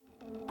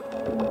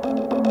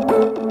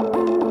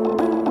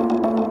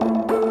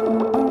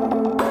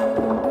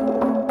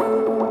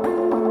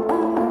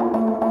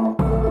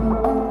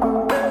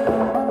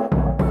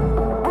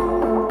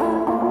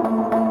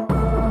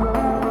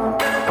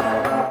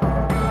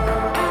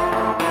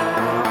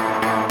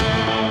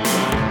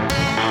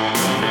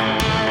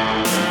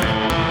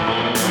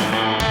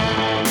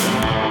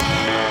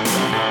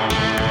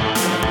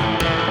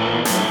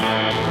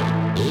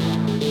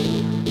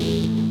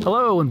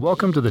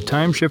welcome to the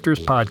Time Shifters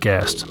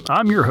Podcast.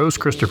 I'm your host,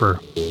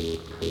 Christopher.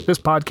 This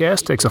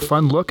podcast takes a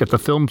fun look at the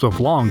films of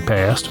long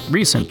past,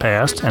 recent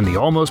past, and the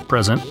almost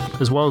present,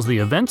 as well as the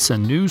events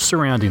and news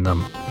surrounding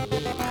them.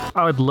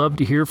 I would love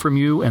to hear from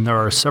you, and there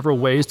are several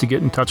ways to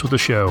get in touch with the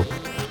show.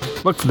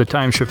 Look for the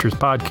Time Shifters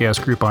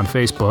Podcast group on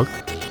Facebook,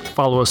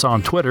 follow us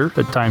on Twitter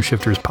at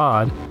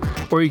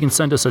TimeshiftersPod, or you can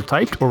send us a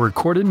typed or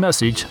recorded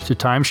message to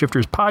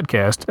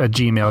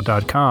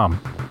timeshifterspodcast@gmail.com.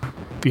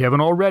 If you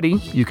haven't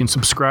already, you can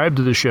subscribe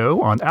to the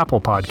show on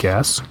Apple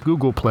Podcasts,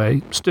 Google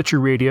Play, Stitcher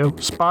Radio,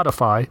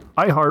 Spotify,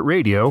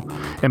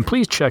 iHeartRadio, and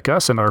please check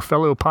us and our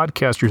fellow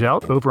podcasters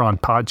out over on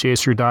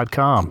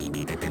Podchaser.com.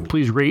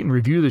 Please rate and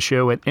review the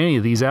show at any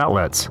of these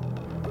outlets.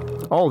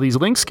 All these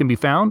links can be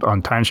found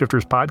on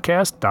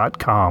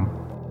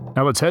TimeshiftersPodcast.com.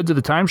 Now let's head to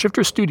the Time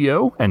Shifter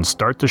studio and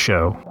start the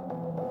show.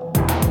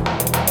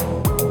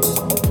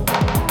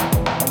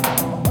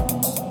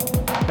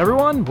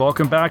 Everyone,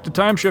 welcome back to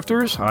Time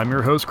Shifters. I'm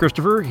your host,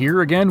 Christopher,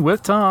 here again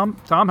with Tom.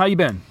 Tom, how you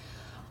been?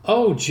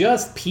 Oh,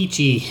 just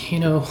peachy. You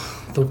know,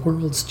 the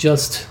world's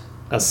just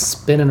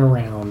spinning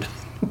around.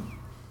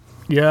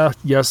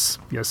 Yes,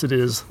 it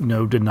is.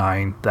 No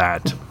denying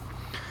that.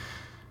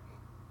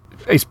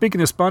 Hey,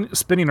 speaking of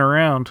spinning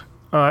around,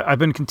 I've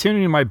been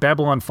continuing my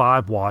Babylon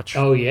 5 watch.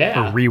 Oh,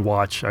 yeah. Or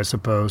rewatch, I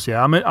suppose.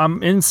 Yeah,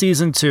 I'm in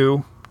season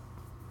 2.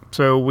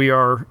 So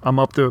I'm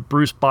up to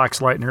Bruce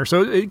Boxleitner.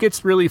 So it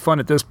gets really fun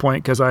at this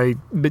point because I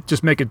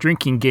just make a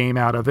drinking game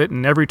out of it.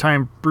 And every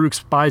time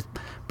Bruce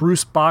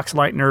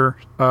Boxleitner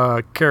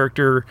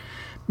character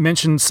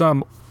mentions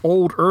some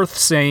old Earth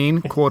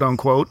saying, quote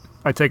unquote,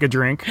 I take a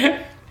drink.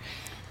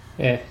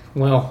 Yeah,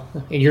 well,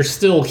 you're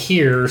still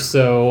here,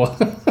 so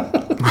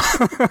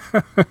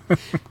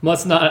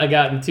must not have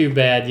gotten too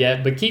bad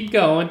yet. But keep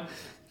going.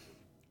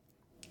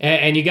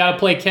 And you got to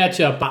play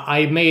catch up.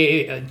 I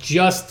may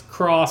just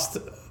crossed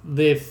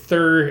the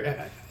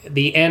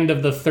end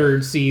of the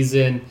third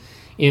season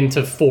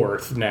into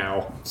fourth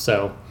now.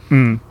 So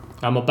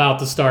I'm about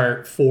to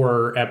start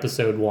for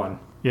episode 1.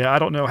 Yeah, I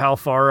don't know how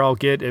far I'll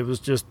get.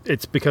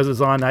 It's because it's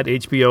on that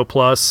HBO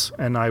Plus,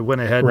 and I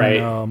went ahead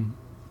and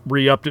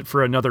re-upped it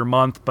for another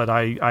month, but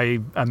I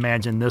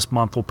imagine this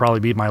month will probably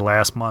be my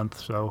last month.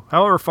 So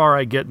however far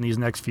I get in these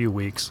next few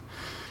weeks.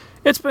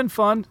 It's been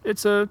fun.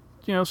 It's some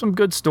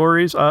good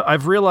stories.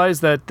 I've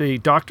realized that the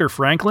Dr.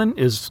 Franklin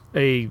is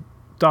a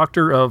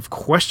doctor of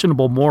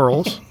questionable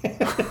morals.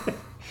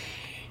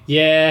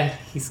 Yeah,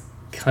 he's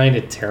kind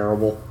of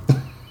terrible.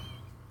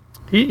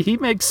 He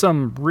makes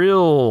some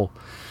real...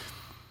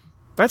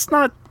 That's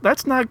not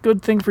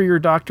good thing for your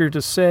doctor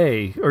to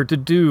say or to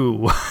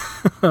do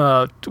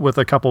with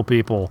a couple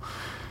people.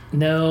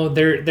 No,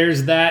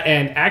 there's that,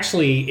 and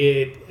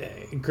actually,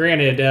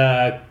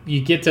 granted, you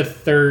get to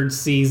third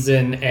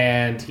season,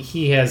 and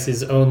he has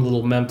his own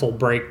little mental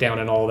breakdown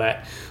and all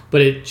that. But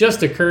it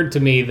just occurred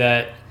to me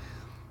that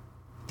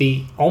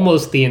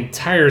almost the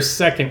entire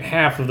second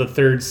half of the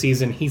third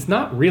season, he's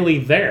not really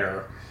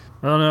there.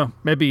 I don't know.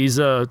 Maybe he's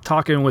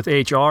talking with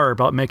HR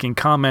about making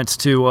comments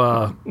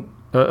to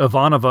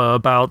Ivanova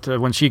about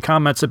when she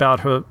comments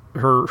about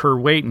her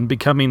weight and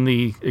becoming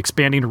the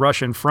expanding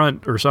Russian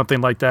front or something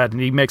like that,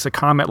 and he makes a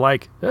comment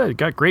like, you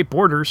got great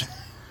borders.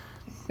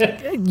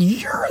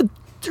 You're a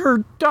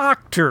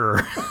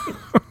doctor.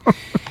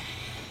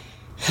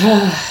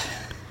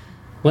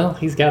 Well,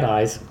 he's got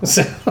eyes.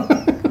 So.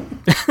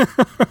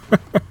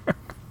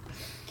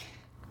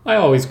 I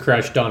always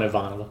crushed on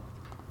Ivanova.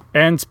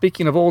 And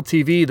speaking of old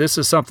TV, this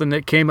is something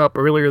that came up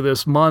earlier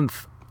this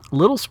month. A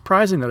little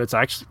surprising that it's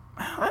actually...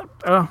 I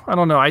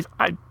don't know. I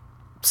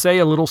say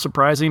a little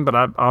surprising, but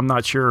I'm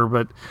not sure.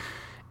 But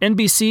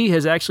NBC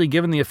has actually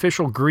given the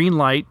official green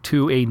light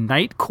to a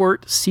Night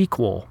Court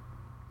sequel.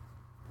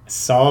 I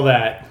saw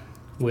that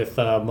with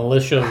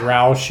Melissa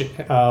Rauch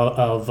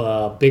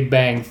of Big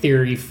Bang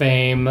Theory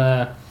fame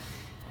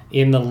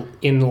in the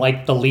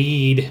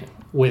lead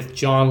with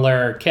John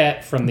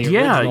Larroquette from the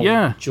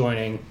original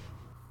joining.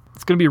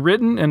 It's going to be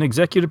written and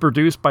executive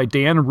produced by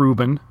Dan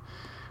Rubin,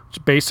 which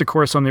is based, of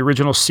course, on the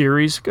original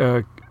series.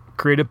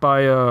 Created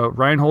by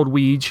Reinhold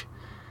Weege,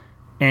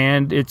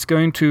 and it's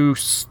going to...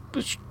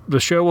 The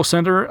show will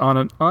center on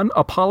an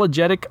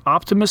unapologetic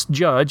optimist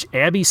judge,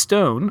 Abby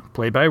Stone,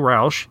 played by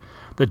Rauch,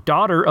 the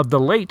daughter of the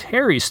late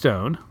Harry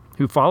Stone,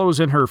 who follows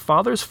in her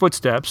father's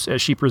footsteps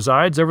as she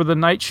presides over the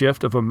night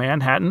shift of a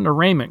Manhattan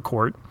arraignment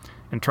court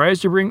and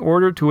tries to bring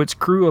order to its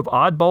crew of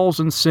oddballs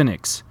and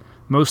cynics,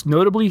 most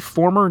notably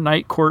former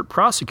Night Court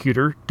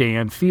prosecutor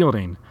Dan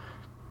Fielding.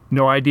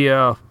 No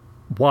idea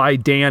why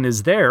Dan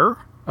is there.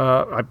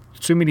 I'm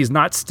assuming he's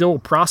not still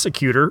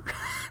prosecutor.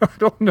 I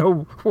don't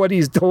know what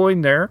he's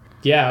doing there.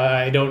 Yeah,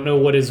 I don't know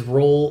what his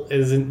role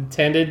is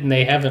intended, and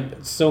they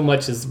haven't so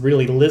much as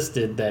really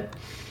listed that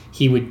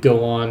he would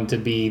go on to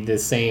be the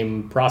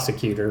same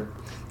prosecutor.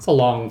 It's a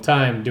long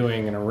time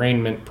doing an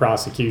arraignment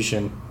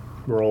prosecution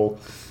role.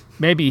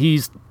 Maybe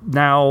he's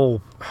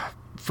now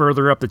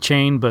further up the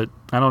chain, but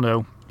I don't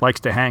know, likes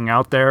to hang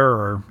out there,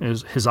 or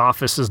his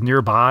office is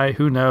nearby.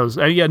 Who knows?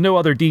 No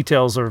other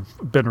details have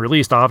been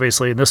released,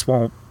 obviously, and this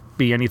won't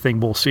be anything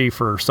we'll see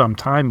for some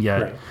time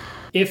yet. Right.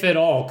 If at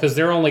all, because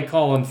they're only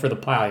calling for the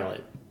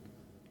pilot.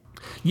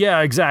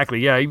 Yeah, exactly.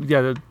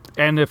 Yeah.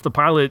 And if the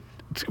pilot,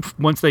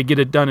 once they get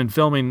it done in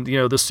filming,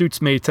 the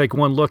suits may take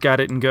one look at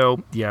it and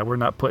go, yeah, we're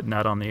not putting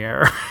that on the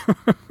air.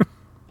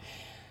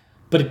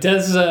 But it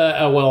does,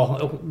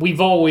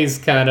 we've always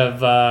kind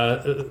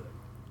of,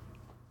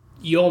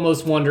 you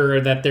almost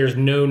wonder that there's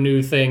no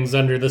new things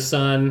under the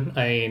sun.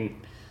 I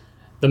mean,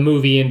 the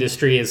movie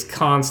industry is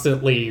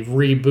constantly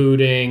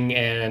rebooting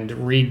and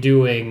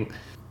redoing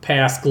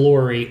past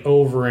glory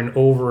over and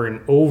over and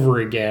over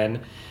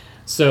again.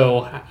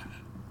 So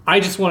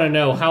I just want to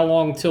know, how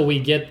long till we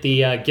get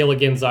the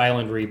Gilligan's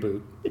Island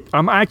reboot?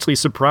 I'm actually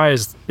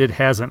surprised it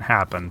hasn't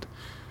happened.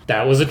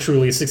 That was a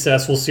truly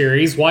successful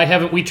series. Why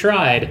haven't we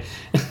tried?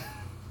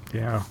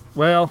 Yeah.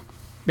 Well,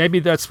 maybe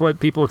that's what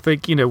people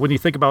think, when you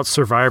think about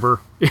Survivor.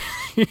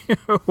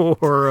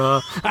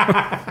 Or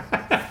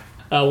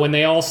when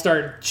they all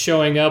start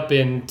showing up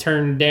in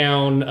turned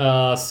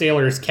down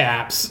sailors'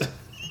 caps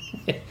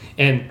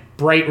and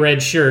bright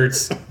red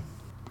shirts.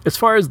 As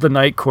far as the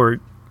Night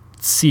Court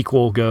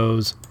sequel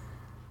goes,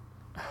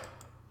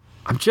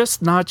 I'm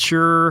just not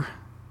sure.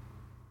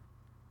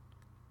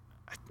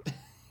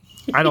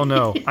 I don't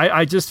know.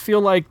 I just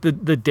feel like the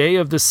day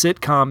of the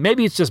sitcom,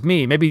 maybe it's just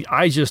me, maybe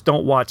I just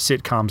don't watch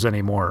sitcoms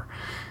anymore.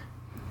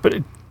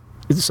 But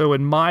so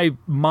in my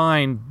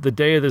mind, the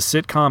day of the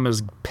sitcom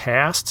is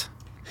past.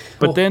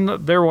 But then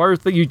there are,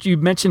 you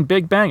mentioned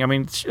Big Bang. I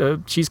mean,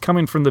 she's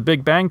coming from the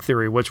Big Bang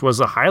Theory, which was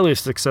a highly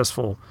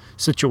successful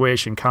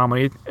situation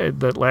comedy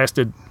that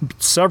lasted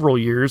several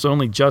years,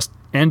 only just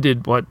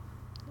ended, 1-2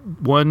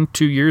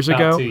 years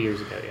ago? About 2 years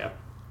ago, yeah.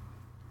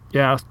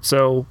 Yeah,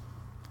 so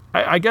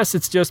I guess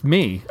it's just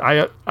me.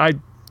 The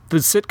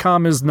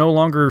sitcom is no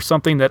longer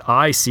something that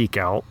I seek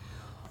out,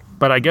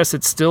 but I guess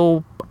it's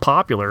still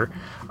popular.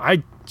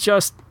 I'm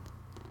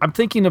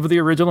thinking of the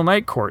original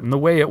Night Court and the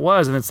way it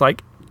was, and it's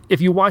like, if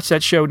you watch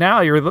that show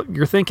now,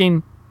 you're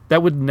thinking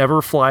that would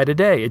never fly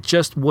today. It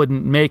just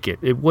wouldn't make it.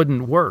 It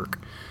wouldn't work.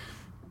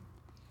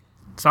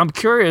 So I'm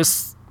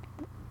curious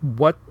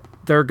what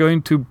they're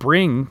going to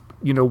bring.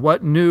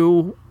 What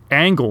new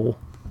angle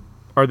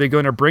are they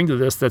going to bring to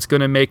this that's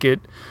going to make it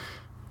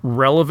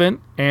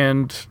relevant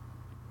and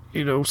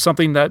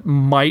something that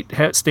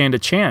might stand a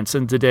chance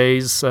in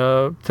today's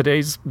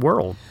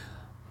world.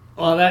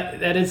 Well,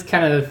 that is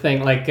kind of the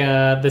thing. Like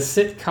the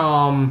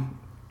sitcom.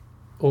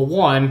 Well,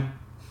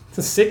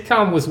 the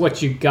sitcom was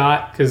what you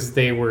got because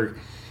they were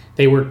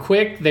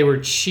quick, they were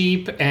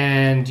cheap,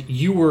 and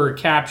you were a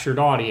captured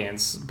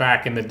audience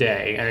back in the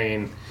day. I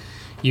mean,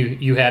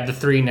 you had the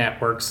 3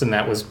 networks, and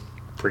that was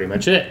pretty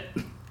much it.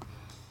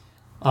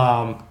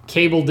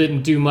 Cable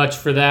didn't do much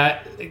for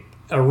that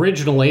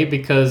originally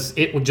because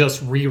it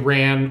just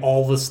reran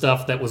all the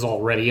stuff that was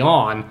already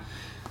on.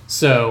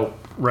 So,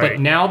 right.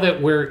 But now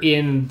that we're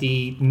in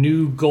the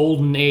new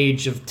golden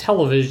age of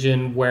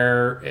television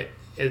where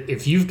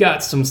if you've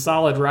got some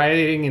solid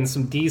writing and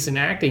some decent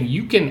acting,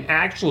 you can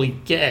actually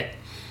get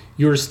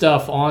your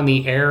stuff on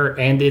the air,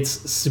 and it's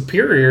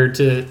superior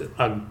to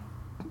a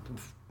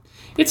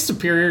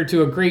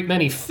great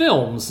many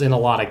films in a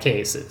lot of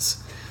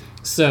cases.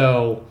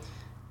 So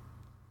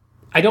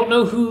I don't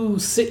know who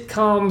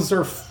sitcoms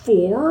are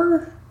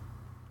for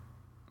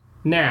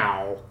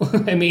now.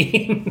 I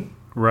mean,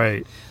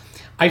 right.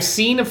 I've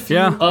seen a few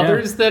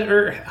others that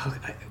are.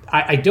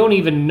 I don't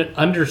even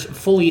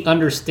fully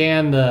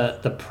understand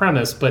the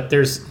premise, but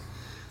there's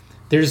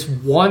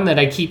one that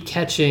I keep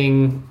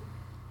catching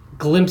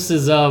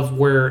glimpses of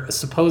where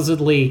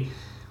supposedly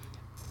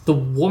the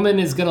woman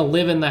is going to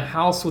live in the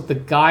house with the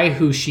guy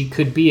who she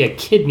could be a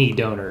kidney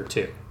donor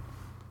to.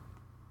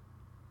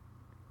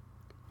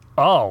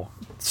 Oh,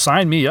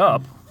 sign me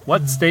up.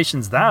 What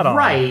station's that on?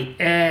 Right,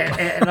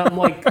 and I'm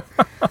like,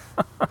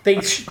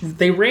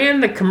 they ran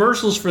the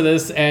commercials for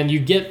this, and you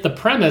get the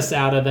premise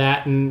out of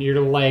that, and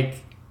you're like,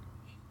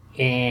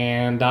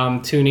 and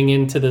I'm tuning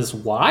into this.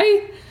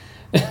 Why?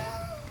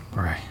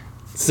 Right.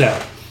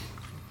 So,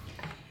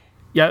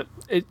 yeah,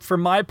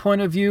 from my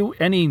point of view,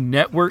 any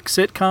network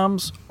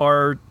sitcoms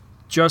are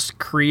just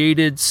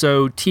created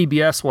so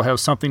TBS will have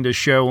something to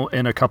show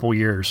in a couple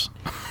years.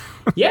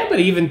 Yeah, but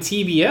even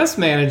TBS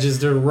manages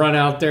to run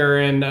out there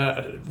and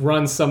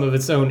run some of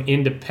its own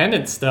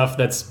independent stuff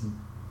that's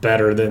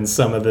better than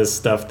some of this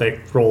stuff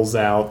that rolls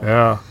out.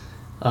 Yeah.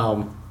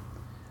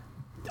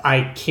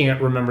 I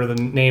can't remember the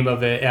name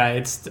of it.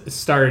 It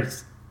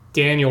stars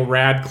Daniel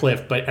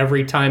Radcliffe, but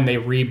every time they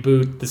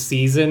reboot the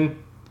season,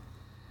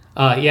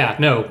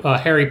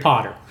 Harry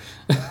Potter.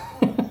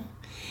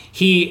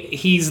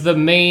 He's the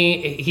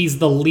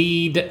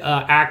lead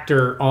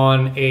actor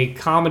on a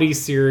comedy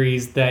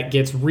series that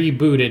gets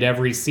rebooted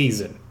every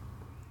season.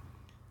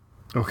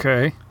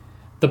 Okay.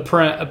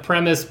 The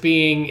premise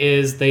being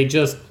is they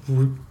just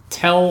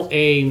tell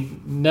the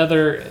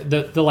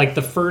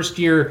first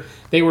year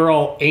they were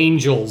all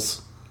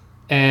angels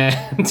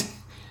and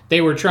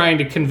they were trying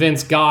to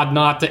convince God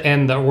not to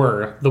end the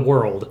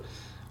world.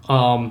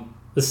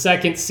 The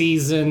second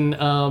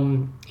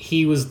season,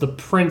 he was the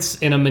prince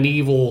in a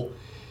medieval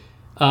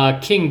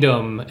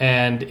kingdom,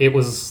 and it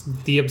was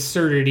the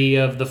absurdity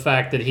of the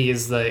fact that he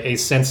is a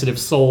sensitive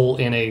soul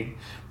in a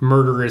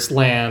murderous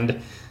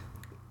land.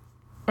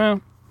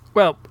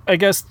 Well, I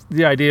guess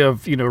the idea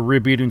of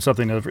rebooting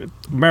something of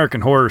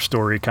American Horror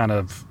Story kind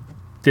of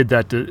did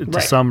that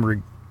to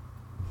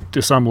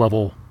some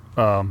level,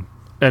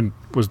 and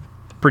was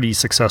pretty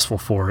successful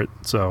for it.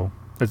 So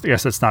I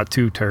guess that's not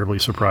too terribly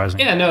surprising.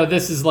 Yeah, no,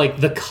 this is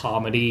like the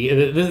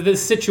comedy, the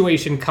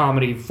situation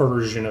comedy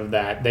version of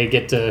that. They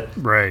get to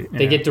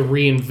get to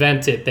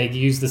reinvent it. They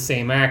use the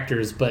same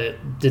actors, but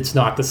it's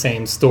not the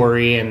same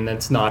story, and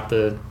it's not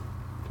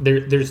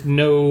there's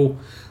no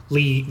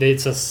lead.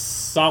 It's a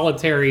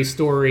solitary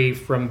story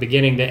from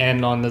beginning to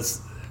end on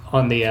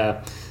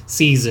the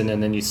season,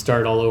 and then you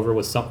start all over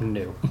with something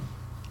new.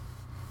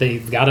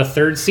 They've got a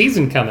third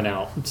season coming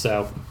out,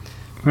 so.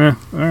 All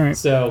right.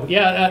 So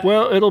yeah.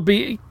 Well, it'll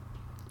be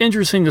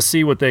interesting to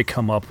see what they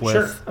come up with.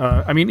 Sure.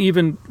 I mean,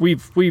 even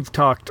we've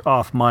talked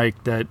off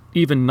mic that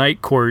even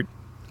Night Court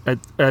at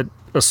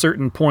a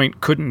certain point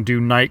couldn't do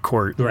Night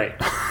Court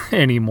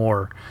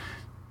anymore.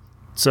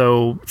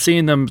 So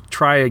seeing them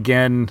try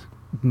again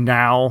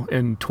now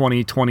in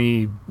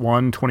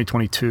 2021,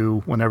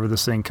 2022, whenever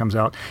this thing comes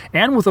out,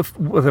 and with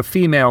a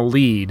female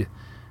lead,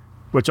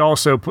 which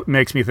also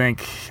makes me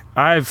think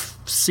I've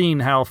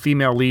seen how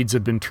female leads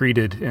have been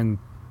treated in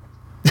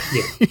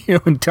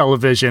in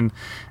television.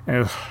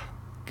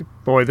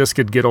 Boy, this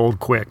could get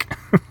old quick.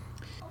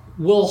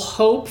 We'll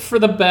hope for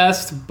the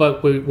best,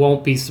 but we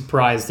won't be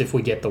surprised if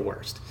we get the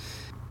worst.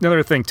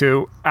 Another thing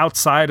too,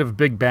 outside of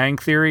Big Bang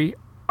Theory,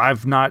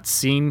 I've not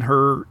seen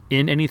her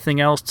in anything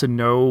else to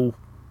know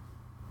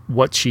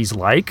what she's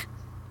like.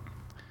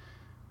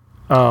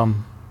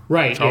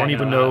 Right. So I don't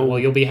even know. Well,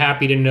 you'll be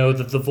happy to know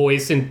that the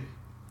voice in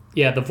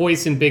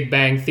Big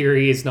Bang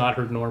Theory is not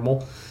her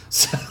normal.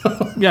 So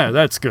yeah,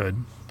 that's good.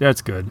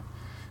 That's good.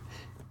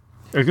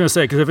 I was going to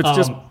say, because if it's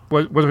just,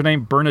 what's her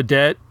name?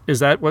 Bernadette?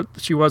 Is that what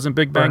she was in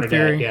Big Bang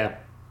Theory? Yeah.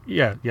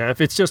 Yeah. If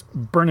it's just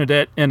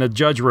Bernadette in a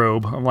judge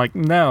robe, I'm like,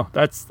 no,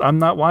 I'm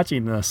not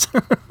watching this.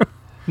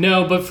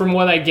 No, but from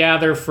what I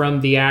gather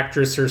from the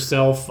actress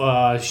herself,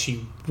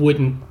 she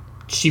wouldn't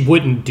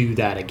do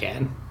that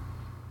again.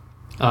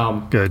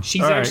 Good.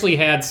 She's actually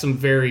had some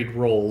varied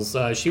roles.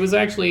 She was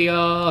actually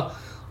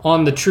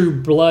on the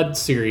True Blood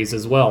series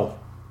as well.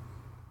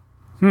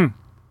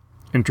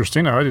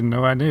 Interesting. I didn't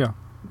know idea.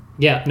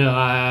 Yeah,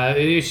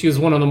 no, she was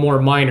one of the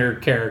more minor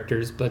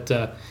characters, but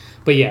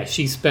yeah,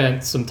 she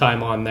spent some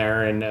time on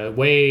there, and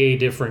way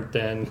different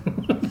than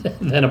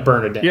than a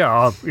Bernadette.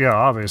 Yeah,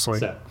 obviously.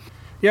 So.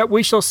 Yeah,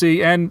 we shall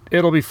see, and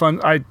it'll be fun.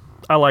 I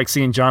like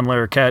seeing John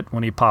Larroquette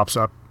when he pops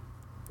up.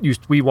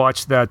 We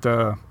watched that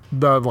the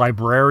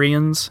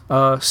Librarians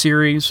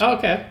series. Oh,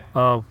 okay.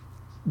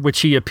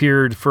 Which he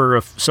appeared for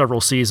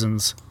several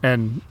seasons,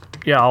 and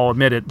yeah, I'll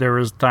admit it. There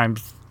was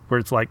times where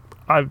it's like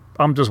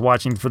I'm just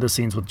watching for the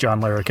scenes with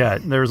John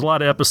Larroquette. There's a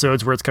lot of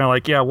episodes where it's kind of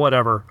like, yeah,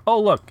 whatever. Oh,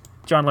 look,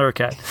 John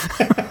Larroquette.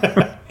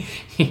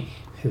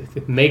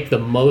 Make the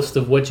most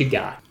of what you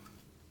got.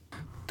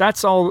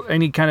 That's all.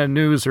 Any kind of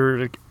news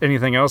or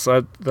anything else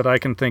that I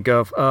can think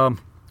of.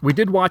 We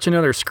did watch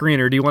another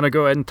screener. Do you want to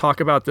go ahead and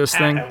talk about this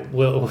thing?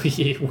 Well,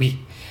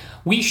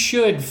 we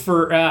should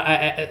for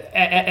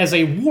as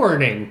a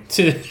warning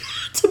to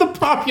the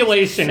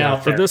population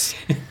out there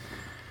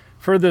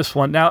for this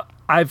one. Now,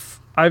 I've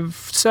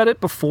said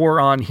it before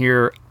on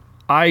here.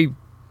 I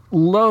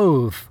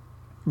loathe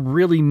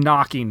really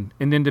knocking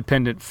an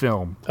independent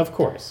film. Of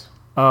course.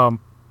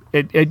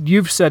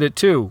 You've said it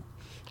too.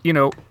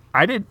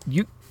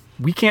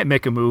 We can't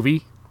make a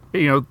movie.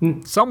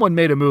 Someone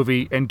made a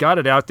movie and got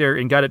it out there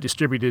and got it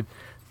distributed.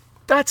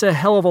 That's a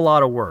hell of a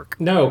lot of work.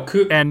 No,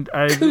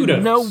 kudos.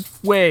 No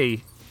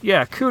way.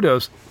 Yeah,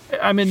 kudos.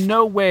 I'm in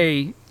no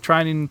way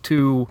trying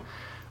to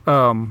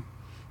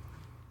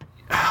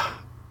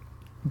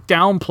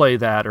downplay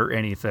that or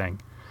anything.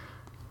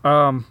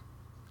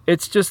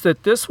 It's just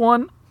that this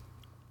one,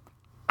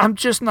 I'm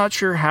just not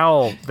sure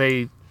how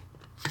they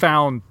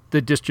found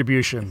the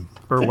distribution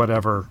or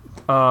whatever.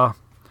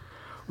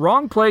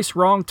 Wrong Place,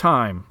 Wrong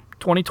Time,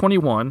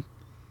 2021.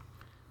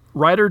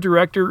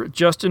 Writer-director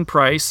Justin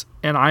Price,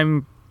 and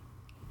I'm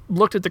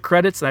looked at the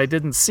credits and I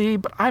didn't see,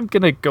 but I'm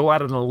going to go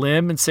out on a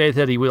limb and say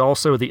that he was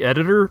also the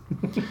editor.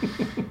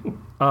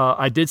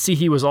 I did see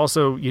he was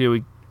also,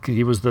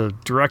 he was the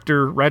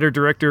director,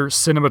 writer-director,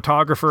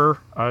 cinematographer.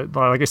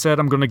 Like I said,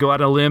 I'm going to go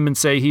out on a limb and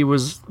say he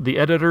was the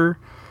editor.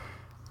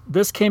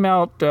 This came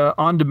out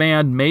on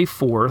demand May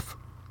 4th.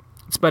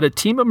 It's about a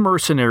team of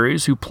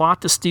mercenaries who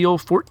plot to steal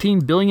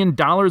 $14 billion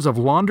of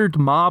laundered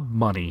mob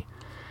money.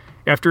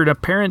 After an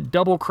apparent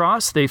double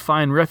cross, they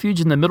find refuge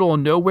in the middle of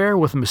nowhere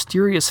with a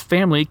mysterious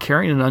family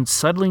carrying an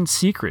unsettling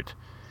secret.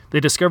 They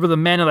discover the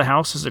man of the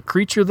house is a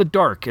creature of the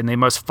dark, and they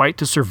must fight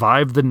to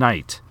survive the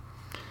night.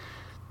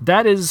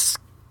 That is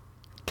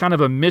kind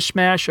of a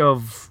mishmash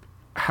of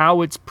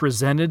how it's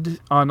presented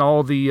on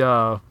all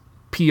the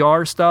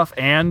PR stuff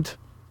and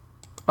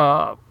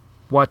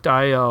what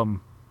I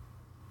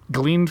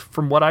gleaned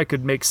from what I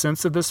could make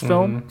sense of this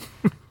film.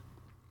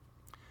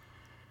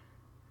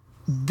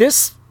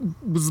 this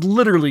was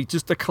literally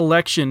just a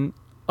collection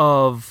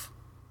of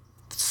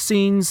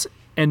scenes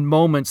and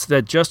moments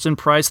that Justin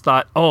Price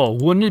thought, oh,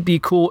 wouldn't it be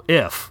cool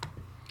if?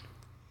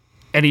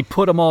 And he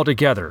put them all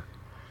together.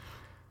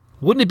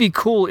 Wouldn't it be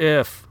cool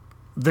if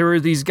there were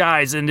these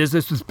guys and there's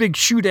this big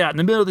shootout in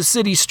the middle of the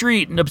city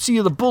street and see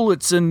the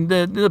bullets and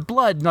the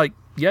blood? And like,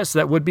 yes,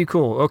 that would be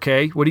cool.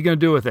 Okay, what are you going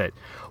to do with it?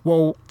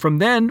 Well, from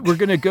then, we're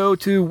going to go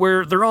to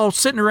where they're all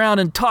sitting around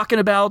and talking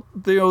about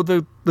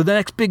the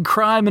next big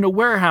crime in a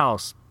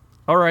warehouse.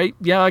 All right,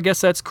 yeah, I guess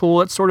that's cool.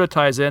 That sort of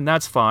ties in.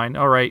 That's fine.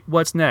 All right,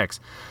 what's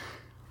next?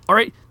 All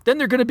right, then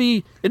they're going to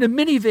be in a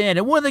minivan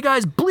and one of the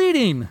guys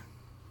bleeding.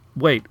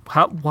 Wait,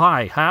 how?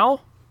 Why?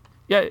 How?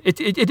 Yeah, it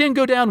didn't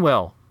go down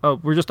well. Oh,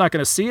 we're just not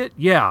going to see it?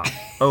 Yeah.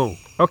 Oh,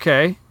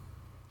 okay.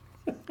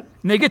 And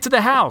they get to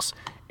the house,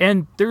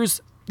 and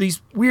there's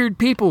these weird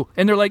people,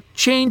 and they're like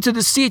chained to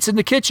the seats in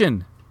the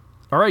kitchen.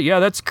 All right, yeah,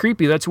 that's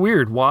creepy. That's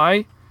weird.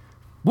 Why?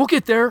 We'll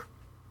get there.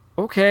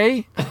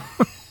 Okay.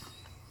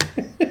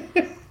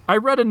 I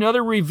read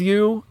another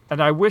review,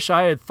 and I wish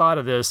I had thought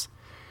of this.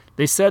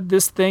 They said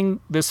this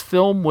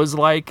film was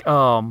like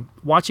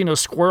watching a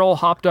squirrel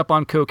hopped up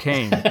on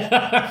cocaine.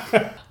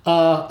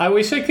 I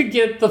wish I could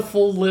get the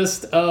full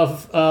list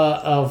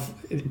of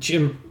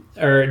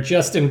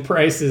Justin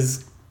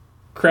Price's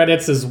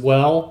credits as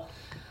well.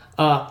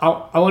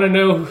 I want to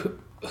know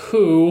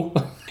who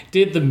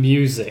did the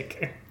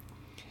music,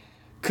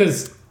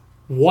 because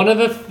one of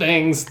the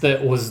things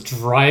that was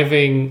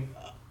driving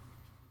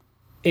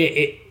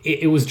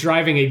it was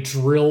driving a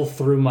drill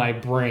through my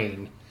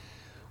brain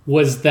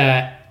was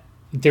that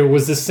there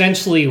was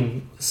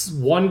essentially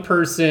one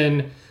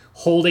person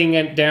holding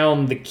it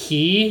down the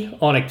key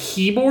on a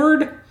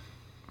keyboard,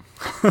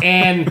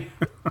 and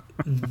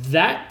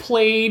that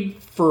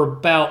played for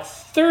about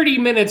 30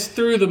 minutes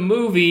through the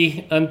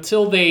movie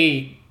until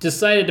they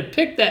decided to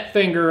pick that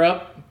finger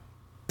up,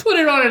 put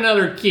it on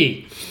another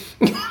key.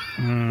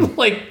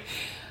 Like,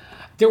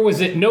 there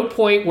was at no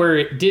point where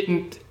it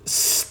didn't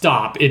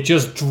stop. It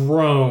just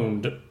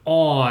droned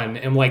on,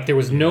 and like there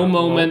was no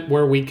moment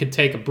where we could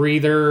take a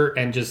breather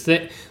and just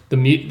sit.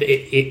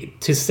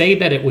 To say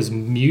that it was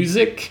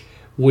music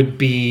would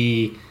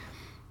be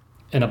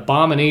an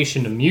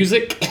abomination to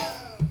music.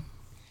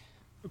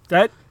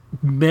 That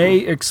may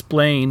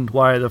explain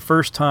why the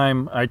first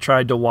time I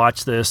tried to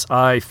watch this,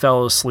 I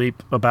fell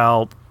asleep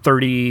about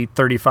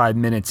 35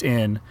 minutes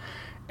in.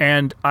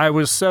 And I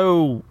was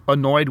so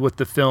annoyed with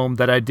the film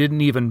that I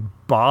didn't even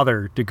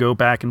bother to go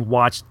back and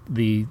watch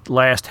the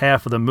last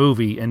half of the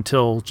movie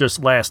until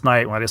just last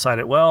night when I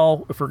decided,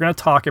 well, if we're going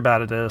to talk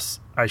about this,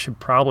 I should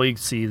probably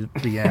see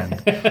the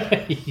end.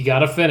 You got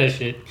to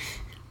finish it.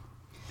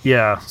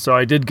 Yeah, so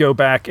I did go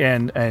back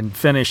and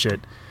finish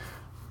it.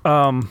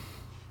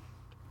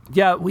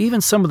 Yeah, even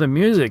some of the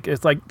music,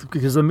 it's like,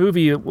 because the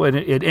movie, when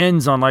it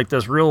ends on like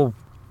this real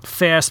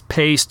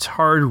fast-paced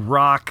hard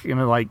rock,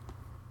 and like,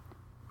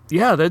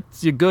 yeah,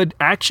 that's a good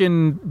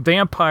action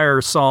vampire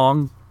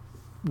song.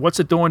 What's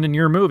it doing in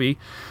your movie?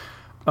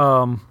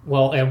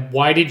 Well, and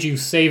why did you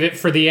save it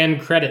for the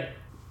end credit?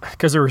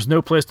 Because there was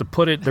no place to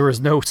put it. There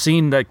was no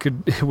scene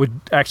that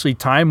would actually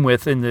time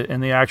with in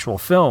the actual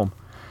film.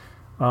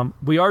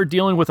 We are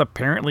dealing with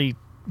apparently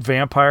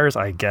vampires,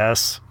 I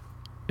guess,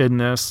 in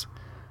this.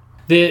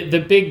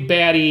 The big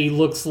baddie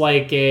looks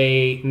like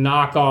a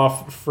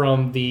knockoff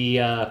from the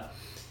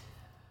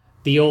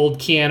old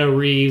Keanu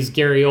Reeves,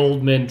 Gary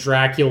Oldman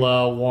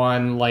Dracula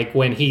one, like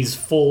when he's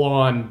full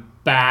on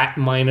bat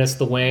minus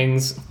the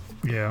wings.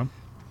 Yeah.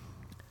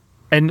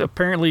 And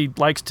apparently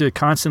likes to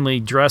constantly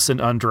dress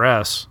and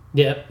undress.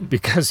 Yep.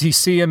 Because you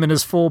see him in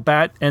his full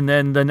bat, and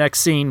then the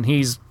next scene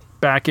he's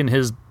back in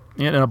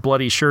a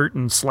bloody shirt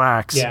and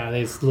slacks. Yeah,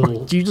 these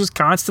little. Do you just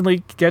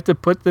constantly get to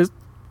put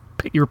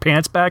your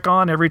pants back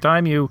on every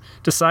time you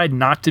decide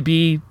not to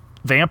be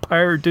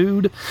vampire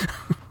dude?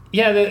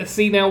 Yeah,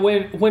 see, now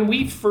when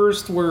we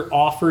first were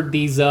offered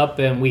these up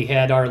and we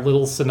had our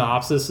little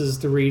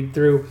synopsises to read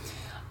through,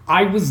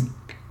 I was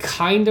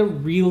kind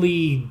of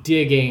really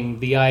digging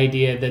the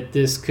idea that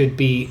this could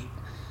be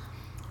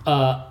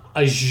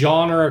a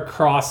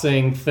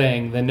genre-crossing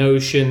thing. The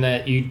notion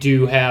that you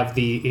do have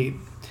these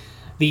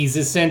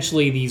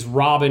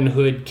Robin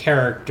Hood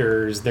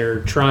characters.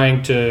 They're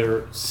trying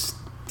to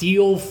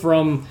stealing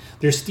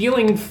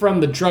from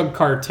the drug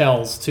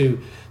cartels to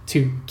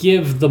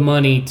give the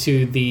money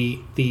to the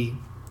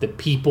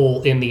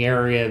people in the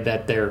area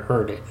that they're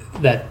hurting,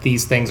 that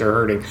these things are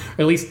hurting. Or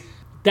at least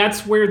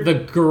that's where the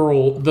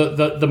girl,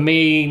 the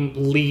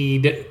main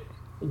lead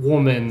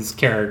woman's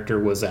character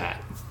was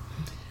at.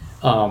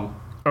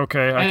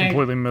 Okay, I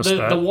completely missed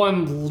that. The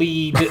one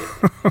lead,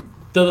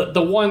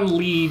 the one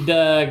lead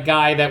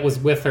guy that was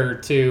with her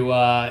too.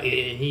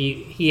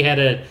 He had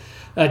a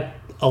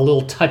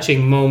little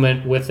touching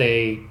moment with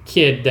a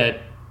kid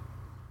that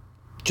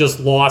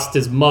just lost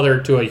his mother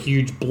to a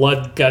huge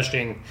blood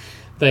gushing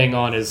thing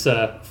on his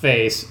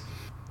face.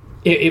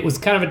 It was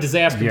kind of a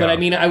disaster, yeah. But I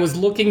mean, I was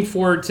looking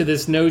forward to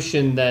this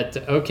notion that,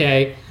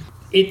 okay,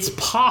 it's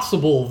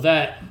possible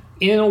that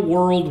in a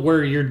world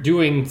where you're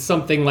doing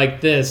something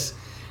like this,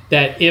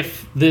 that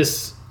if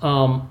this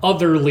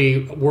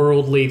otherly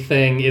worldly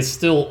thing is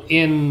still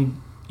in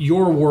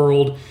your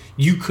world,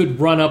 you could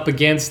run up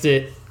against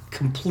it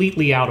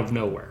completely out of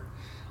nowhere.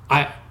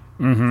 I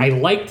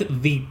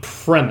liked the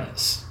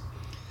premise.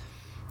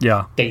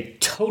 Yeah. They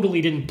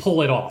totally didn't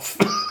pull it off.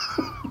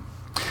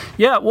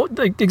 Yeah, well,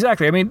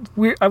 exactly. I mean,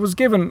 I was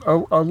given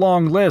a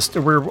long list.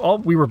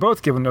 We were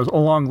both given a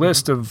long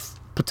list of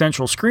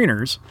potential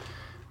screeners,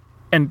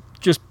 and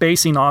just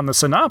basing on the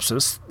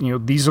synopsis,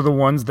 these are the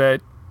ones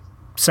that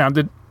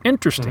sounded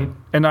interesting.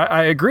 And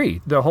I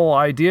agree. The whole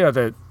idea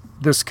that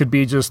this could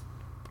be just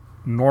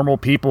normal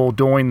people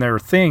doing their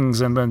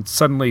things, and then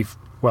suddenly,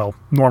 well,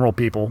 normal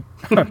people,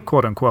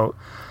 quote unquote,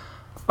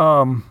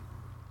 and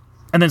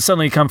then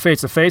suddenly come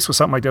face to face with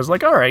something like this.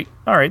 Like, all right,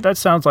 that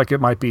sounds like it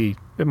might be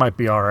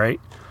all right.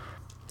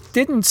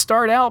 Didn't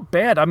start out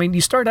bad. I mean,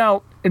 you start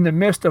out in the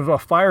midst of a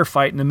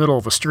firefight in the middle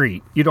of a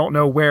street. You don't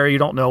know where, you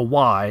don't know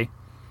why.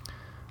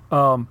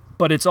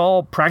 But it's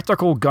all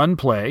practical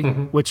gunplay,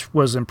 which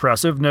was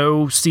impressive.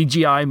 No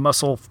CGI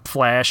muscle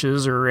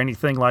flashes or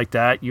anything like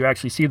that. You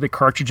actually see the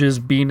cartridges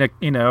being,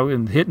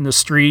 and hitting the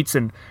streets,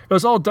 and it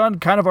was all done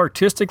kind of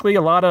artistically.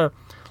 A lot of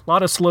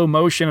slow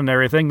motion and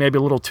everything. Maybe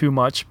a little too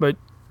much, but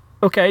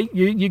okay,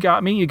 you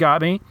got me.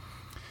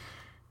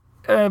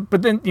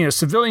 But then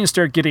civilians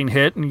start getting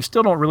hit, and you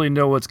still don't really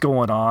know what's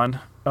going on.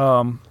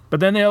 But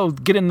then they'll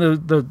get in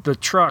the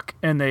truck,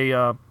 and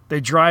they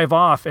drive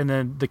off, and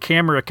then the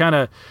camera kind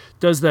of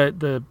does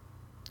the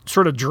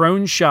sort of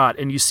drone shot,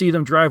 and you see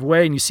them drive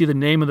away, and you see the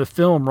name of the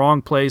film,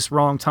 wrong place,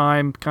 wrong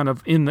time, kind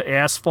of in the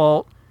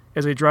asphalt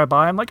as they drive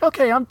by. I'm like,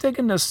 okay, I'm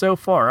digging this so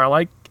far. I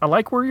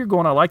like where you're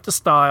going. I like the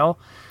style,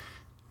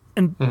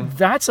 and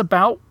that's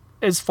about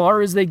as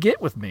far as they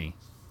get with me.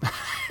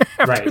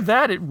 After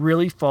that, it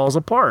really falls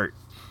apart.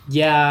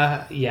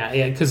 Yeah.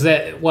 Because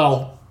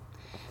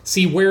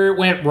see, where it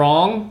went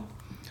wrong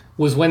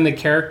was when the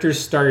characters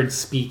started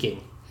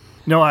speaking.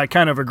 No, I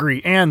kind of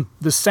agree. And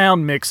the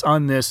sound mix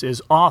on this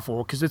is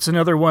awful, because it's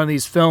another one of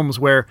these films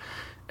where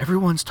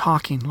everyone's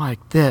talking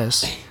like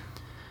this,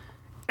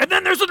 and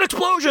then there's an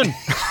explosion.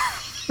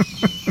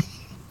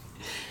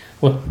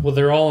 Well,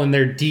 they're all in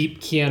their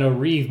deep Keanu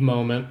Reeves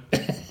moment.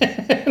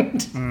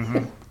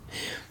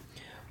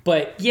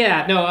 But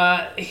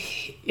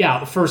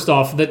first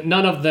off, that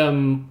none of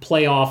them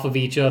play off of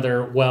each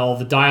other well.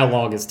 The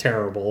dialogue is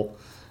terrible.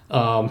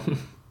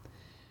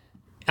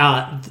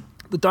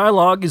 The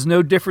dialogue is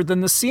no different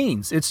than the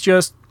scenes. It's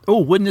just, oh,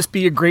 wouldn't this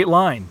be a great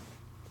line?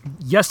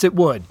 Yes, it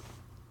would.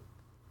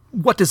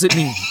 What does it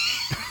mean?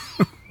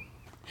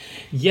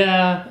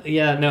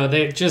 No,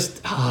 they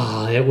just,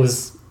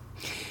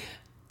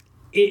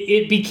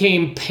 it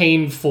became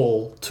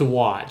painful to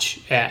watch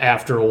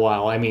after a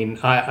while. I mean,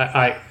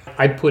 I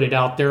put it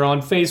out there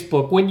on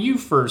Facebook when you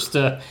first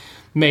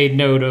made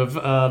note of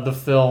the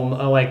film.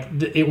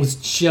 It was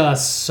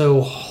just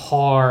so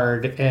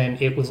hard,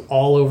 and it was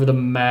all over the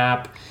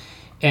map,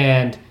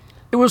 and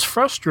it was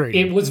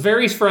frustrating. It was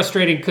very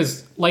frustrating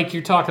because, like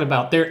you're talking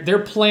about, they're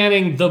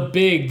planning the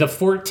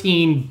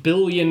 $14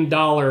 billion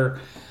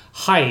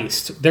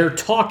heist. They're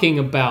talking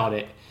about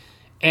it.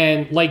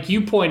 And like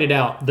you pointed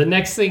out, the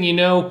next thing you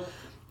know,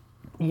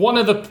 one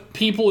of the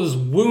people is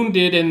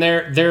wounded, and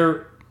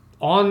they're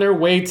on their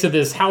way to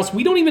this house.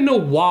 We don't even know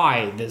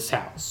why this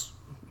house.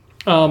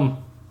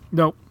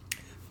 Nope.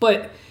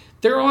 But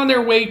they're on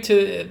their way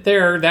to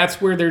there.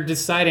 That's where they're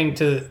deciding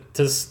to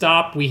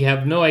stop. We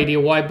have no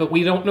idea why, but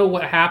we don't know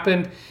what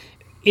happened.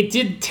 It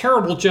did a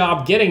terrible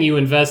job getting you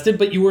invested,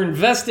 but you were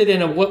invested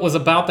in what was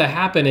about to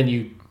happen, and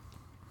you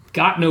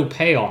got no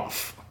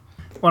payoff.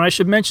 Well, I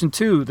should mention,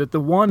 too, that the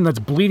one that's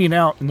bleeding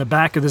out in the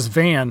back of this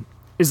van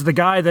is the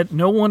guy that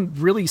no one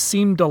really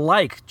seemed to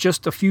like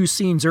just a few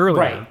scenes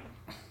earlier.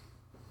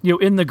 Right.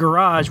 In the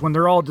garage, when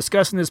they're all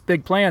discussing this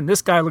big plan,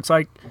 this guy looks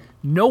like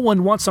no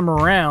one wants him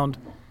around.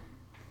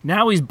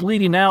 Now he's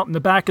bleeding out in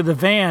the back of the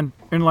van,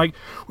 and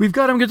we've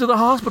got him get to the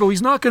hospital.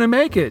 He's not going to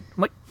make it.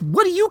 I'm like,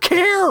 what do you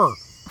care?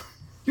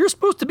 You're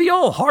supposed to be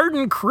all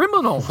hardened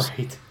criminals.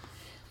 Right.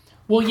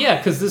 Well, yeah,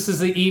 because this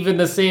is even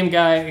the same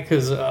guy,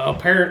 because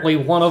apparently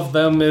one of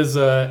them is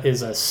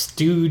a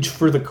stooge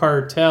for the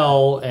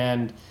cartel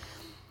and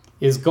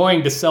is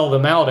going to sell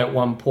them out at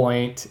one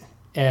point.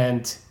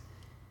 And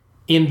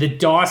in the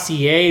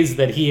dossiers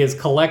that he has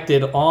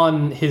collected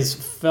on his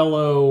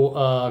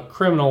fellow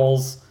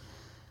criminals,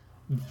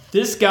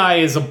 this guy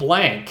is a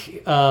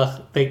blank.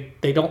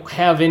 They don't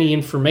have any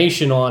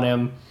information on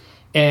him.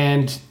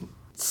 And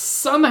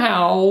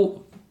somehow,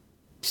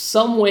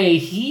 some way,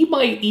 he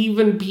might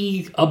even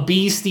be a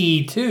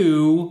beastie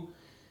too.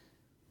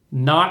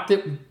 Not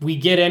that we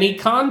get any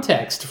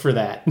context for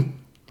that.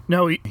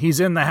 No, he's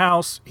in the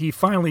house. He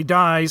finally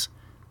dies,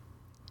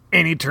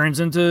 and he turns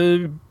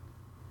into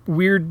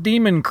weird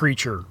demon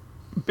creature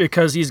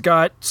because he's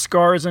got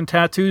scars and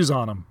tattoos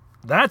on him.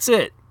 That's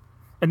it.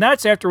 And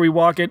that's after we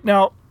walk in.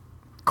 Now,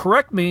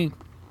 correct me.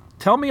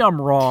 Tell me I'm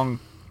wrong.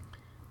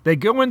 They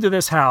go into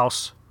this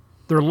house.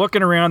 They're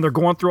looking around. They're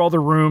going through all the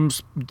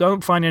rooms.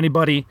 Don't find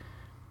anybody.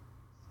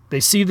 They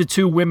see the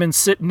two women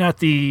sitting at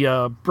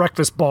the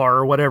breakfast bar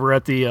or whatever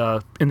at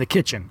the in the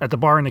kitchen, at the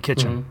bar in the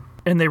kitchen.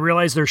 And they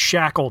realize they're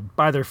shackled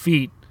by their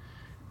feet.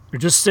 They're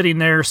just sitting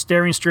there,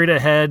 staring straight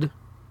ahead,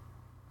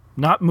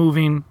 not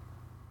moving.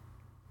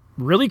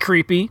 Really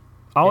creepy.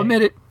 I'll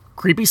admit it.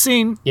 Creepy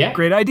scene. Yeah.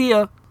 Great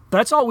idea.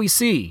 That's all we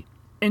see.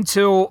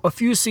 Until a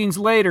few scenes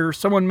later,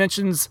 someone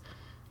mentions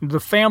the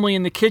family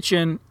in the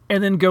kitchen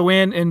and then go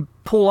in and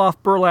pull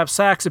off burlap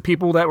sacks of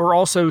people that were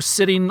also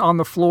sitting on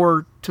the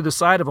floor to the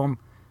side of them.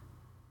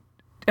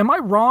 Am I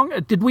wrong?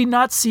 Did we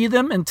not see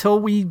them until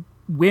we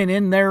went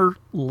in there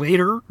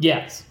later?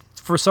 Yes.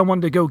 For someone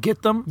to go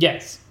get them?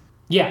 Yes.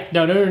 Yeah.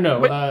 No.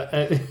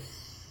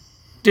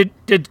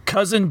 Did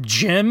cousin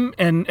Jim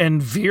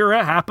and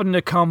Vera happen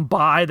to come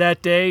by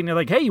that day and they're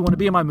like, hey, you want to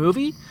be in my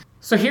movie?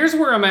 So here's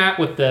where I'm at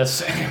with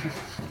this.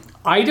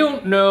 I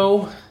don't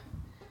know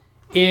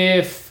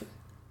if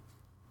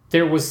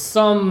there was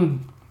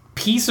some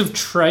piece of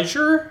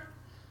treasure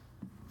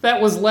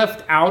that was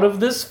left out of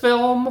this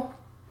film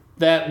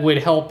that would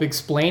help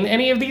explain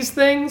any of these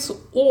things,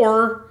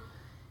 or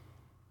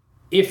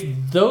if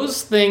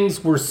those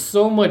things were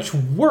so much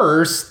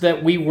worse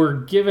that we were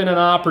given an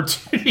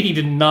opportunity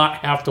to not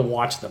have to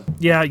watch them.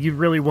 Yeah, you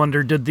really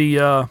wonder, did the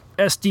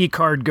SD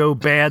card go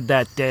bad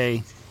that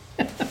day?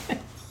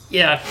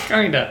 Yeah,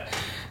 kinda.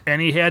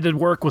 And he had to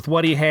work with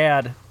what he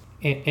had.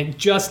 And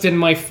Justin,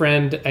 my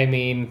friend, I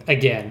mean,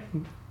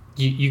 again,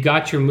 you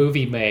got your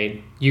movie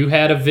made. You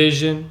had a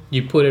vision.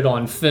 You put it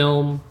on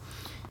film.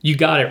 You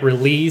got it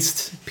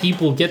released.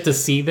 People get to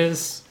see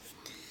this.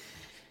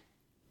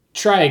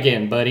 Try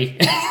again, buddy.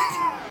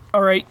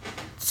 All right,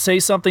 say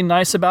something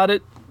nice about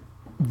it.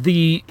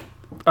 The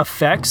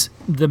effects,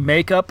 the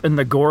makeup, and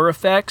the gore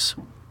effects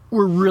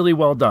were really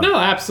well done. No,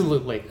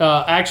 absolutely.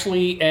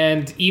 Actually,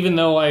 and even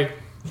though I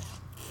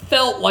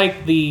felt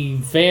like the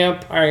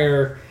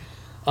vampire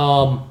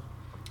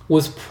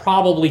was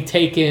probably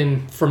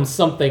taken from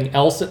something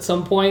else at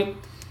some point,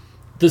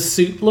 the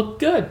suit looked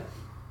good.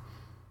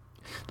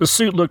 The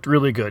suit looked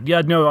really good.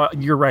 Yeah, no,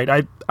 you're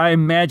right. I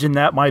imagine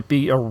that might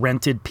be a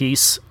rented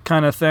piece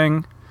kind of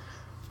thing,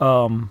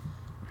 from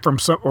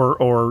some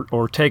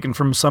or taken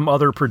from some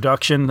other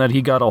production that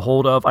he got a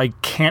hold of. I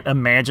can't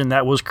imagine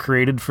that was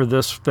created for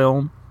this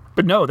film.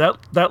 But no,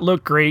 that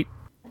looked great.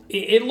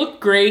 It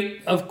looked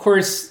great. Of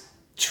course,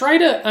 try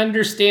to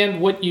understand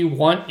what you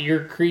want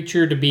your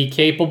creature to be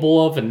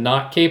capable of and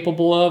not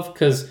capable of,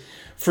 because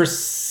for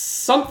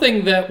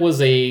something that was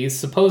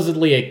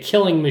supposedly a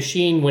killing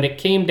machine, when it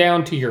came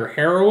down to your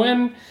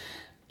heroine,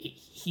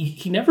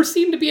 he never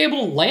seemed to be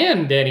able to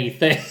land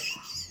anything.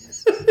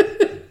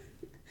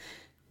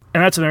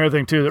 And that's another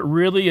thing, too, that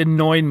really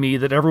annoyed me,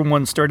 that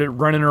everyone started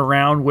running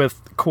around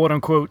with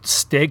quote-unquote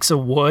stakes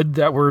of wood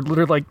that were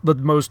literally like the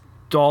most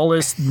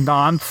dullest,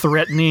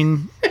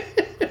 non-threatening.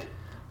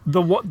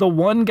 The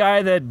one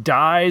guy that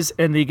dies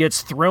and he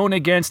gets thrown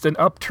against an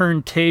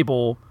upturned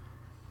table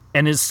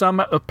and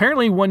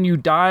apparently when you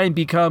die and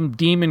become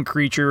demon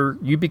creature,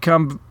 you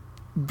become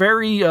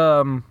very,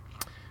 well,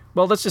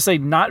 let's just say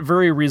not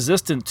very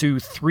resistant to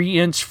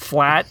 3-inch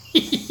flat,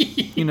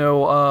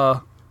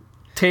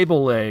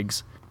 table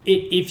legs.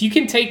 If you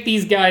can take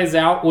these guys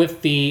out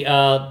with the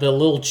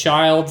little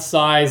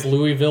child-sized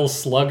Louisville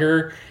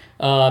Slugger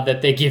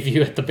that they give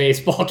you at the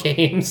baseball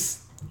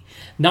games,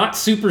 not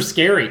super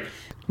scary.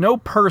 No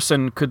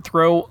person could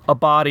throw a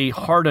body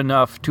hard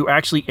enough to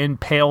actually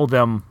impale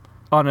them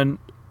on an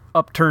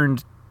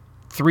upturned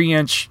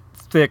 3-inch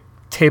thick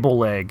table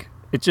leg.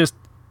 It just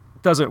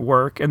doesn't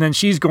work. And then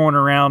she's going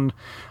around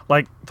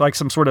like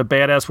some sort of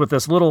badass with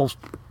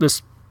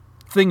this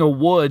thing of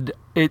wood.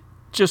 It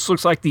just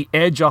looks like the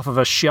edge off of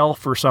a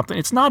shelf or something.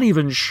 It's not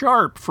even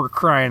sharp, for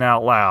crying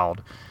out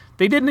loud.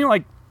 They didn't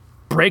even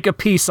break a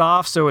piece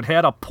off so it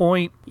had a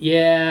point.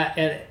 Yeah,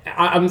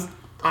 and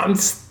I'm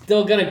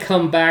still gonna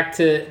come back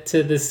to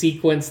the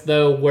sequence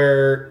though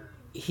where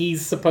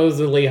he's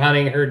supposedly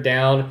hunting her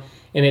down,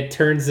 and it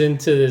turns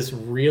into this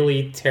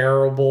really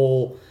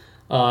terrible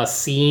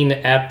scene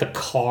at the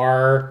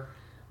car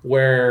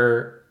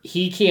where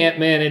he can't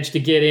manage to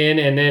get in,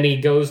 and then he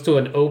goes to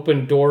an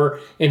open door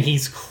and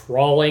he's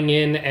crawling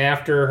in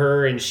after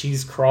her and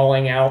she's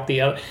crawling out the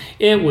other.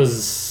 It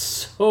was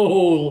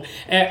so...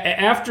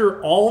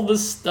 After all the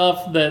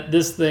stuff that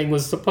this thing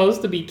was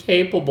supposed to be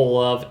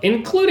capable of,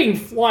 including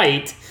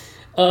flight,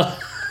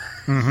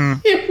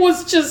 it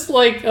was just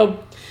like an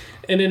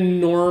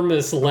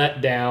enormous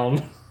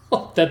letdown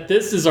that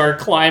this is our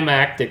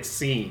climactic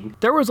scene.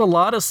 There was a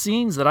lot of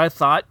scenes that I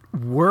thought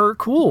were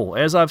cool,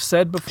 as I've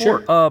said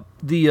before. Sure.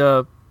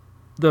 The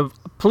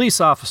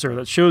police officer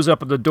that shows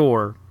up at the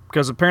door,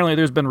 because apparently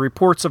there's been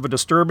reports of a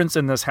disturbance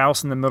in this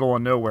house in the middle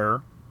of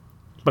nowhere,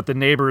 but the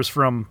neighbors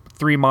from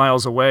 3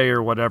 miles away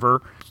or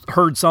whatever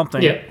heard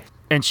something. Yeah.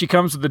 And she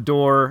comes to the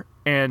door,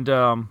 and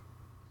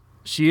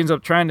she ends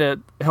up trying to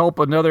help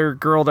another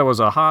girl that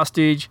was a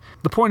hostage.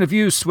 The point of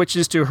view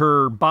switches to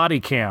her body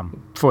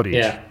cam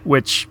footage,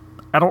 which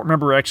I don't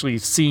remember actually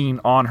seeing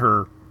on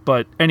her,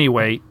 but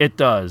anyway, it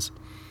does.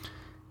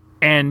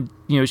 And,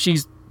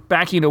 she's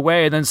backing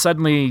away, and then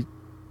suddenly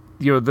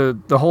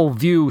the whole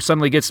view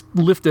suddenly gets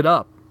lifted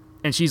up,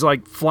 and she's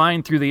like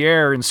flying through the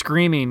air and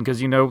screaming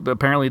because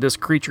apparently this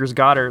creature's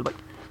got her. Like,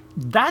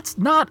 that's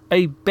not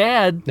a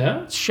bad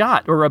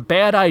shot or a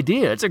bad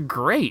idea. It's a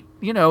great,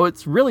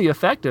 it's really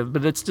effective,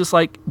 but it's just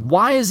like,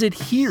 why is it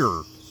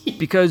here?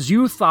 Because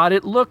you thought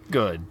it looked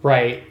good.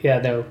 Right. Yeah,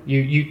 no.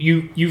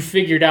 You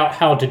figured out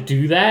how to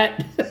do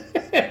that.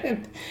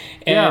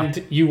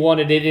 and you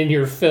wanted it in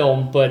your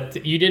film,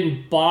 but you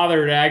didn't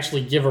bother to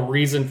actually give a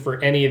reason for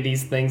any of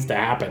these things to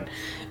happen.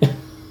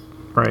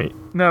 Right.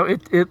 No,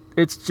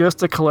 it's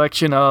just a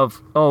collection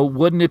of,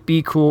 wouldn't it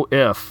be cool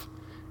if?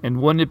 And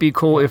wouldn't it be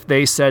cool if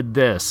they said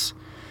this?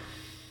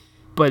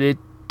 But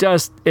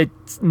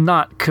it's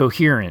not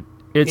coherent.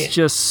 It's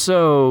just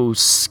so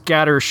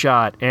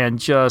scattershot and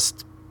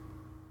just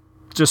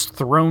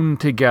thrown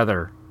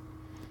together.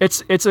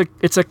 It's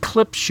a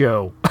clip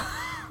show.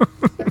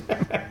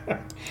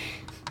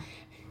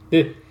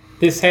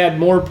 This had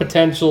more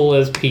potential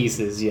as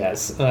pieces,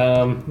 yes.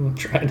 I'm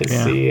trying to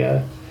see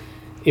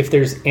if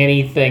there's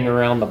anything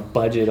around the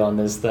budget on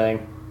this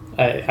thing.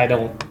 I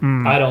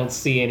don't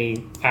see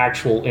any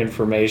actual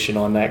information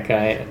on that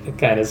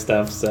kind of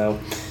stuff. So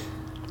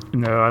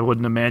no, I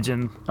wouldn't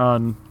imagine.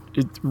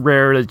 It's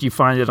rare that you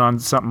find it on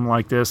something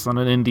like this, on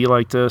an indie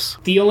like this.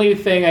 The only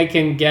thing I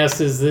can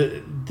guess is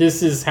that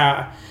this is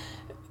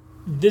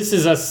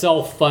a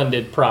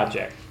self-funded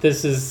project.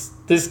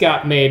 This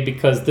got made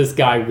because this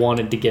guy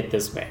wanted to get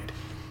this made.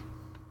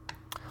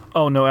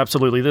 Oh, no,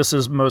 absolutely. This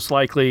is most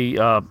likely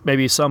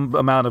maybe some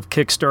amount of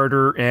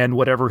Kickstarter and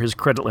whatever his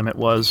credit limit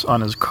was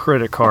on his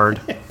credit card.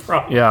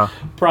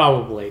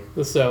 Probably.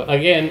 So,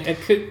 again,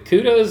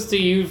 kudos to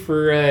you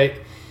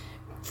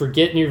for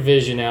getting your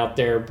vision out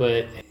there,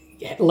 but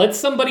let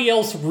somebody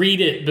else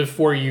read it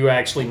before you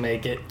actually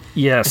make it.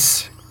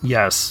 Yes.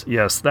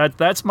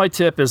 That's my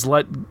tip, is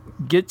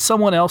get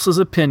someone else's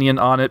opinion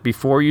on it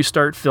before you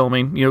start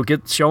filming.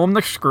 Show them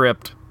the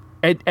script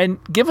and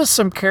give us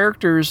some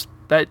characters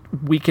that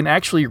we can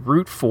actually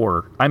root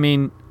for. I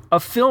mean, a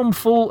film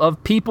full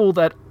of people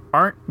that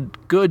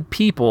aren't good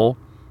people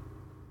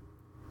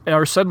and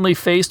are suddenly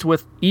faced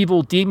with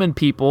evil demon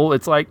people.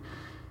 It's like,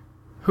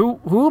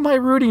 who am I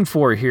rooting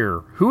for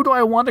here? Who do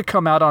I want to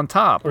come out on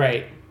top?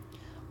 Right.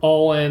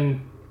 Oh,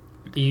 and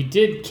you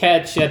did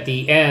catch at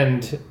the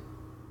end.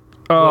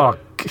 Oh,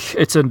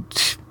 it's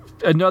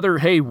another,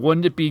 hey,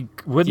 wouldn't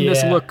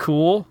this look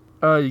cool?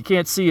 You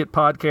can't see it,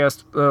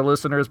 podcast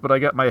listeners, but I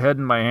got my head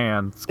in my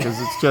hands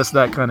because it's just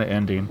that kind of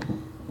ending.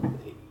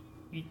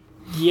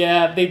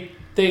 Yeah,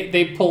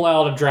 they pull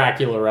out a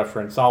Dracula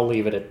reference. I'll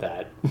leave it at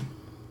that.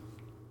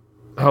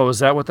 Oh, is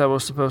that what that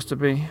was supposed to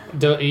be?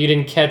 You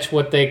didn't catch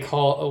what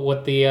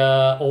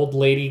the old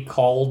lady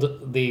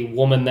called the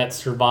woman that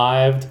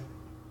survived?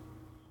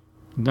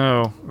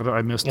 No,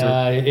 I missed it.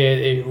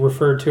 It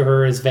referred to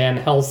her as Van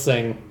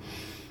Helsing.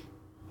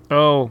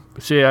 Oh,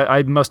 see,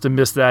 I must have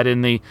missed that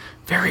in the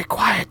very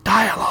quiet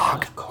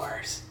dialogue. Of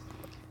course.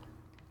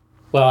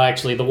 Well,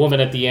 actually, the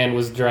woman at the end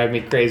was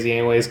driving me crazy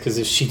anyways, because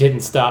if she didn't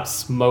stop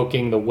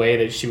smoking the way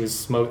that she was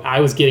smoking, I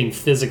was getting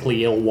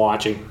physically ill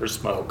watching her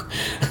smoke.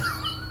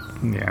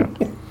 Yeah.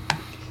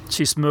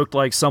 She smoked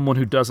like someone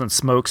who doesn't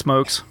smokes.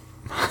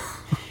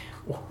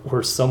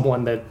 Or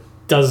someone that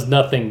does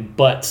nothing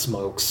but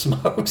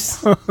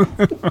smokes.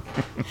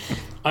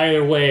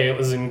 Either way, it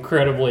was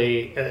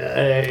incredibly...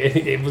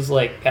 it was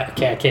like,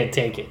 okay, I can't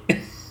take it.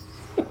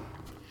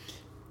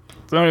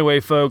 So anyway,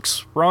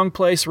 folks, wrong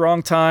place,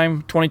 wrong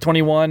time,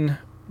 2021.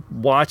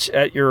 Watch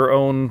at your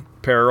own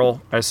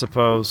peril, I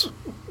suppose.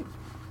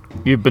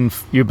 You've been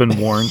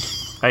warned.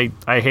 I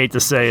hate to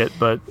say it,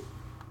 but...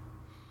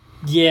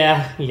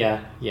 Yeah.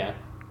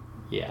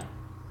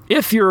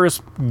 If you're a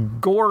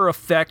gore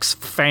effects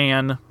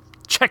fan,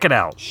 check it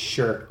out.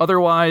 Sure.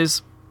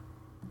 Otherwise,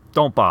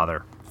 don't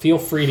bother. Feel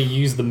free to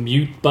use the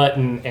mute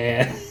button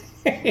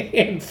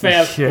and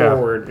fast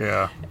forward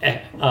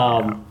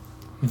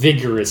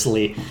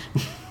vigorously.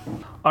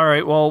 All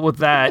right, well, with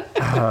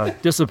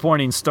that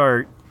disappointing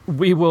start,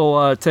 we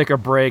will take a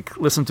break,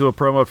 listen to a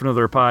promo from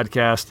another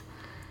podcast.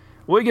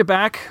 When we get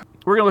back,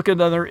 we're going to look at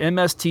another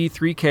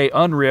MST3K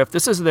Unriff.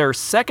 This is their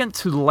second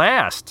to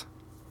last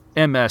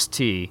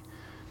MST.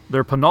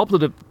 Their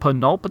penultimate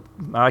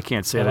I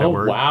can't say that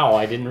word. Oh, wow,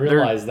 I didn't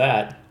realize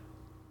that.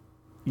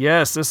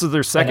 Yes, this is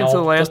their second to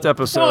the last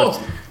episode.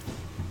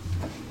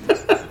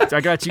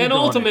 I got you.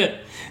 Penultimate.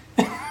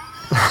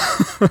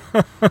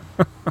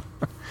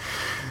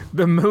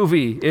 The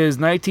movie is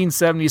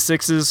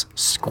 1976's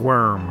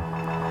Squirm.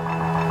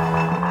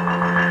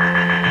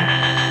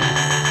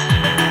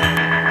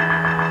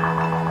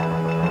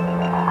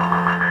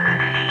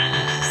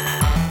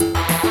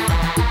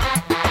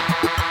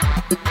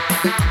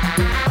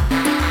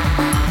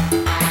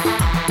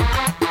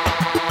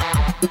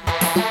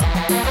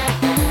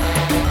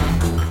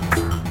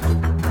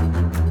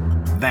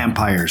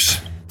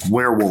 Vampires,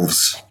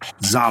 werewolves,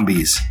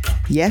 zombies.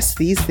 Yes,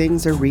 these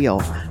things are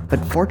real,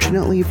 but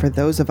fortunately for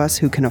those of us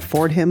who can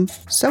afford him,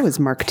 so is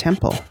Mark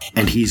Temple.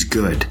 And he's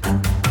good.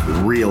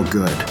 real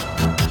good.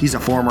 He's a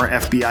former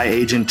FBI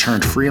agent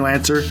turned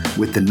freelancer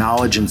with the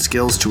knowledge and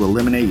skills to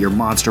eliminate your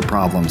monster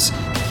problems,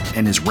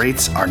 and his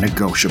rates are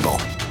negotiable.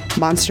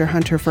 Monster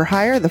Hunter for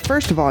Hire, the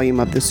first volume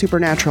of the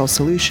Supernatural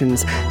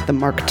Solutions, The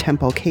Mark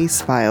Temple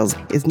Case Files,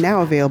 is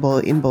now available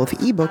in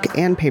both ebook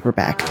and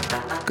paperback.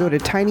 Go to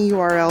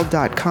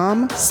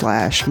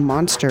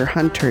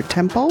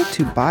tinyurl.com/monsterhuntertemple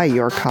to buy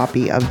your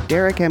copy of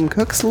Derek M.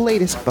 Cook's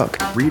latest book.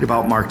 Read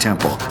about Mark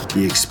Temple,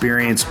 the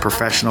experienced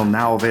professional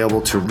now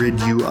available to rid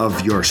you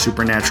of your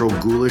supernatural,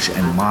 ghoulish,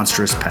 and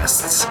monstrous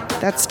pests.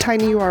 That's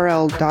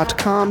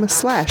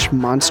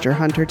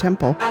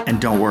tinyurl.com/monsterhuntertemple.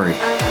 And don't worry,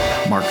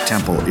 Mark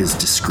Temple is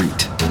discreet.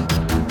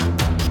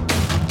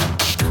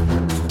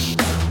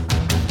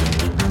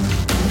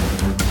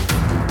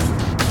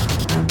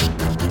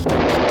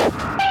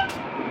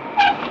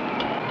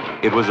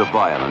 It was a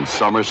violent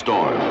summer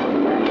storm.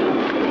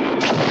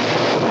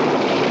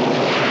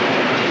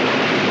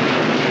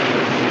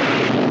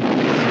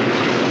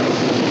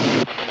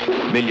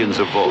 Millions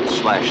of volts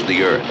slashed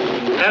the earth.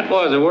 That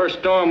was the worst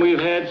storm we've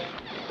had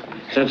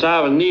since I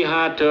was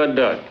knee-high to a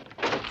duck.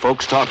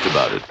 Folks talked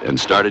about it and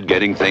started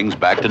getting things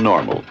back to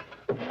normal.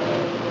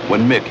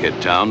 When Mick hit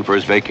town for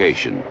his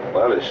vacation.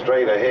 Well, it's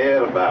straight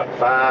ahead about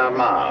 5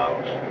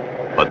 miles.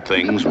 But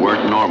things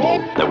weren't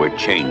normal. There were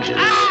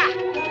changes.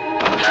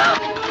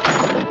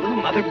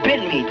 Mother bit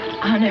me.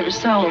 I never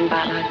saw him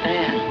bite like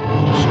that.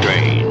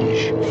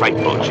 Strange,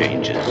 frightful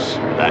changes.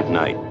 That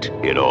night,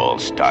 it all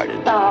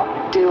started.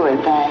 Stop doing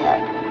that.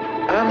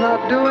 I'm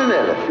not doing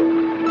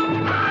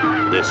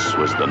anything. This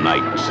was the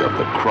night of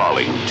the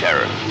crawling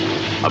terror.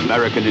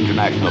 American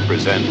International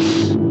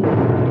presents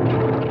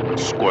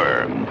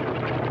Squirm.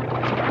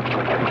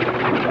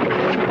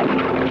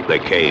 They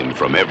came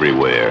from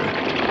everywhere.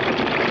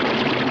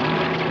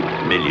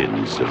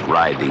 Millions of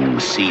writhing,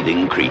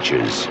 seething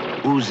creatures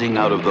oozing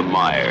out of the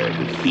mire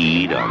to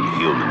feed on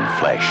human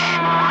flesh.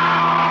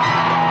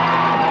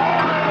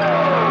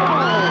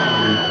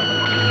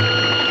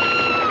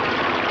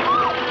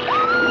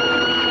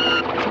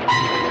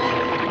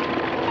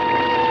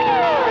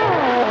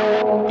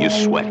 You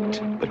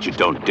sweat, but you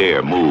don't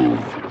dare move.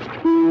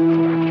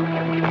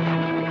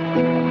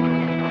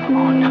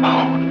 Oh,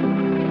 no.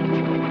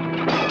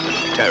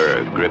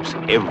 Terror grips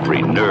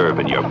every nerve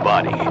in your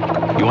body.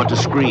 You want to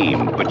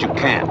scream, but you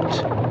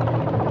can't.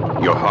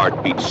 Your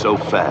heart beats so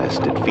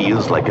fast, it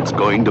feels like it's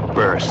going to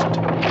burst.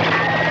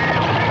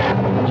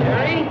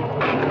 Jerry?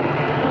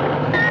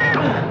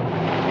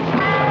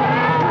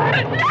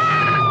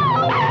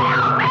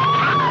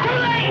 Too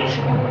late!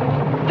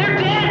 They're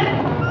dead!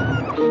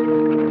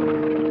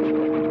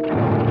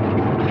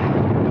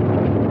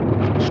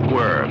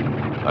 Squirm,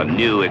 a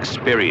new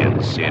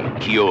experience in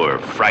pure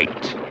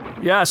fright.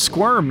 Yeah,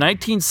 Squirm,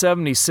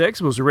 1976,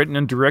 was written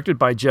and directed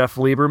by Jeff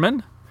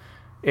Lieberman.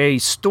 A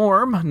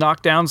storm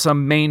knocked down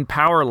some main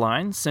power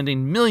lines,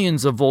 sending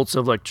millions of volts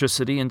of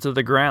electricity into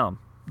the ground.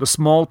 The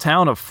small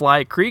town of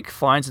Fly Creek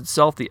finds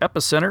itself the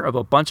epicenter of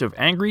a bunch of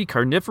angry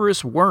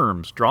carnivorous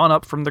worms drawn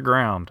up from the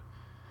ground.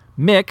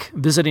 Mick,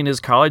 visiting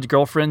his college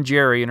girlfriend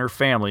Jerry and her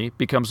family,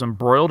 becomes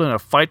embroiled in a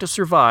fight to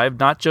survive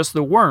not just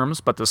the worms,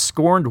 but the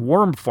scorned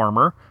worm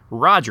farmer,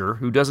 Roger,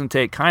 who doesn't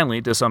take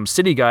kindly to some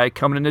city guy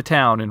coming into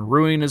town and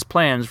ruining his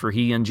plans for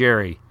he and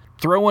Jerry.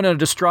 Throw in a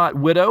distraught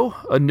widow,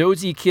 a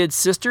nosy kid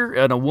sister,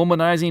 and a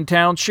womanizing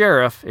town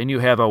sheriff, and you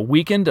have a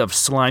weekend of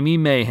slimy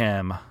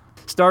mayhem.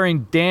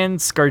 Starring Dan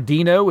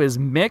Scardino as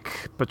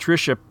Mick,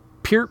 Patricia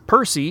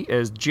Percy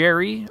as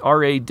Jerry,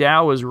 R.A.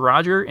 Dow as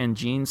Roger, and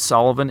Gene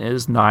Sullivan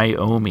as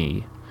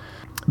Naomi.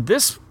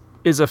 This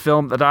is a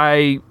film that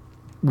I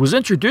was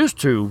introduced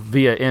to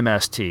via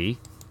MST.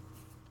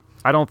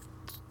 I don't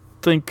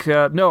think...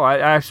 I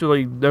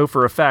actually know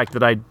for a fact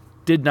that I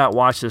did not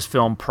watch this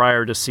film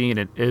prior to seeing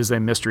it as a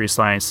Mystery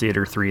Science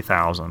Theater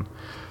 3000.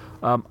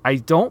 I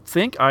don't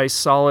think I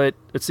saw it...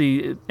 Let's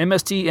see,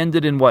 MST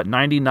ended in,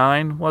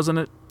 99, wasn't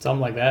it? Something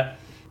like that.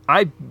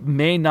 I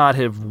may not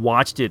have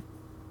watched it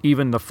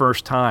even the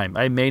first time.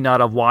 I may not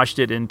have watched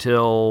it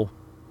until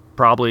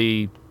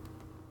probably...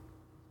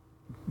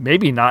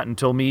 Maybe not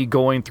until me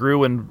going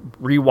through and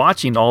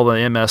rewatching all the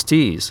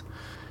MSTs.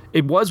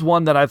 It was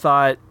one that I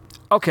thought,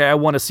 okay, I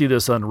want to see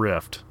this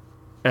unriffed.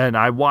 And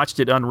I watched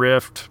it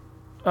unriffed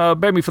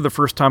maybe for the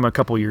first time a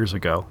couple years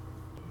ago.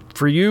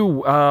 For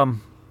you,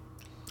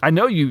 I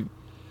know you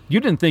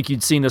didn't think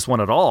you'd seen this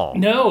one at all.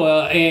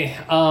 No,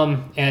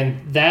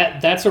 and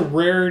that's a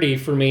rarity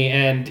for me.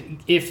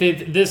 And if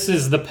this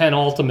is the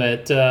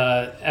penultimate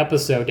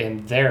episode,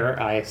 and there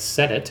I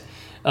said it,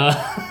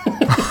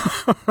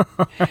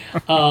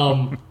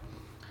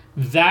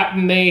 that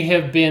may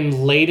have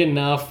been late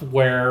enough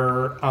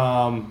where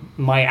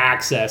my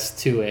access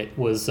to it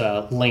was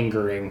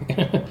lingering.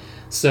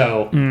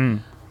 So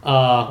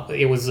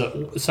it was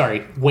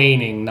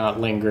waning, not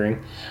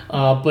lingering.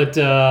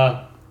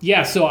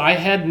 Yeah, so I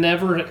had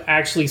never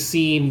actually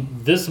seen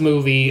this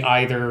movie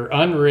either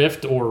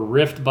unriffed or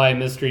riffed by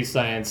Mystery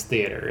Science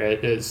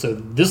Theater. So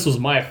this was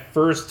my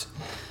first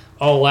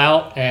all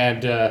out,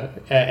 and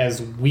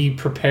as we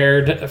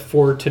prepared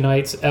for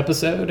tonight's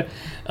episode,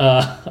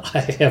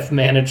 I have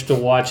managed to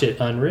watch it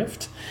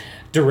unriffed,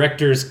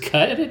 director's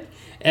cut,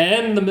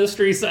 and the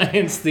Mystery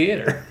Science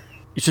Theater.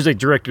 You should say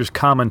director's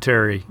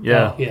commentary.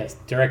 Yeah. Oh, yes,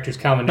 director's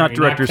commentary. Not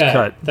director's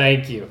cut.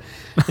 Thank you.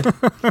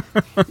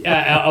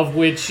 Of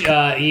which,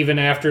 even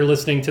after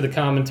listening to the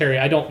commentary,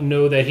 I don't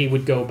know that he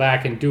would go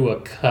back and do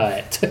a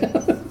cut.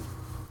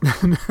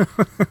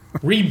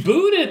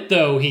 Reboot it,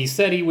 though. He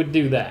said he would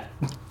do that.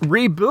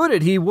 Reboot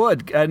it, he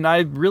would. And I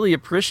really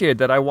appreciate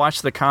that. I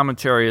watched the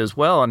commentary as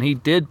well, and he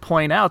did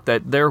point out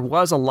that there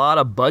was a lot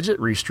of budget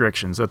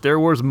restrictions, that there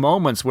was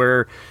moments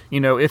where,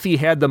 if he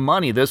had the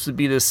money, this would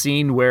be the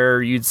scene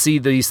where you'd see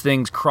these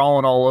things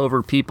crawling all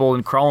over people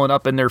and crawling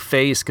up in their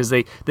face, because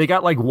they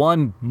got like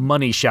one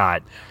money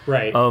shot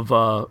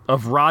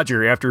of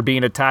Roger after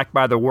being attacked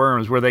by the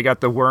worms, where they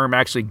got the worm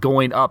actually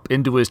going up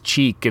into his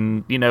cheek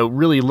and,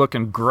 really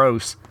looking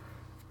gross.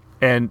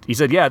 And he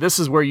said, yeah, this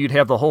is where you'd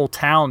have the whole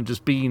town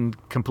just being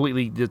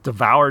completely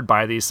devoured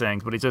by these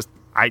things. But he just,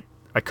 I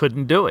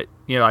couldn't do it.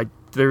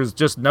 There's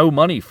just no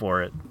money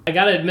for it. I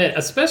got to admit,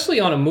 especially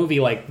on a movie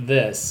like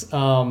this,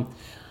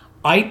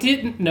 I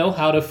didn't know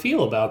how to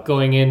feel about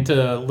going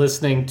into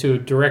listening to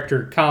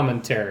director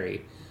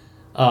commentary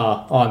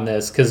on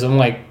this. Because I'm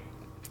like,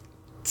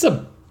 it's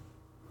a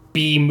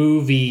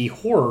B-movie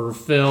horror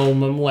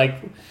film. I'm like...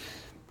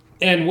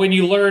 And when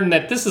you learn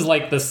that this is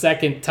like the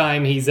second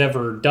time he's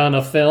ever done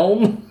a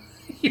film,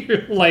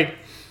 you're like,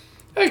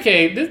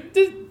 okay,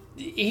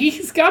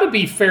 he's got to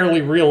be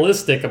fairly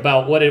realistic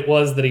about what it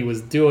was that he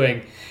was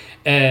doing.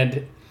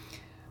 And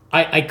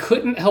I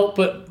couldn't help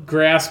but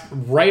grasp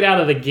right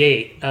out of the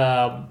gate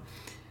that,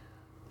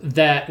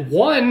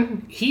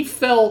 one, he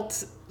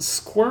felt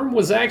Squirm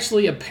was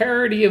actually a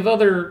parody of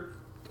other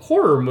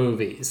horror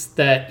movies,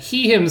 that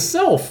he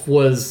himself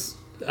was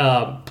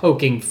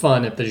poking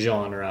fun at the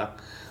genre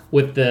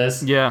with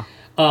this. Yeah.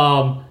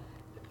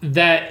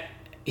 That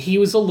he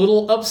was a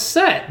little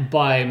upset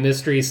by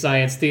Mystery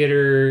Science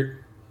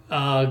Theater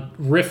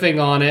riffing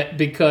on it,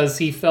 because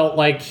he felt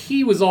like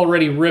he was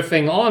already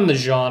riffing on the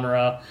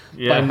genre.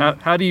 Yeah,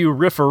 how do you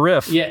riff a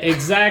riff? Yeah,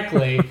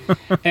 exactly.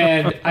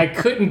 And I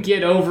couldn't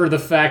get over the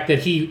fact that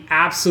he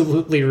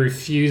absolutely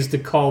refused to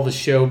call the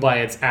show by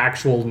its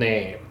actual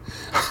name.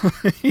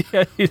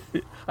 Yeah,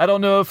 I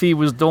don't know if he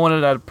was doing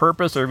it on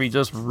purpose or if he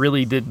just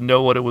really didn't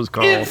know what it was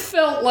called. It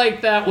felt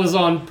like that was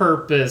on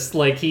purpose.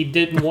 Like he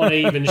didn't want to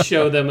even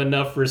show them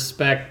enough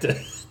respect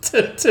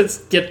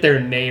to get their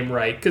name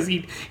right. Because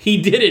he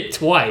did it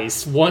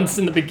twice. Once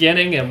in the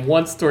beginning and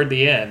once toward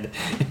the end.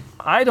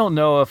 I don't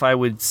know if I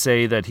would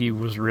say that he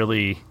was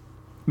really...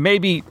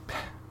 Maybe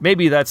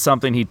that's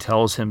something he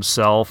tells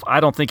himself.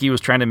 I don't think he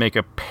was trying to make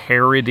a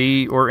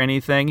parody or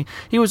anything.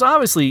 He was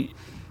obviously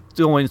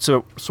doing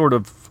sort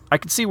of... I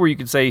could see where you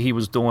could say he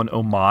was doing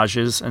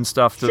homages and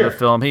stuff to the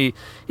film. He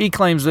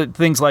claims that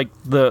things like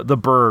the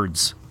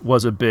Birds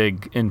was a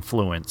big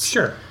influence.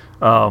 Sure.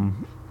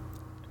 And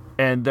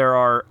there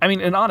are...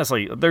 and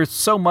honestly, there's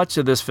so much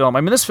of this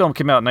film. This film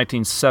came out in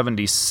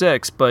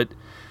 1976, but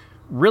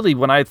really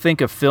when I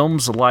think of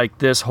films like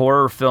this,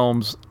 horror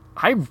films,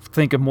 I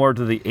think of more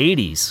to the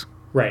 80s.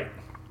 Right.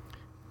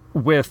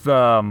 With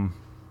all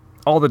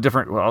the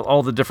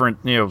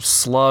different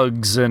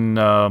slugs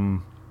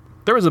and...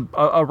 there was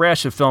a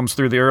rash of films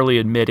through the early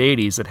and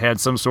mid-'80s that had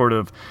some sort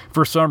of,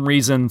 for some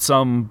reason,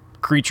 some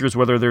creatures,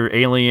 whether they're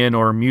alien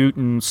or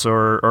mutants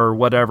or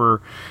whatever,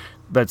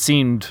 that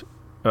seemed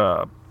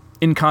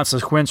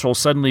inconsequential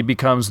suddenly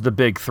becomes the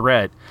big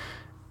threat.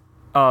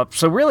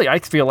 So really, I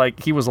feel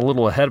like he was a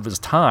little ahead of his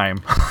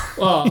time.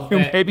 Well,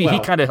 maybe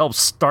he kind of helped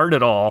start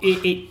it all.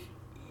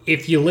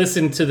 If you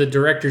listen to the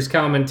director's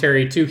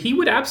commentary, too, he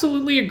would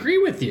absolutely agree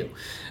with you.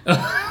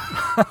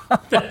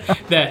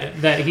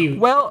 that he...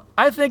 Well,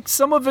 I think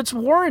some of it's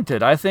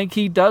warranted. I think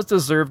he does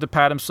deserve to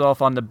pat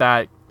himself on the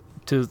back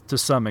to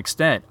some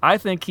extent. I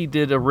think he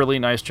did a really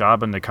nice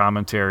job in the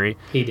commentary.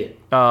 He did.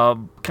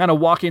 Kind of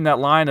walking that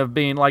line of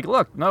being like,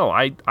 look, no,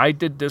 I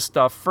did this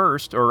stuff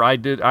first, or I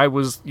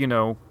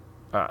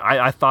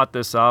thought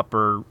this up,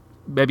 or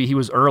maybe he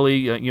was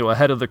early,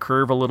 ahead of the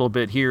curve a little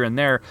bit here and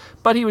there,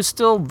 but he was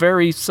still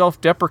very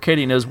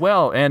self-deprecating as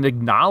well, and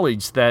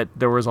acknowledged that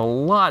there was a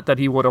lot that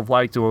he would have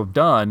liked to have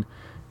done.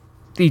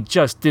 He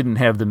just didn't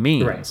have the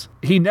means. Right.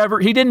 He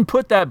didn't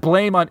put that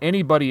blame on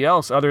anybody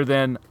else other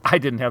than, I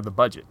didn't have the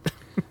budget.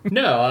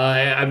 No,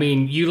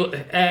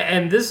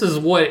 and this is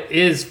what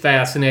is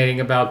fascinating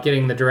about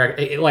getting the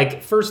direct.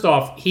 Like, first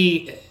off,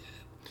 the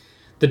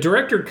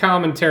director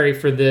commentary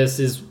for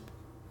this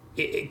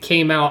it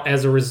came out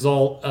as a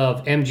result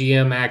of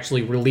MGM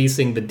actually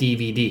releasing the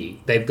DVD.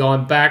 They've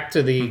gone back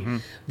to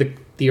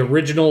the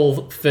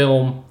original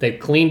film. They've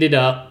cleaned it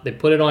up. They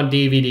put it on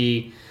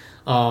DVD.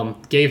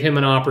 Gave him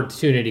an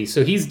opportunity.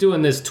 So he's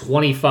doing this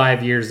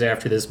 25 years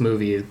after this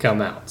movie had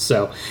come out.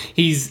 So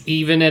he's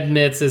even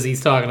admits, as he's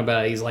talking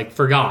about it, he's like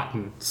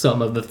forgotten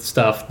some of the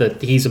stuff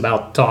that he's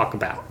about to talk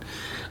about.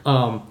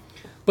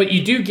 But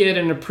you do get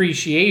an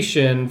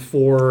appreciation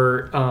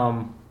for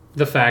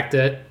the fact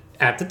that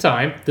at the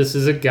time, this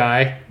is a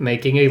guy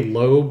making a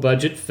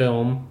low-budget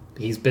film.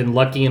 He's been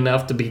lucky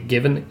enough to be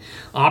given the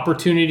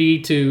opportunity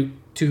to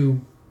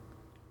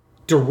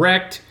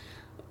direct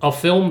a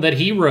film that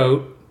he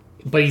wrote,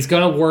 but he's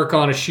going to work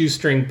on a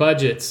shoestring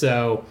budget.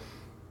 So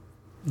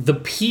the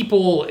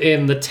people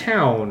in the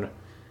town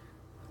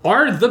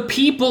are the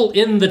people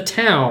in the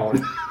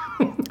town.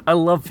 I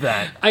love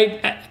that.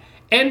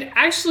 And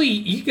actually,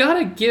 you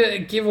gotta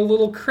give a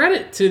little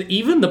credit to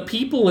even the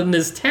people in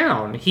this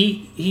town.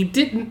 He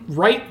didn't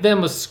write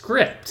them a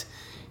script.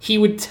 He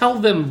would tell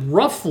them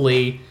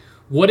roughly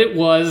what it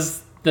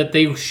was that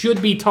they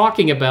should be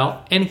talking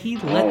about, and he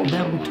let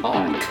them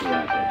talk.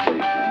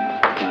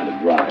 Kind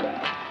of dry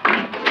out.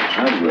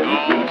 I've read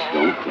it, please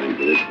don't claim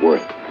that it's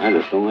worth it. I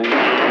just don't think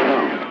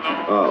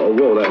it's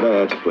roll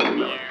that's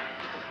plenty enough.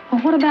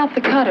 Well, what about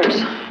the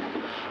cutters?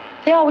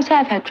 They always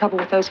have had trouble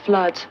with those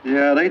floods.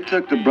 Yeah, they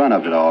took the brunt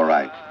of it all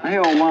right.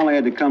 Hell, Wally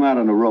had to come out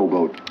on a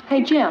rowboat.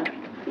 Hey, Jim,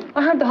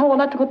 I heard the whole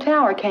electrical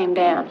tower came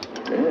down.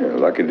 Yeah,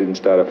 lucky it didn't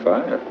start a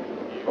fire.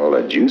 All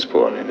that juice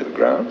pouring into the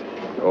ground.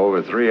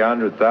 Over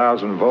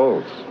 300,000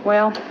 volts.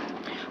 Well,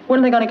 when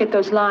are they going to get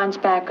those lines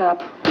back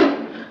up?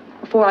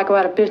 Before I go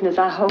out of business,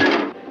 I hope.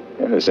 Yeah,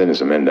 they're sending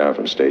some men down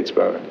from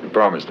Statesboro. They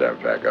promised to have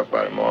it back up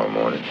by tomorrow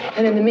morning.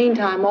 And in the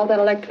meantime, all that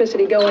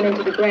electricity going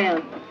into the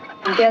ground.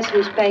 And guess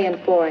who's paying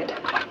for it?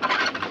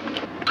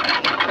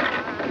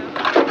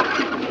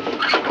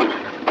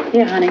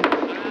 Yeah, honey.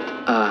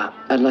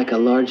 I'd like a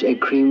large egg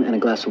cream and a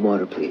glass of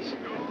water, please.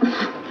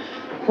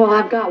 Well,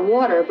 I've got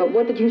water, but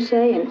what did you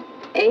say? An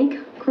egg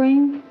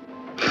cream?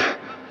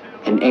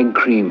 An egg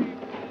cream.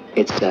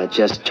 It's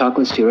just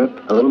chocolate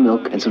syrup, a little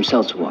milk, and some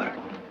seltzer water.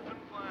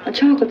 A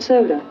chocolate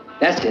soda.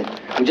 That's it.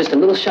 And just a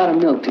little shot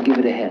of milk to give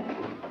it a head.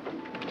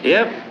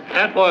 Yep,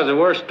 that was the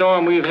worst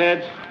storm we've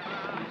had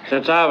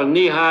since I was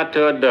knee-high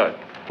to a duck.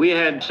 We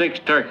had 6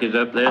 turkeys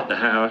up there at the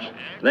house.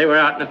 They were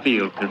out in the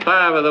field, and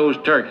 5 of those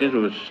turkeys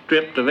was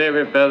stripped of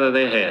every feather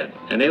they had.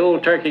 And the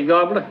old turkey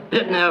gobbler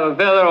didn't have a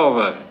feather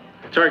over.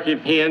 Turkey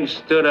hen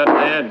stood up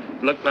there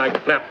and looked like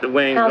flapped the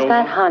wings How's over,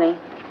 that, honey?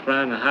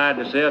 trying to hide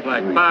herself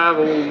like 5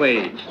 old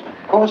maids.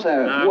 Of course,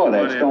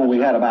 that storm we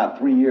had about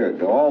 3 years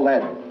ago, all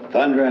that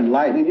thunder and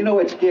lightning, you know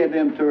it scared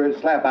them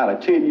tourists slap out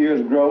of 10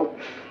 years' growth.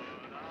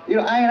 You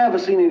know, I ain't ever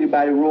seen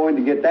anybody rowing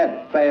to get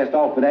that fast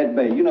off of that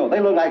bay. You know, they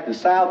look like the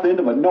south end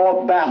of a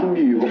northbound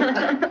mule.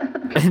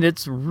 And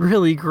it's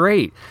really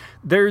great.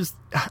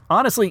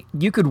 Honestly,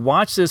 you could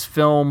watch this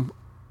film.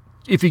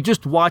 If you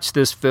just watch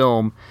this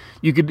film,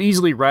 you could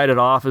easily write it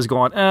off as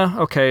going,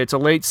 okay, it's a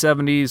late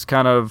 70s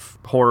kind of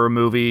horror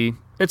movie.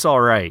 It's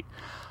all right.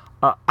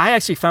 I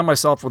actually found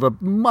myself with a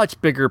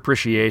much bigger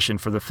appreciation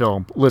for the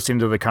film, listening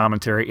to the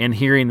commentary and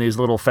hearing these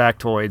little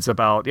factoids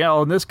about,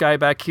 and this guy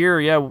back here,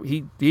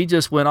 he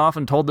just went off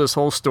and told this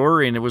whole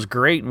story and it was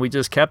great and we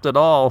just kept it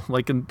all.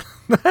 And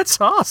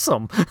that's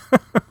awesome.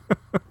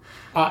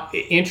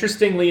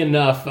 Interestingly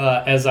enough,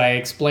 as I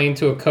explained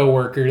to a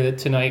coworker that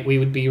tonight we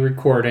would be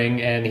recording,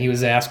 and he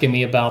was asking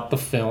me about the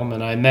film,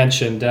 and I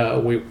mentioned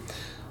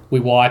we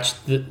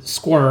watched the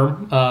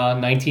Squirm,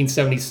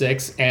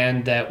 1976,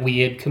 and that we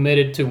had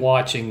committed to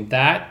watching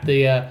that,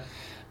 the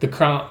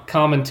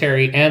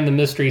commentary, and the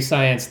Mystery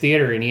Science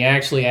Theater. And he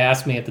actually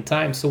asked me at the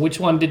time, so which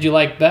one did you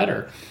like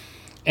better?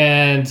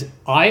 And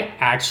I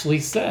actually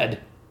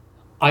said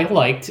I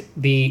liked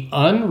the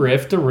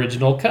unriffed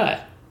original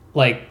cut.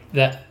 Like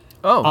that.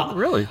 Oh,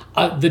 really?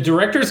 The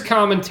director's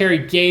commentary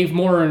gave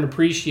more an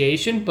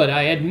appreciation, but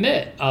I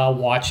admit,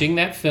 watching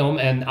that film,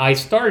 and I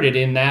started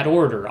in that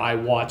order. I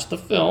watched the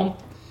film,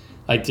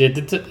 I did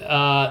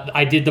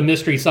the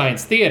Mystery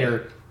Science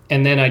Theater,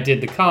 and then I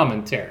did the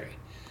commentary.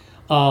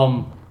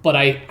 But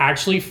I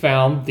actually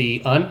found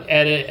the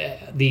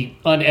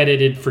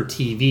unedited for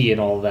TV and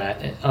all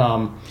that.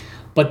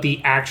 But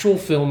the actual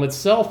film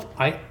itself,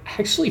 I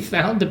actually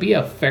found to be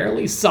a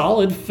fairly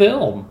solid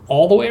film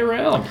all the way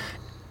around.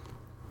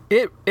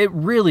 It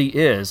really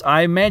is.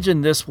 I imagine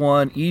this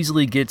one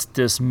easily gets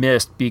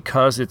dismissed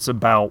because it's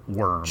about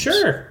worms.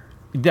 Sure.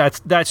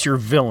 That's your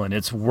villain.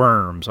 It's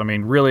worms. I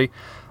mean, really.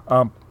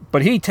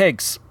 But he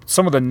takes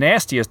some of the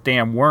nastiest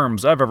damn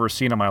worms I've ever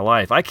seen in my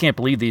life. I can't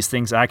believe these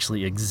things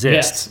actually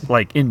exist,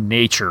 like in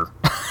nature.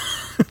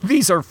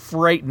 These are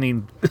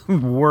frightening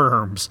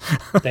worms.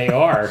 They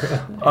are.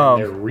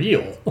 They're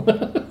real.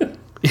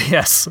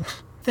 Yes.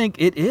 I think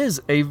it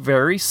is a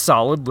very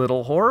solid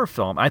little horror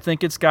film. I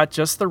think it's got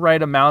just the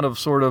right amount of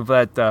sort of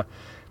that.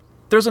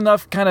 There's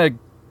enough kind of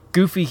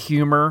goofy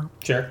humor.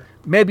 Sure.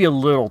 Maybe a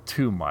little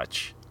too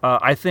much.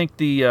 I think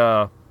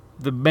the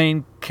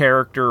main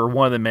character, or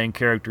one of the main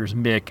characters,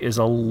 Mick, is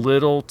a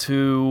little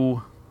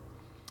too.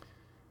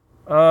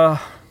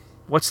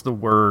 What's the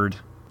word?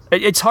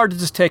 It's hard to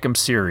just take him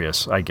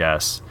serious, I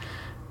guess.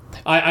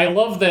 I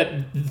love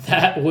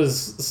that was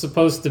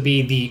supposed to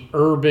be the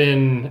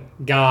urban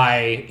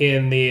guy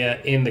in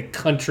the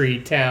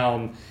country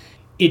town.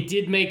 It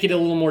did make it a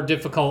little more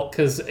difficult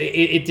because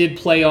it did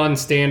play on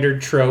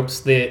standard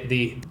tropes.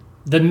 The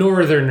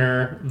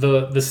northerner,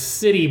 the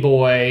city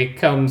boy,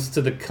 comes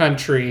to the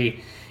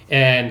country,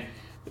 and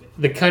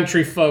the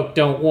country folk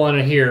don't want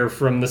to hear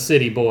from the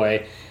city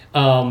boy.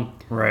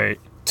 Right.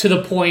 To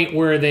the point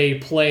where they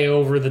play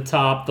over the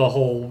top the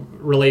whole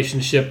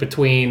relationship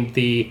between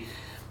the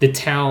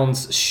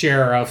town's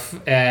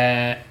sheriff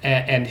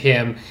and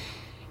him.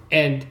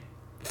 And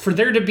for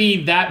there to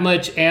be that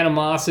much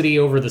animosity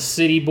over the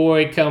city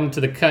boy come to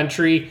the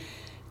country,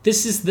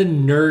 this is the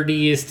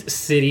nerdiest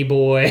city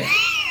boy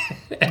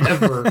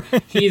ever.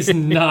 He's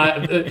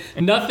not...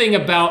 nothing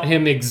about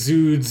him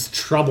exudes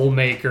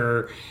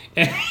troublemaker,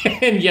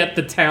 and yet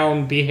the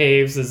town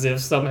behaves as if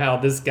somehow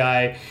this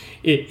guy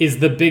is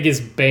the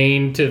biggest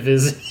bane to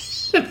visit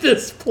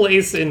this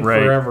place in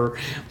forever.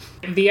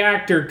 The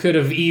actor could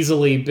have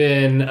easily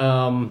been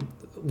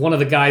one of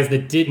the guys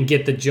that didn't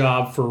get the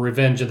job for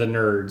Revenge of the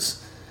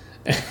Nerds.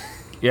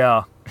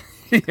 Yeah.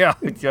 Yeah,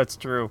 that's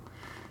true.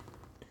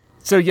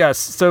 So yes,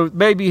 so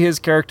maybe his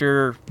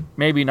character,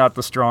 maybe not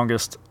the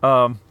strongest.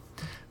 But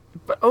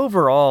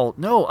overall,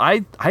 no,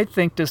 I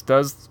think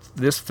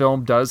this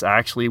film does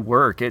actually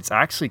work. It's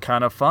actually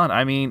kind of fun.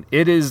 I mean,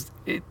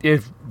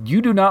 if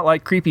you do not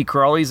like creepy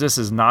crawlies, this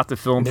is not the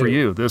film for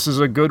you. This is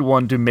a good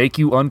one to make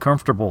you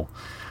uncomfortable.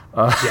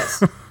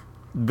 Yes.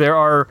 There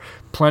are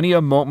plenty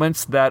of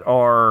moments that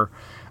are,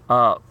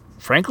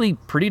 frankly,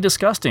 pretty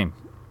disgusting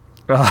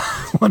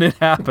when it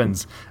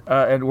happens,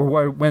 and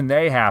when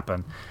they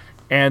happen.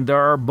 And there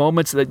are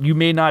moments that you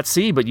may not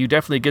see, but you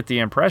definitely get the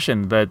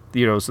impression that,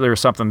 so there's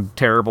something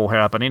terrible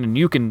happening, and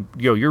you can,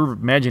 your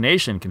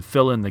imagination can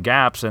fill in the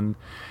gaps. And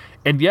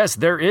yes,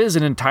 there is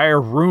an entire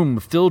room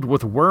filled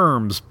with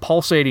worms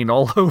pulsating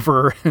all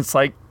over. It's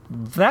like,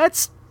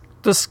 that's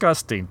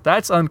disgusting.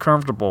 That's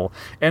uncomfortable.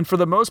 And for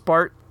the most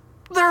part,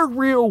 they're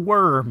real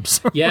worms.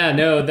 Yeah,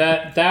 no,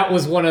 that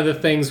was one of the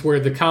things where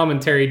the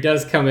commentary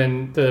does come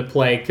into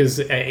play, because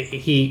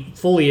he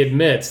fully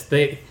admits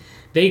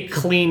they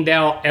cleaned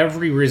out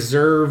every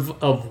reserve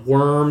of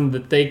worm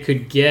that they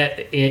could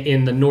get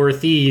in the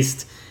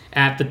Northeast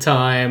at the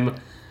time,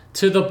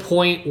 to the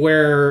point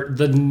where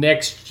the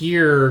next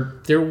year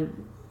their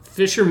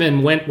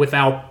fishermen went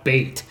without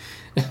bait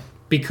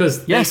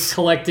because they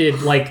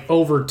collected like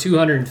over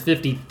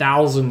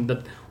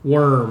 250,000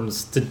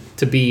 worms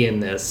to be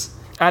in this.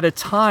 At a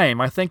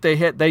time, I think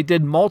they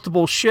did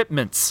multiple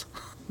shipments.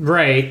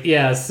 Right,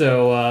 yeah,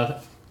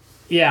 so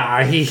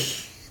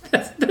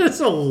there's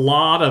a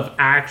lot of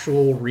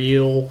actual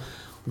real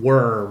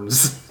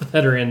worms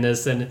that are in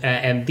this,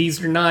 and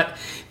these are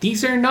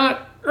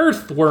not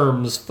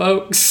earthworms,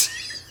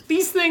 folks.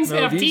 These things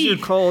have teeth.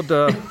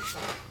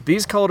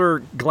 These are called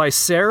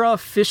Glycera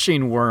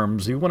fishing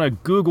worms. You want to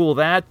Google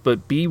that,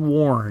 but be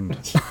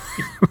warned.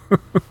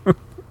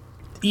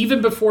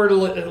 Even before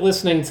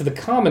listening to the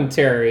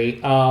commentary,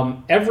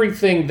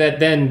 everything that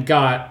then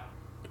got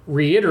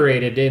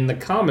reiterated in the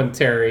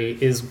commentary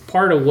is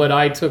part of what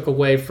I took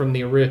away from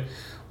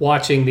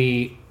watching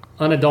the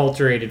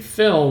unadulterated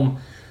film,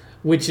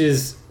 which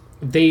is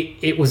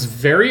it was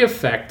very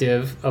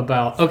effective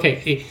about,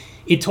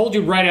 it told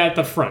you right out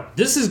the front,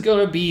 this is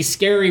going to be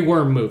scary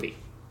worm movie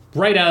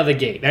right out of the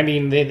gate. I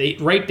mean, they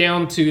right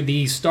down to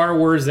the Star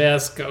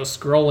Wars-esque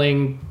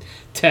scrolling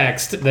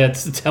text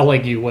that's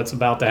telling you what's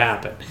about to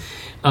happen.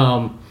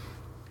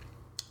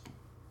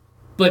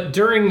 But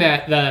during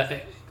that,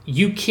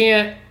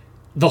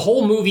 the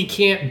whole movie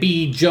can't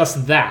be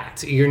just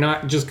that. You're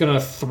not just going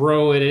to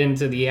throw it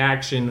into the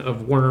action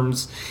of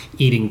worms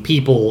eating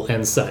people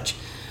and such.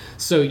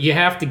 So you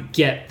have to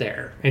get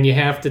there, and you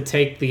have to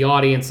take the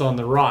audience on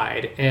the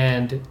ride.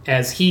 And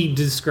as he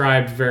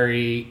described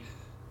very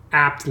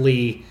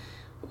aptly,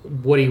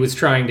 what he was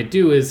trying to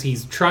do is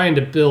he's trying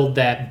to build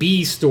that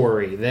B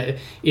story. That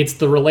it's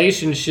the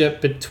relationship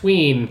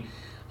between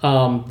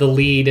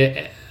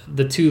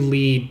the two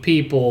lead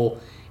people,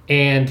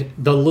 and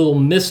the little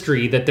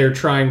mystery that they're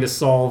trying to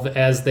solve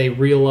as they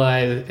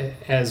realize,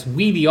 as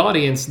we, the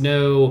audience,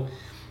 know,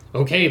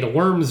 okay, the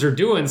worms are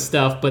doing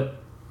stuff, but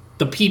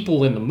the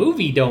people in the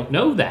movie don't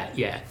know that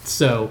yet.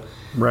 So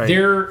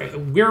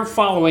we're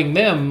following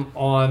them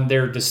on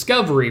their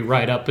discovery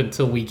right up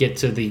until we get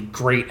to the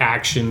great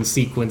action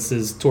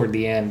sequences toward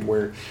the end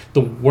where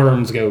the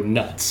worms go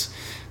nuts.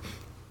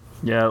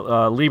 Yeah,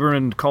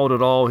 Lieberman called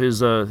it all his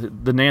the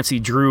Nancy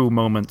Drew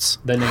moments.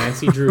 The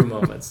Nancy Drew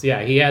moments.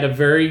 Yeah, he had a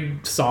very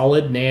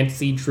solid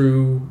Nancy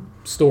Drew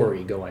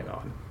story going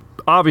on.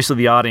 Obviously,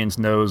 the audience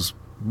knows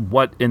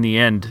what in the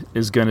end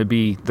is going to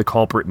be the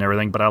culprit and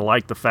everything, but I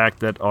like the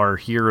fact that our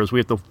heroes, we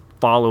have to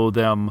follow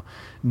them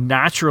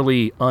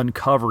naturally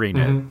uncovering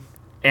it.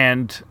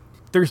 And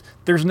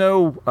there's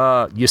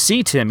no you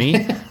see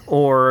Timmy,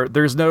 or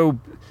there's no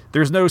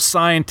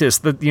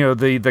scientist that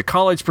the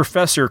college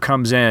professor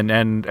comes in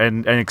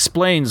and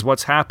explains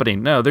what's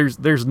happening. No,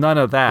 there's none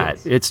of that.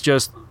 Yes. It's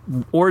just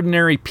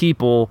ordinary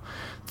people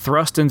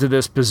thrust into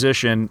this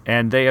position,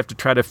 and they have to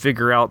try to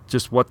figure out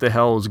just what the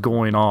hell is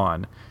going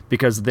on,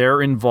 because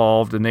they're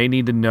involved and they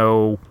need to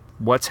know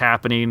what's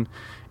happening.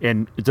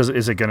 And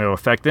is it going to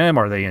affect them?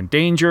 Are they in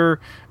danger?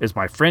 Is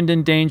my friend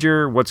in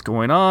danger? What's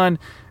going on?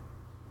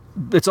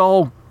 It's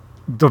all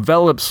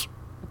develops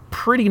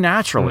pretty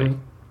naturally.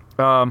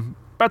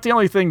 About the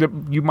only thing that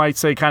you might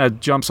say kind of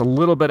jumps a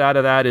little bit out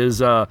of that is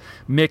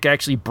Mick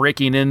actually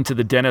breaking into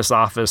the dentist's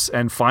office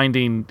and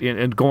finding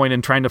and going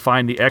and trying to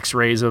find the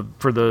X-rays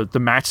for the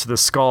match to the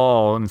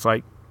skull, and it's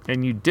like,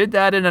 and you did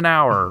that in an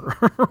hour.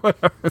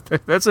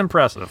 That's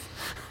impressive.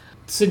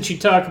 Since you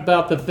talk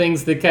about the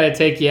things that kind of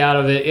take you out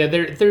of it,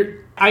 yeah,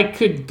 I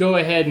could go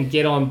ahead and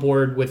get on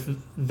board with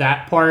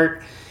that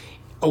part.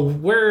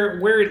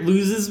 Where it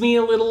loses me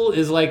a little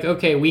is like,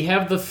 okay, we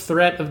have the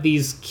threat of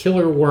these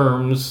killer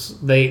worms.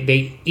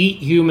 They eat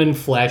human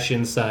flesh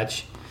and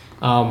such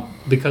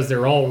because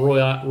they're all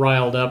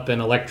riled up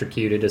and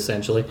electrocuted,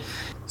 essentially.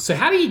 So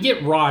how do you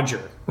get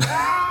Roger?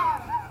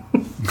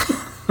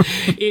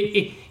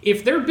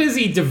 If they're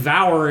busy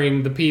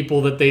devouring the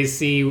people that they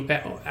see,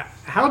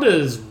 how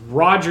does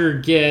Roger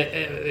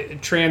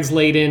get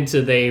translate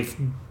into they've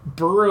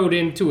burrowed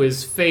into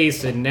his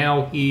face and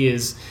now he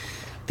is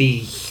the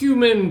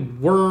human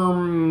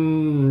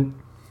worm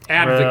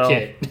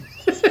advocate?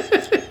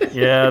 Well,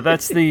 yeah,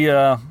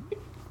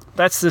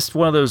 that's just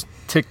one of those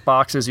tick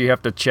boxes you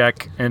have to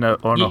check on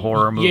a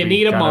horror movie. You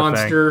need a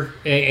monster,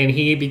 and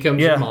he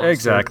becomes a monster. Yeah,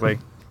 exactly.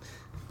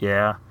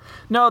 Yeah.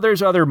 No,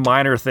 there's other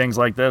minor things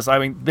like this. I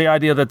mean, the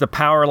idea that the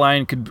power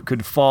line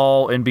could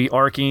fall and be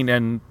arcing,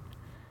 and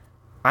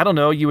I don't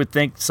know, you would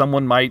think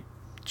someone might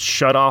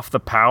shut off the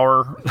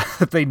power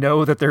if they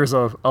know that there's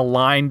a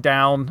line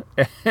down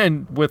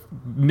and with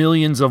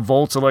millions of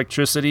volts of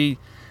electricity,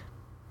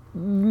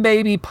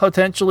 maybe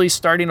potentially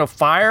starting a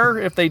fire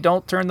if they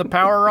don't turn the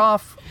power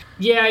off.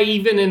 Yeah,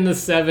 even in the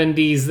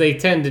 70s, they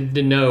tended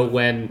to know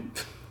when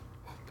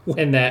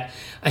that,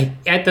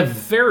 at the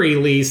very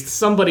least,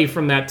 somebody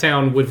from that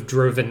town would have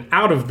driven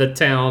out of the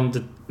town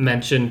to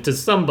mention to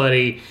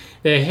somebody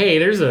that, hey,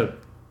 there's a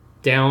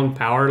down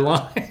power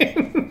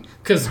line.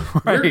 Because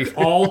we're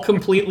all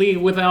completely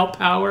without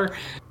power.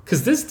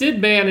 Because this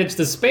did manage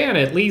to span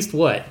at least,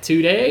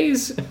 2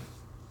 days?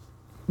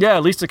 Yeah,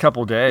 at least a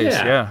couple days.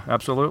 Yeah,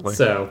 absolutely.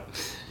 So,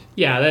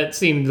 yeah, that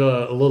seemed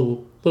a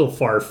little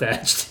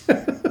far-fetched.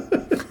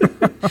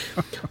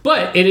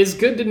 But it is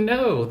good to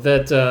know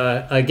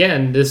that,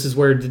 again, this is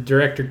where the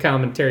director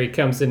commentary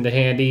comes into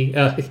handy.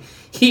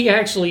 He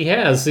actually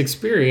has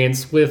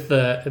experience with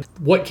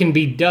what can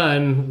be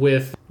done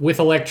with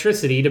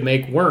electricity to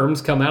make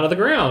worms come out of the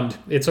ground.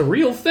 It's a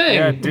real thing.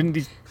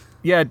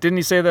 Yeah, didn't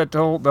he say that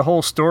the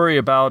whole story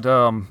about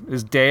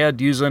his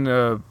dad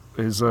using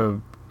his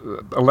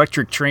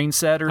electric train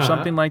set or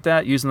something like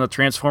that, using the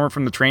transformer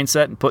from the train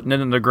set and putting it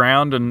in the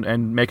ground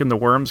and making the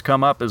worms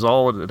come up, is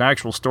all an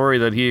actual story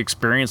that he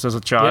experienced as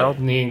a child.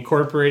 Yeah, and he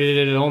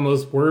incorporated it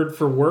almost word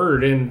for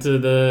word into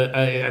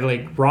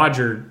the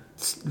Roger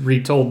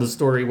retold the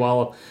story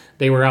while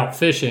they were out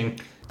fishing.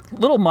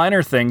 Little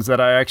minor things that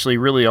I actually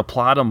really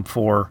applaud him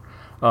for.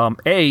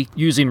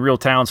 Using real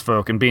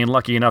townsfolk and being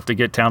lucky enough to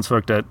get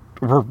townsfolk that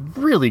were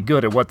really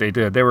good at what they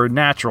did. They were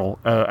natural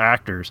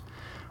actors.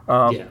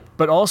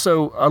 But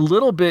also a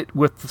little bit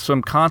with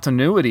some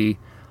continuity.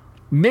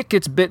 Mick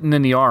gets bitten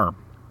in the arm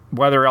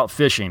while they're out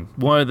fishing.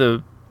 One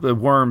of the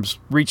worms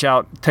reach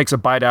out, takes a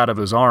bite out of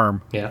his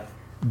arm. Yeah.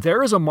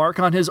 There is a mark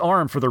on his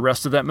arm for the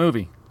rest of that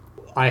movie.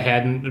 I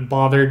hadn't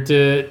bothered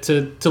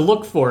to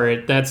look for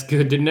it. That's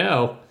good to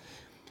know.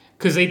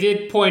 Because they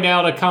did point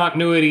out a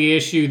continuity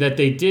issue that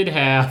they did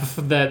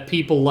have that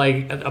people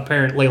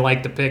apparently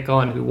like to pick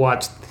on who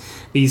watched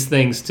these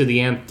things to the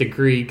nth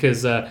degree.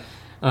 Because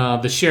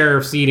the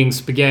sheriff's eating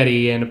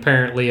spaghetti and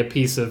apparently a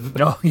piece of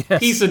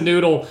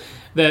noodle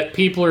that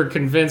people are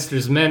convinced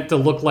is meant to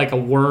look like a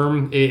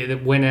worm,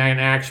 when in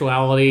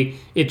actuality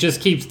it just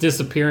keeps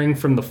disappearing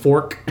from the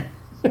fork.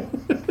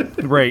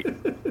 Right.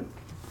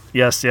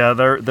 Yes, yeah,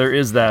 there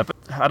is that. But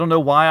I don't know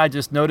why I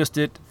just noticed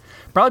it.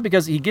 Probably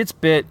because he gets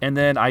bit, and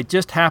then I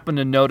just happened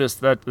to notice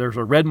that there's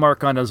a red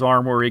mark on his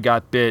arm where he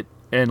got bit,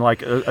 and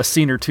like a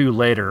scene or two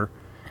later.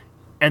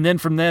 And then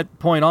from that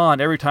point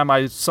on, every time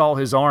I saw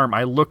his arm,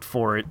 I looked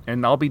for it,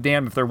 and I'll be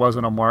damned if there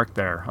wasn't a mark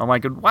there. I'm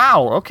like,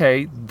 wow,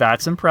 okay,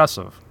 that's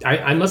impressive.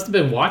 I must have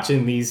been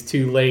watching these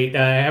too late.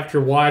 After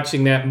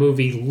watching that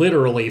movie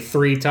literally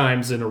 3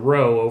 times in a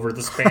row over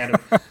the span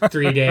of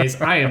 3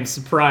 days, I am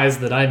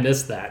surprised that I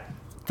missed that.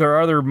 There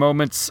are other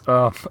moments.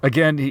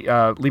 Again,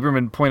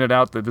 Lieberman pointed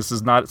out that this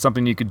is not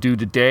something you could do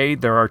today.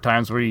 There are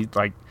times where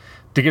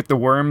to get the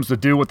worms to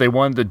do what they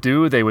wanted to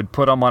do, they would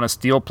put them on a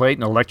steel plate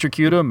and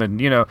electrocute them.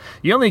 And, you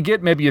only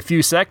get maybe a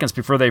few seconds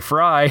before they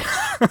fry.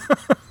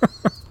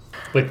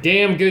 But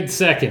damn good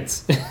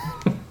seconds.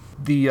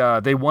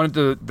 They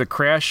wanted to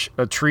crash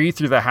a tree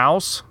through the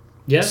house.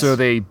 Yes. So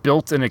they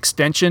built an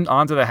extension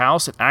onto the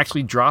house and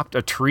actually dropped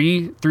a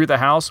tree through the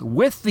house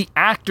with the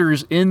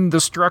actors in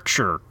the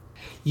structure.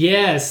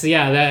 Yes,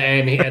 yeah,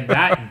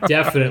 that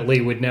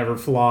definitely would never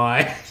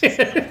fly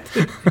at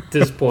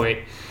this point.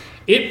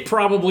 It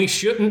probably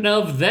shouldn't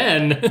have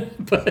then,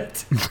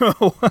 but...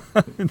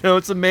 No,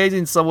 it's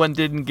amazing someone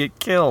didn't get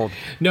killed.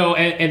 No,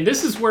 and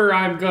this is where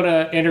I'm going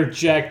to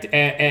interject,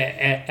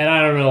 and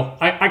I don't know,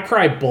 I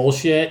cry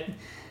bullshit,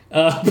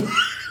 but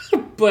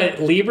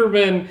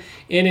Lieberman,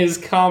 in his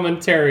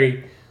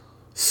commentary,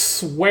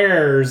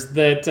 swears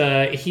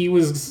that he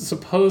was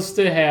supposed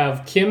to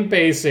have Kim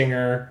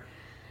Basinger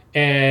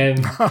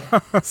and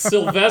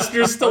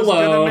Sylvester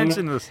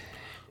Stallone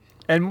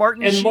and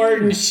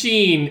Martin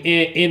Sheen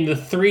in the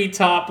 3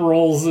 top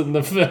roles in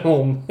the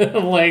film.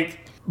 Like,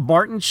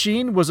 Martin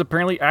Sheen was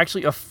apparently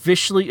actually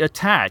officially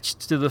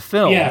attached to the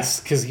film.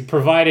 Yes, because he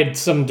provided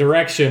some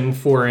direction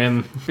for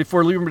him.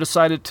 Before Lieberman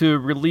decided to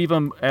relieve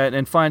him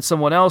and find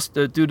someone else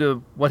due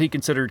to what he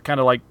considered kind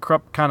of like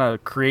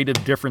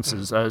creative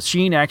differences.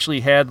 Sheen actually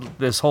had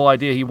this whole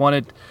idea. He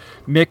wanted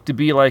Mick to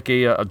be like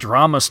a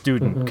drama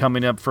student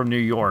coming up from New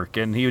York,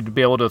 and he would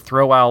be able to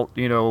throw out,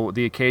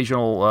 the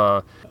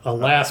occasional...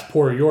 Alas,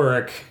 poor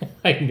Yorick.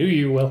 I knew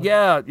you will.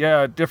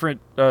 Yeah, different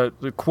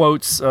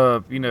quotes,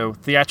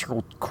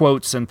 theatrical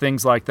quotes and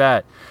things like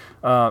that.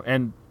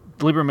 And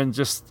Lieberman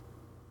just,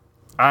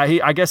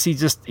 I guess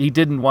he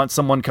didn't want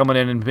someone coming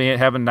in and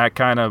having that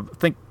kind of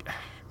think.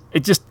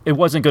 It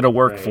wasn't going to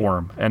work for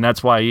him, and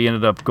that's why he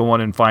ended up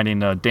going and finding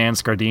Dan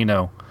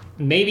Scardino.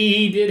 Maybe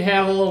he did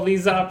have all of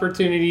these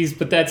opportunities,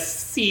 but that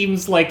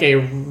seems like a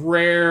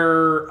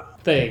rare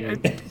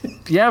thing.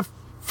 Yeah.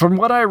 From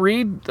what I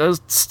read,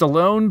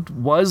 Stallone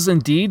was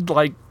indeed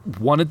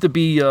wanted to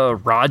be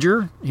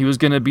Roger. He was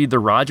going to be the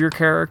Roger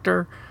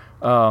character,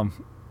 but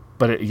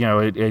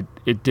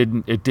it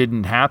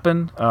didn't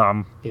happen.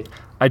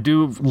 I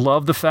do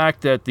love the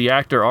fact that the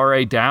actor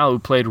R.A. Dow, who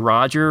played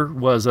Roger,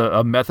 was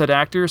a method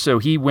actor. So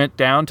he went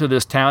down to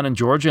this town in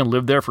Georgia and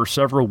lived there for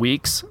several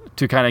weeks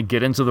to kind of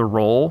get into the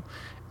role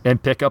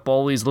and pick up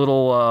all these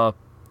little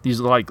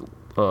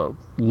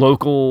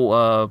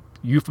local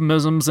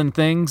euphemisms and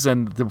things,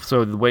 and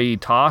so the way he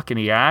talked and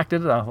he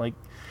acted, I'm like,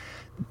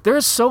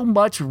 there's so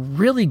much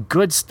really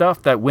good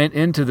stuff that went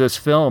into this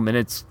film, and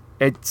it's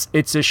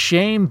a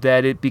shame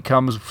that it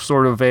becomes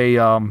sort of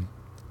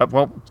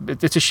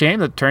it's a shame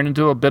that it turned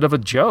into a bit of a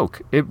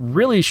joke. It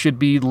really should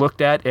be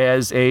looked at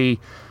as a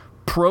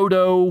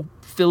proto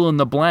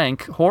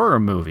fill-in-the-blank horror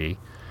movie,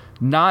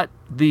 not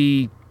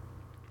the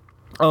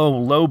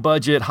low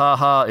budget,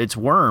 haha, it's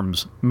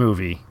worms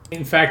movie.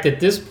 In fact, at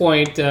this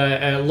point,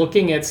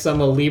 looking at some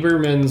of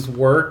Lieberman's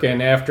work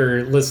and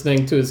after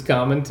listening to his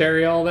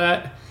commentary, all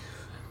that,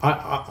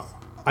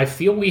 I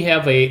feel we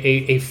have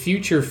a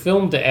future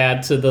film to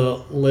add to the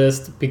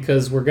list,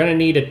 because we're going to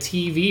need a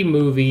TV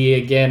movie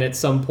again at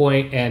some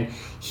point, and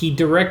he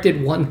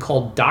directed one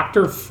called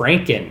Dr.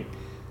 Franken.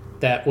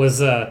 That was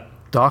a...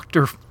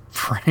 Dr.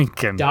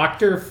 Franken.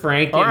 Dr.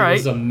 Franken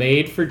was a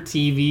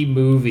made-for-TV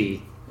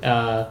movie.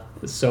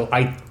 So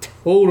I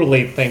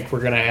totally think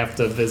we're going to have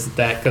to visit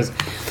that, because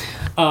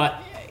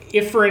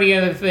if for any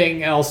other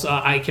thing else,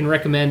 I can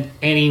recommend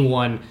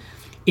anyone.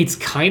 It's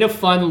kind of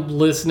fun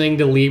listening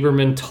to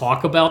Lieberman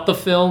talk about the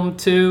film,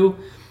 too,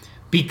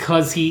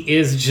 because he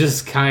is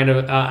just kind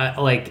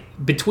of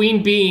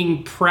between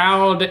being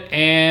proud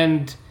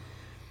and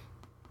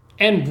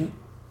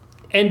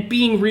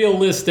being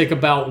realistic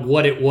about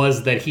what it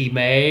was that he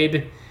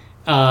made.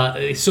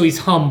 So he's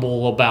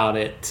humble about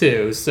it,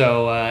 too.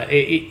 So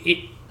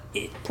it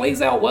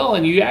plays out well,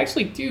 and you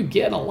actually do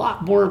get a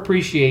lot more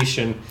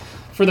appreciation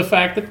for the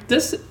fact that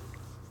this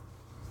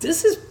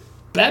is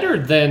better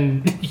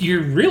than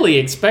you really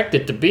expect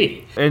it to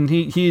be. And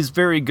he's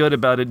very good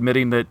about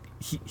admitting that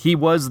he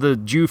was the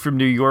Jew from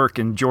New York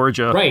and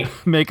Georgia, right,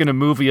 making a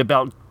movie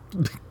about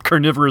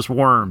carnivorous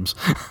worms.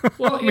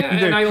 Well, yeah,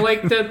 and I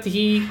like that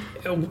he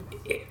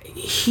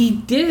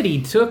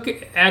took,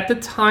 at the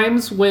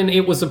times when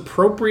it was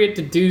appropriate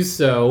to do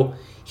so,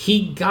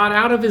 he got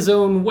out of his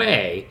own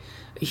way.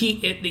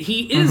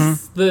 He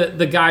is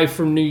the guy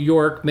from New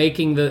York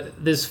making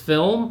this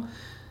film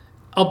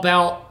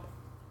about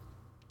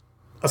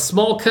a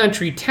small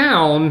country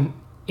town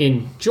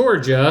in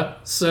Georgia,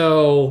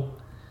 so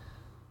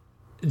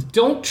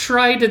don't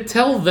try to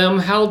tell them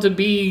how to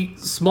be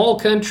small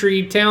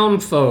country town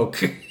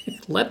folk.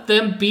 Let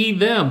them be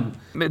them.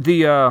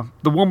 The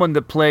woman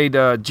that played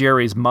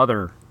Jerry's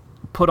mother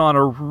put on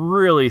a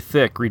really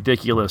thick,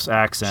 ridiculous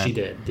accent. She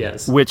did,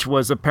 yes. Which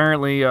was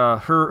apparently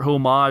her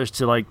homage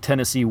to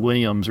Tennessee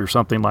Williams or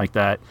something like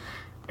that.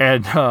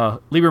 And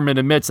Lieberman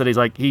admits that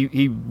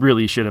he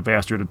really should have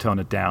asked her to tone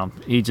it down.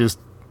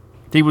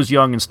 He was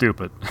young and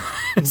stupid.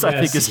 Yes,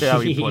 I think is how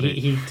he put it.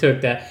 He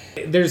took that.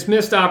 There's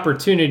missed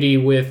opportunity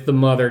with the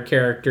mother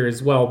character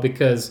as well,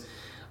 because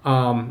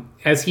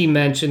as he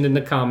mentioned in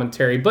the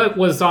commentary, but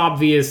was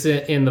obvious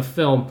in the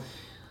film,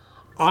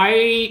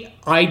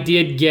 I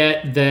did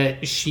get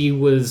that she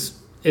was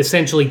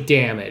essentially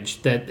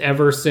damaged, that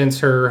ever since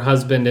her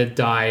husband had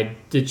died,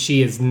 that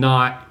she is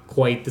not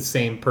quite the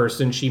same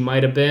person she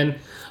might have been.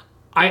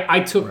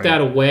 I took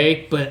that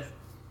away, but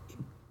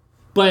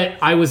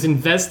I was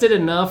invested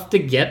enough to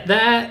get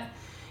that,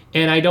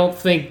 and I don't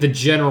think the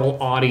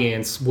general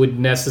audience would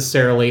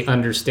necessarily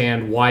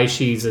understand why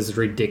she's as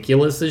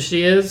ridiculous as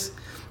she is,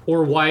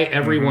 or why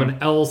everyone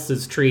else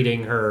is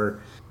treating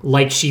her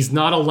like she's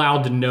not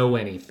allowed to know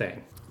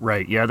anything.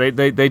 Right, yeah,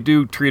 they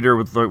do treat her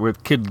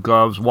with kid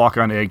gloves, walk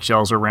on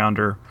eggshells around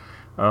her.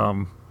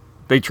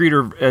 they treat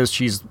her as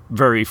she's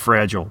very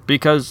fragile,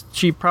 because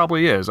she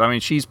probably is. I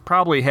mean, she's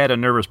probably had a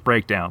nervous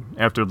breakdown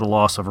after the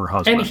loss of her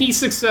husband. And he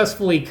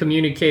successfully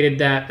communicated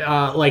that.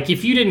 Like,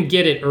 if you didn't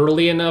get it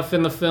early enough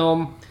in the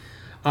film,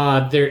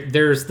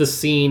 there's the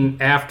scene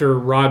after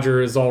Roger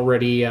has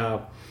already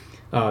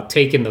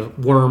taken the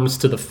worms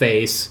to the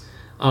face,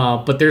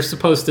 but they're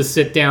supposed to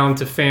sit down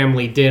to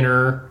family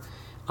dinner,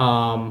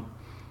 and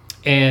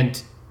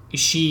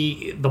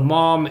the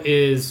mom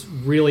is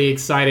really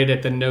excited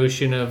at the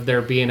notion of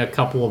there being a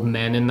couple of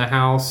men in the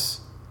house.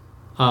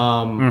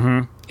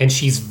 And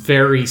she's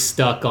very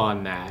stuck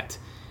on that.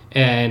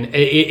 And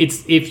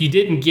it's if you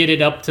didn't get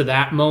it up to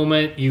that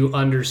moment, you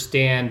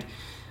understand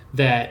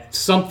that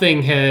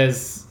something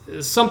has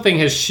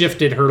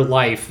shifted her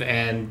life,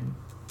 and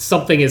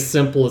something as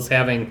simple as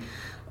having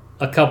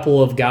a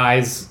couple of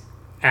guys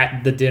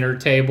at the dinner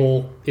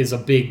table is a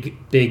big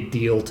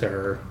deal to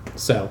her.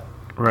 So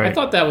right. I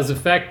thought that was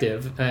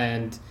effective,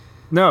 and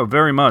no,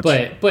 very much.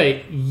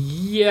 But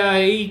yeah,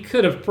 he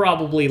could have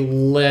probably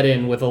let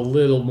in with a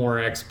little more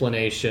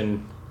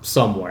explanation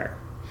somewhere.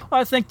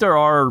 I think there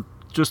are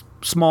just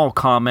small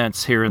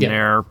comments here and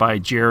there by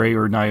Jerry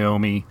or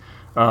Naomi,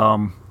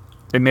 and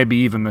maybe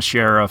even the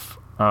sheriff,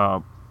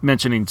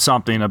 mentioning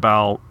something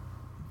about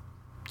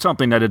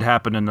something that had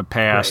happened in the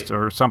past,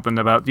 or something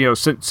about,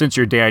 since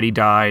your daddy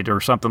died, or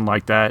something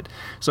like that.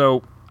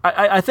 So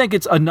I think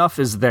it's enough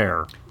is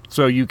there.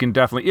 So you can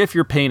definitely, if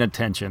you're paying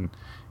attention,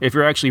 if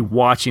you're actually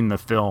watching the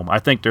film, I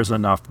think there's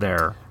enough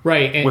there.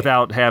 Right.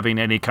 Without having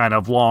any kind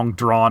of long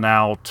drawn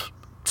out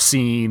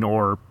scene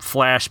or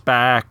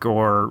flashback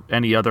or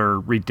any other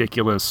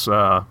ridiculous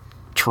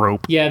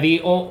trope. Yeah, the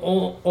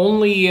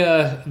only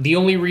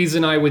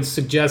reason I would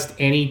suggest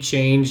any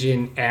change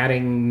in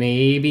adding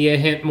maybe a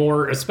hint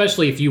more,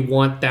 especially if you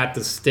want that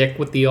to stick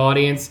with the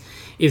audience,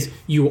 is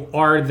you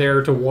are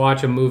there to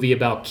watch a movie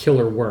about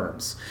killer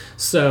worms.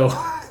 So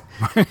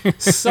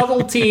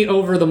subtlety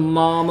over the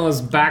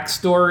mama's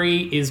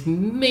backstory is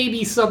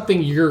maybe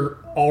something you're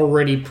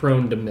already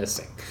prone to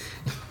missing.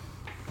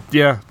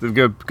 Yeah,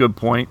 good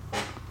point.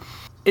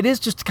 It is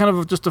just kind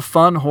of just a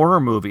fun horror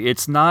movie.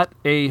 It's not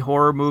a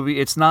horror movie.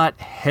 It's not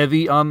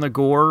heavy on the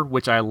gore,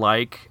 which I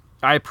like.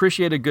 I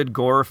appreciate a good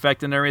gore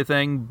effect and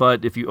everything,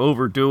 but if you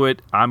overdo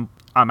it, I'm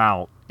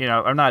out.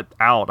 I'm not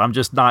out. I'm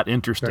just not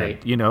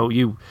interested.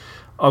 Right.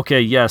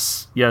 Okay,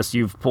 yes,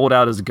 you've pulled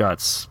out his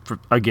guts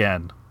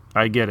again.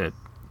 I get it.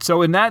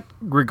 So in that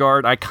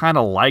regard, I kind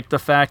of like the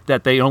fact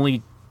that they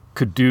only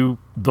could do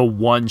the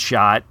one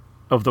shot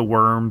of the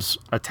worms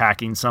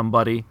attacking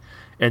somebody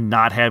and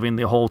not having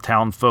the whole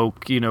town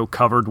folk,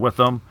 covered with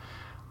them.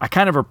 I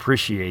kind of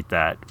appreciate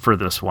that for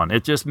this one.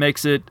 It just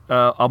makes it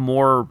a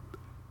more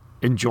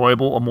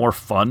enjoyable, a more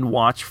fun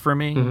watch for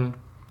me. Mm-hmm.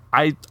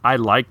 I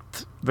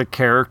liked the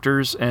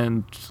characters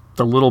and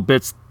the little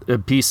bits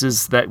and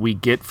pieces that we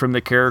get from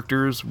the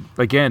characters,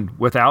 again,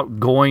 without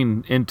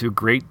going into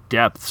great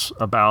depths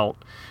about,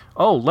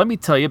 let me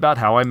tell you about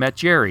how I met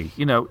Jerry.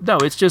 No,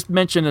 it's just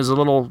mentioned as a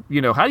little,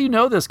 how do you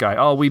know this guy?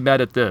 Oh, we met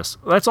at this.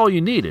 That's all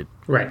you needed.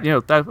 Right.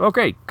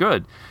 Okay,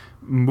 good.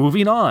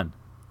 Moving on.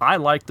 I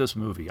like this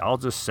movie. I'll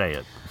just say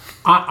it.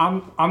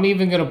 I'm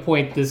even going to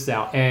point this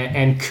out,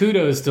 and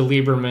kudos to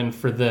Lieberman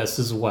for this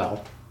as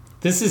well.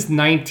 This is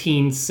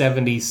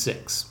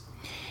 1976.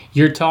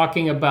 You're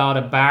talking about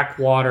a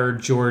backwater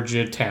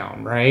Georgia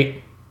town,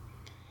 right?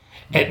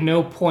 At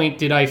no point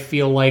did I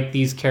feel like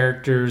these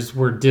characters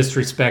were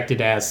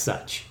disrespected as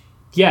such.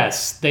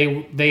 Yes,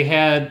 they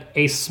had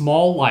a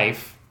small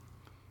life,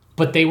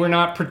 but they were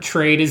not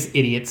portrayed as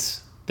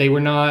idiots. They were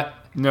not.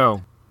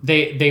 No.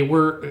 They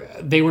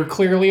were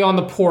clearly on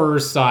the poorer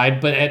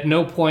side, but at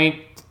no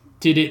point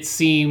did it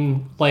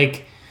seem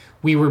like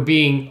we were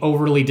being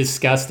overly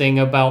disgusting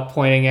about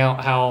pointing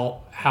out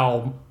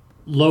how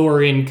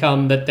lower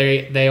income that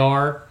they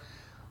are.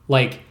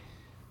 Like,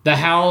 the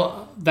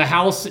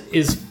house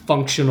is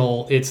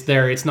functional. It's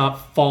there. It's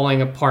not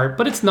falling apart,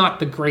 but it's not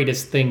the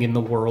greatest thing in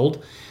the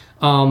world.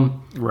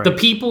 Right. The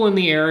people in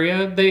the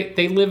area,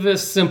 they live a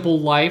simple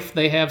life.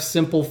 They have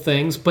simple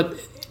things, but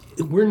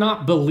we're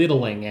not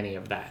belittling any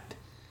of that.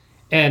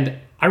 And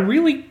I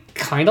really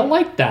kind of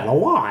like that a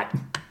lot.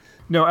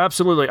 No,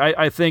 absolutely.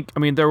 I think,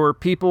 there were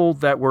people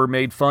that were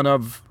made fun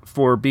of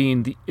for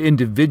being the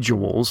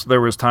individuals. There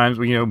was times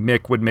when,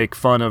 Mick would make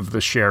fun of the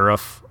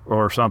sheriff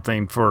or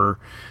something for,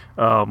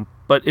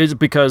 but it's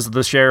because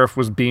the sheriff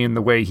was being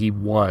the way he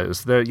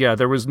was.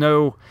 There was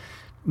no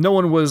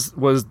one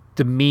was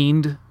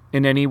demeaned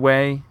in any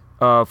way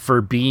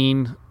for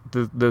being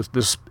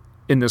the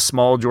in this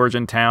small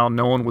Georgian town.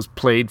 No one was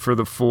played for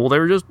the fool.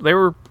 They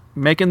were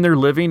making their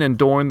living and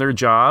doing their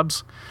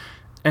jobs.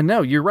 And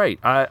no, you're right.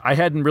 I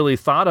hadn't really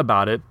thought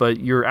about it, but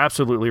you're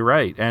absolutely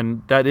right.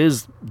 And that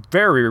is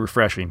very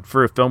refreshing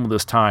for a film of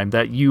this time,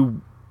 that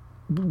you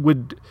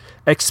would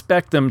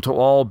expect them to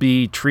all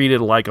be treated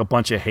like a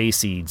bunch of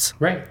hayseeds,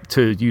 right?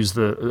 To use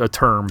a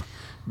term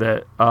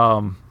that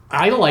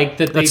I like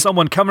that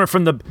someone coming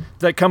from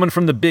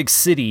the big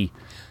city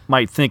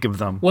might think of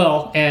them.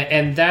 Well,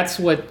 and that's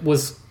what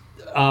was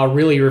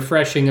really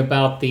refreshing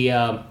about the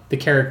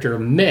character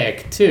of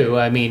Mick too.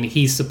 I mean,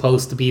 he's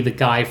supposed to be the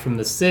guy from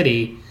the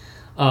city.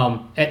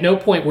 At no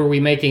point were we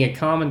making a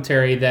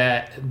commentary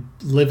that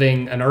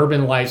living an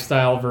urban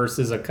lifestyle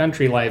versus a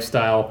country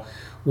lifestyle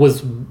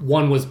was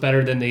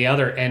better than the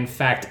other. In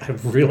fact, I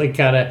really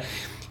kind of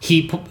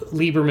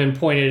Lieberman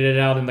pointed it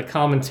out in the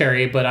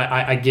commentary, but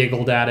I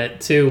giggled at it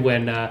too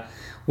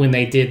when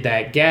they did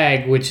that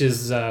gag, which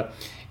is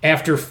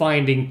after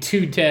finding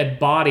 2 dead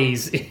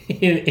bodies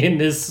in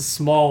this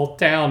small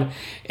town,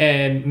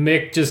 and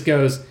Mick just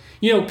goes,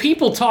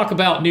 people talk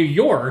about New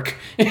York.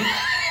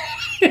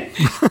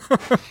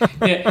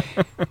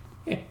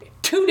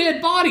 2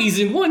 dead bodies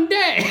in one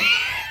day.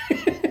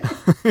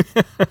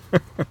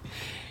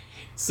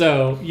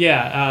 So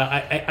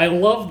yeah, I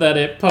love that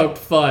it poked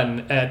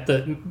fun at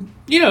the,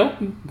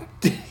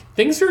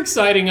 things are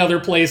exciting other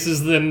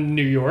places than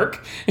New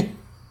York.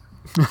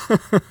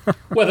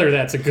 Whether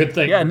that's a good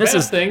thing or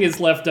bad thing is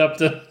left up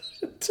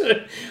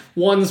to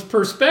one's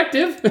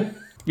perspective.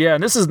 Yeah,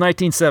 and this is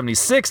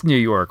 1976 New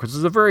York, which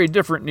is a very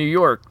different New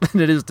York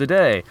than it is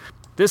today.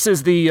 This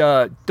is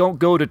the don't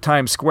go to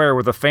Times Square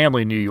with a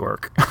family New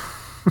York.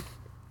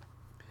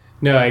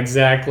 No,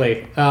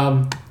 exactly.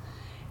 And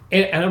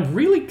I'm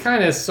really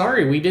kind of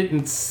sorry we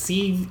didn't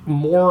see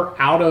more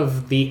out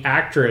of the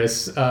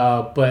actress,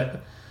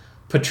 but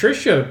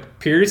Patricia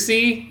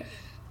Piercy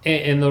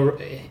in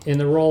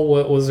the role,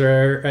 what was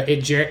her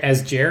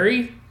as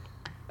Jerry?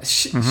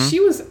 She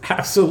was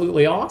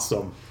absolutely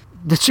awesome.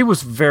 She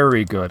was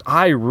very good.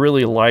 I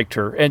really liked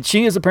her, and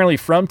she is apparently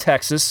from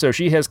Texas, so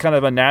she has kind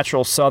of a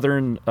natural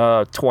Southern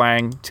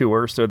twang to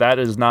her. So that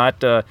is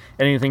not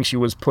anything she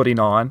was putting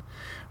on.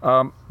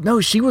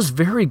 No, she was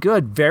very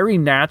good, very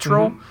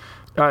natural.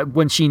 Mm-hmm.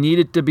 When she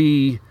needed to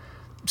be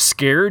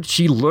scared,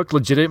 she looked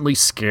legitimately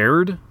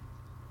scared.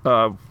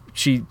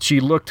 She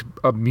looked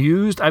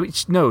amused. I mean,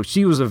 no,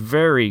 she was a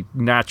very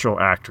natural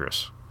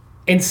actress.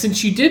 And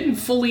since you didn't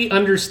fully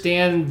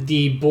understand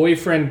the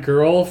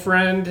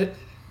boyfriend-girlfriend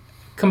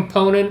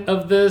component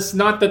of this,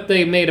 not that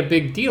they made a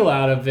big deal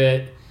out of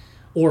it,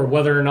 or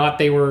whether or not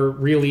they were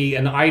really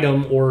an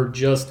item or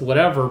just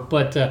whatever,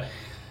 but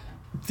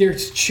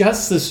there's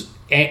just this...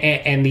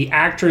 And the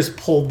actress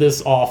pulled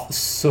this off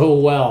so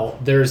well.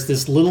 There's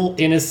this little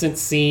innocent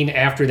scene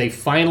after they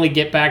finally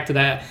get back to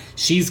that.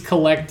 She's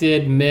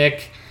collected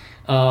Mick.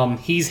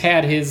 He's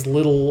had his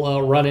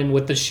little run-in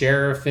with the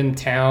sheriff in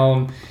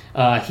town.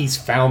 He's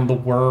found the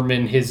worm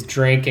in his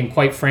drink. And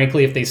quite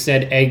frankly, if they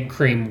said egg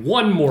cream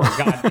one more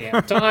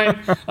goddamn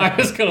time, I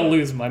was going to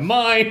lose my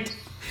mind.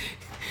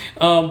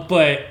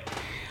 But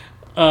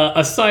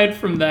aside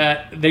from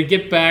that, they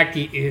get back.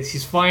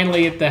 He's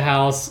finally at the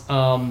house.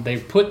 They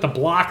put the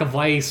block of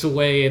ice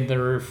away in the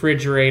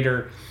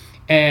refrigerator.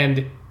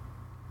 And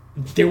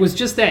there was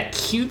just that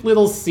cute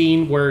little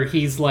scene where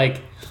he's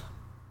like,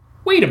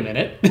 wait a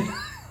minute.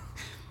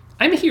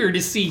 I'm here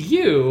to see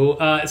you.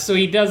 So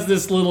he does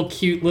this little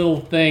cute little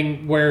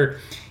thing where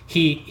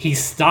he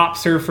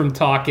stops her from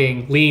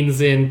talking, leans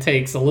in,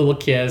 takes a little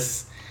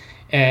kiss,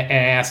 and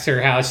asks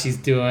her how she's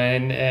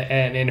doing,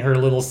 and in her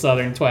little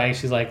Southern twang,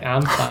 she's like,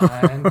 "I'm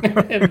fine."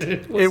 And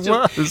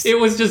it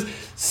was just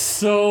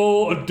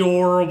so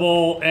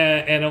adorable,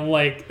 and I'm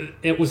like,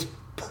 it was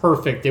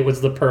perfect. It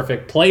was the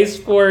perfect place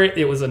for it.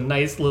 It was a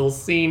nice little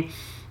scene.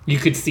 You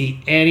could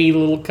see any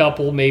little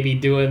couple maybe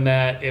doing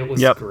that. It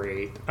was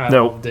great. I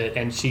loved it,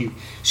 and she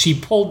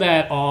pulled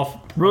that off.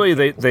 Really,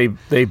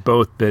 they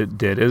both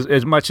did.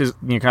 As much as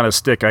kind of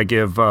stick I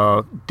give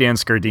Dan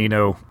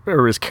Scardino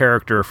or his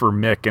character for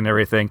Mick and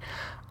everything,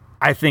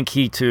 I think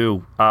he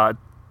too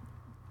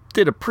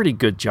did a pretty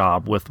good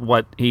job with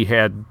what he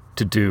had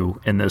to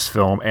do in this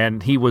film,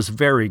 and he was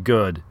very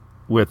good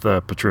with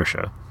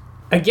Patricia.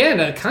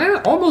 Again, kind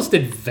of almost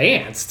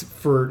advanced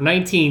for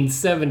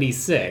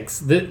 1976.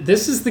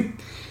 This is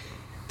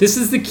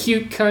the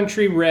cute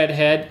country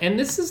redhead, and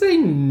this is a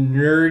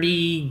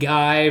nerdy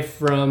guy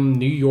from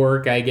New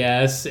York, I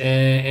guess,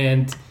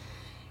 and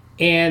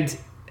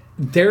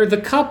they're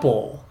the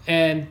couple,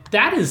 and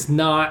that is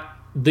not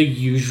the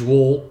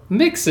usual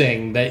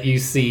mixing that you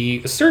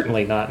see.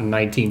 Certainly not in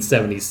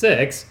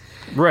 1976.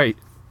 Right.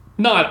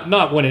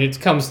 Not when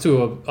it comes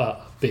to a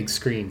big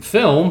screen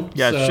film.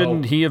 Yeah, so.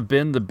 Shouldn't he have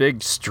been the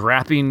big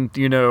strapping,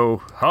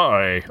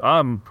 hi,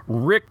 I'm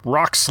Rick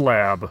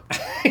Rockslab.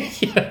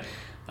 Yeah,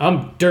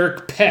 I'm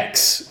Dirk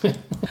Pex.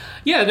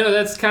 Yeah, no,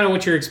 that's kind of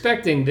what you're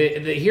expecting.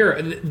 The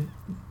hero,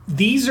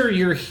 these are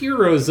your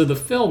heroes of the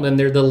film, and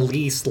they're the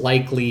least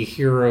likely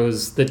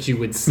heroes that you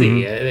would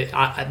see.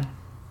 Mm-hmm.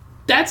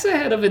 That's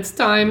ahead of its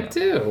time,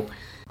 too.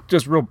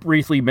 Just real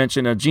briefly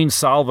mention, Gene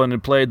Sullivan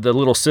had played the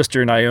little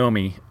sister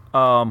Naomi.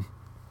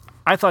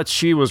 I thought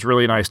she was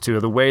really nice, too.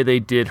 The way they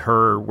did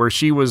her, where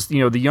she was,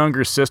 the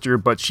younger sister,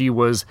 but she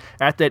was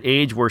at that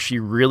age where she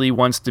really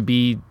wants to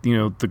be,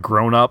 the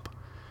grown-up.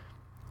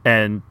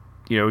 And,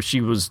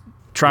 she was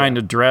trying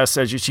to dress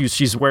as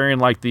she's wearing,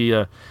 like,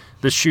 the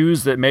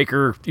shoes that make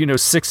her,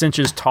 6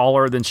 inches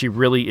taller than she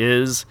really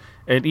is.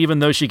 And even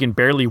though she can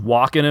barely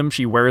walk in them,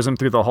 she wears them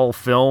through the whole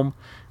film,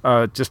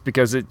 just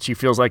because she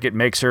feels like it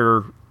makes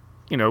her,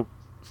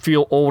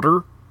 feel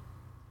older.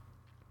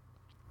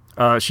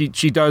 She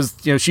does,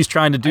 she's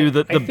trying to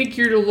do I think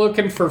you're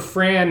looking for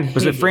Fran Higgins.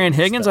 Was it Fran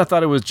Higgins? I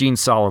thought it was Gene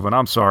Sullivan.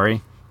 I'm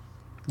sorry.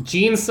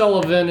 Gene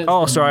Sullivan is...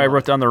 Oh, sorry, I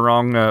wrote down the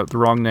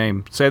wrong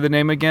name. Say the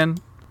name again.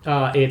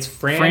 It's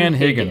Fran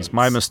Higgins.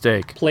 My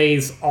mistake.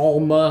 Plays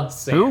Alma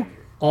Samuel.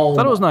 Who? I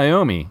thought it was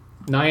Naomi.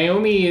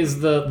 Naomi is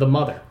the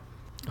mother.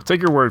 I'll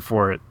take your word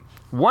for it.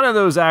 One of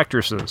those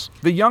actresses,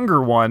 the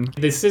younger one.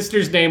 The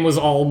sister's name was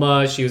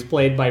Alma. She was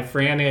played by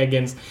Fran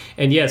Higgins.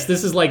 And yes,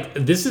 this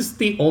is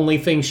the only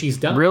thing she's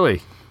done.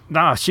 Really?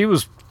 Nah,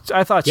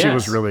 I thought she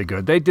was really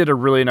good. They did a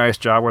really nice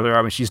job with her.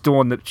 I mean, she's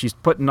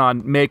putting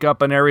on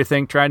makeup and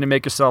everything, trying to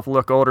make herself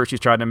look older. She's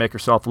trying to make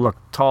herself look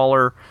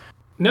taller.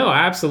 No,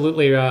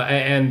 absolutely.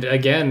 And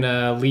again,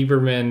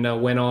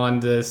 Lieberman went on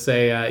to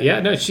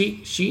say,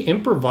 she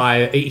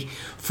improvised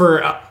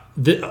for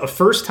the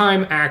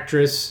first-time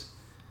actress,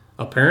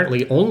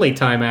 apparently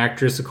only-time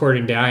actress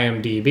according to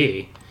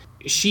IMDb.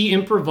 She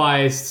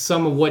improvised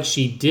some of what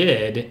she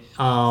did,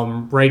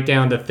 right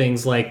down to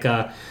things like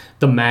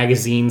the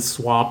magazine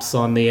swaps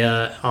on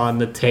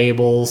the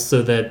table,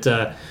 so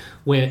that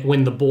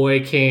when the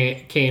boy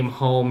came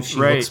home, she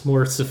looks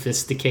more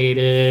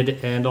sophisticated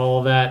and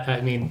all that.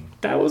 I mean,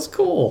 that was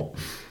cool.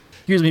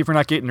 Excuse me for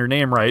not getting her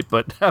name right,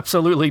 but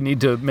absolutely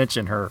need to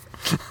mention her.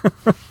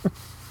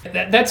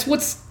 That's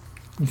what's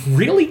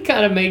really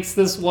kind of makes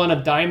this one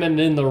a diamond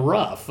in the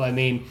rough. I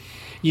mean,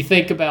 you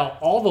think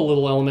about all the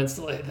little elements.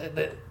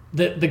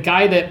 The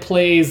guy that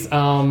plays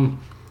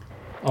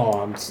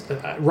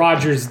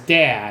Roger's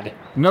dad.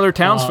 Another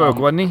townsfolk,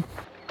 wasn't he?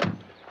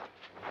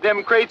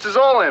 Them crates is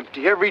all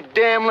empty, every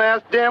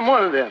last damn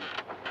one of them.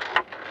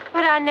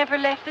 But I never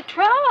left the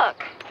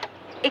truck,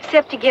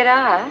 except to get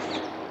ice.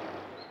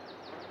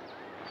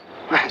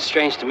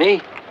 Strange to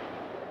me.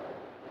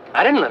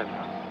 I didn't let him.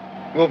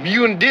 Well, if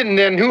you didn't,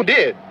 then who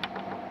did?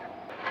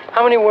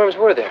 How many worms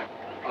were there?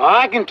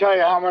 I can tell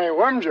you how many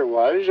worms there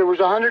was. There was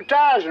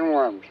 100,000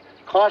 worms.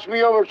 Cost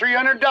me over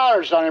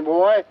 $300, sonny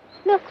boy.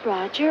 Look,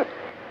 Roger,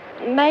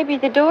 maybe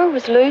the door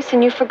was loose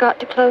and you forgot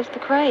to close the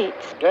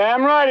crates.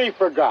 Damn right he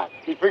forgot.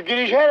 He'd forget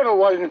his head if it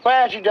wasn't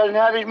fast. He doesn't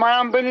have his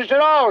mind business at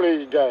all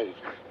these days.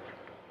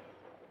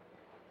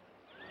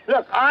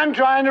 Look, I'm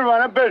trying to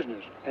run a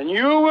business, and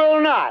you will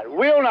not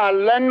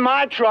lend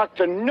my truck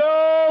to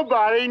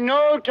nobody,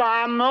 no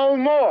time, no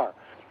more.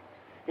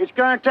 It's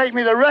going to take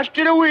me the rest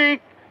of the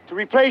week to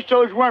replace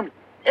those worms,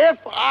 if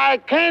I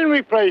can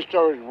replace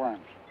those worms.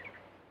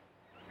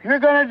 You're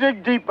going to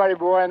dig deep, buddy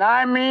boy, and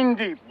I mean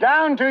deep,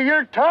 down to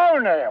your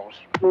toenails.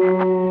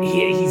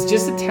 He's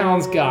just a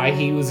towns guy.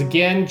 He was,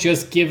 again,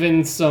 just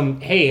given some,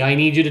 hey, I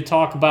need you to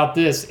talk about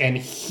this, and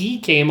he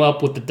came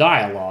up with the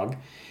dialogue.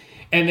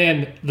 And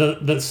then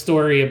the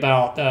story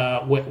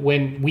about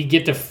when we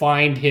get to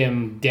find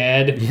him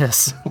dead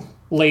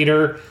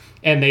later,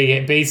 and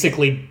they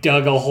basically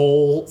dug a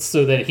hole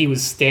so that he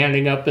was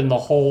standing up in the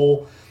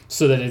hole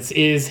so that it's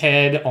his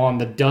head on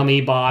the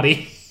dummy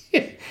body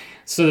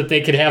so that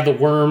they could have the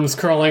worms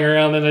crawling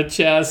around in the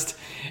chest.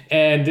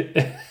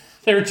 And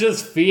they're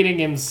just feeding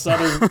him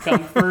Southern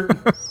Comfort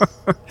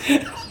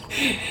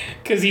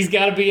because he's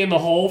got to be in the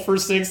hole for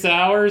 6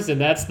 hours, and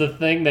that's the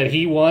thing that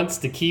he wants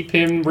to keep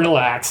him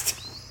relaxed.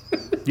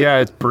 Yeah,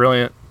 it's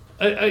brilliant.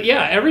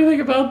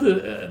 Everything about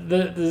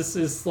this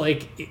is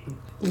like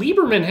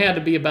Lieberman had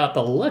to be about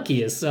the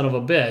luckiest son of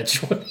a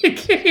bitch when it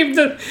came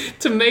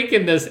to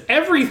making this.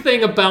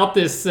 Everything about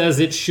this says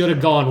it should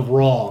have gone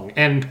wrong,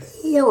 and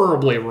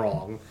horribly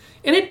wrong,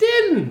 and it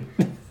didn't.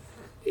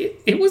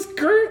 It was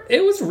great.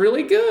 It was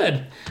really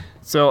good.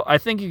 So I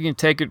think you can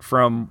take it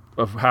from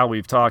how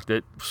we've talked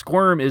that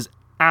Squirm is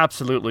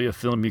absolutely a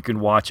film you can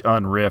watch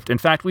unriffed. In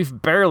fact,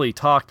 we've barely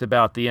talked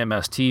about the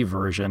MST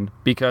version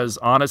because,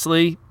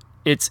 honestly,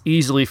 it's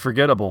easily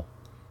forgettable.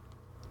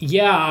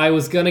 Yeah, I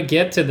was going to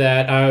get to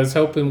that. I was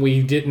hoping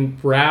we didn't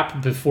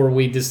wrap before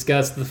we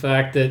discussed the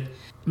fact that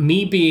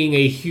me being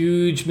a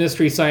huge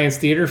Mystery Science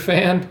Theater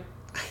fan,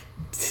 I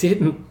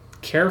didn't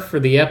care for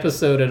the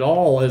episode at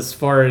all as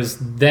far as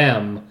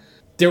them.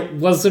 There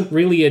wasn't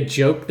really a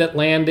joke that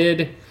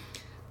landed.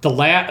 The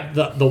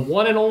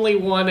one and only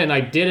one, and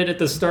I did it at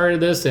the start of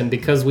this, and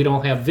because we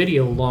don't have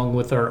video along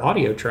with our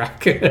audio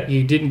track,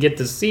 you didn't get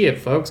to see it,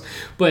 folks.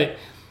 But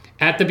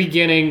at the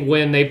beginning,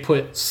 when they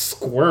put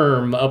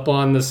Squirm up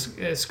on the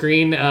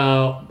screen,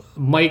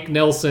 Mike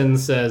Nelson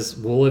says,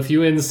 well, if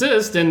you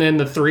insist, and then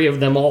the three of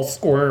them all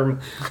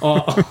squirm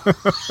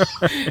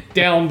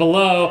down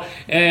below,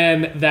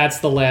 and that's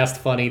the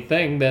last funny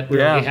thing that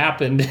really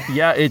happened.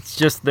 Yeah, it's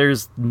just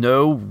there's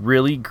no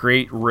really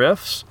great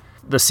riffs.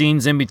 The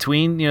scenes in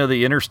between,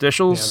 the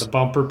interstitials, the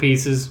bumper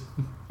pieces,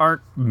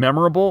 aren't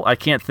memorable. I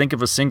can't think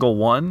of a single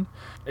one.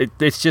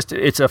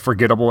 It's a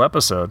forgettable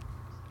episode.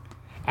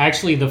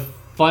 Actually, the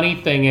funny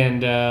thing,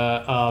 and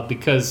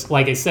because,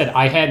 like I said,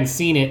 I hadn't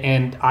seen it,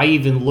 and I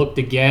even looked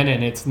again,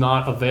 and it's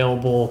not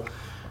available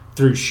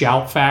through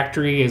Shout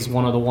Factory, is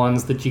one of the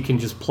ones that you can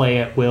just play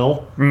at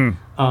will.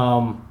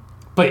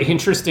 But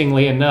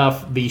interestingly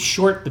enough, the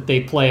short that they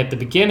play at the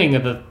beginning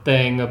of the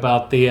thing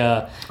about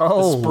the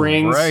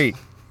springs, right?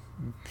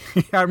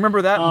 I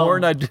remember that more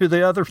than I do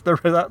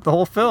the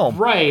whole film.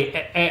 Right,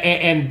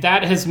 and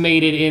that has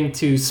made it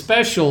into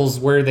specials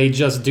where they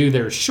just do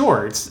their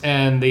shorts,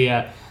 and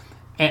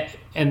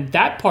and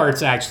that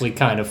part's actually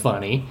kind of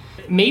funny.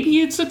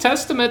 Maybe it's a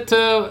testament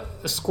to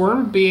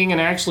Squirm being an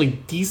actually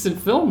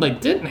decent film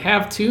that didn't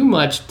have too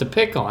much to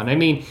pick on. I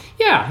mean,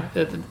 yeah,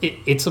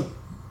 it's a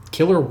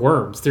killer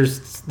worms.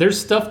 There's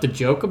stuff to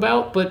joke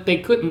about, but they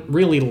couldn't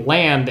really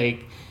land a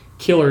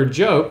killer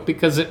joke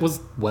because it was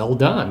well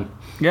done.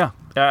 Yeah.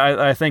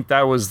 I think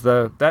that was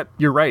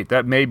you're right.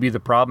 That may be the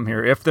problem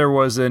here. If there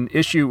was an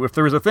issue, if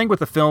there was a thing with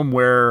the film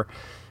where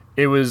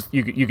it was,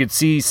 you could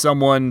see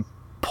someone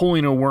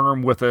pulling a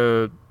worm with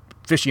a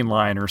fishing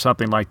line or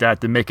something like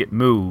that to make it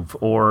move,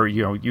 or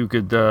you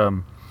could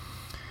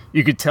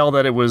tell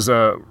that it was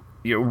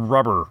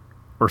rubber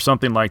or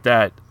something like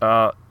that.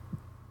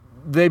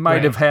 They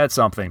might have had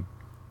something,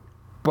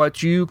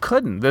 but you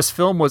couldn't. This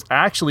film was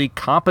actually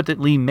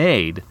competently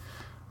made,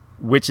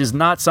 which is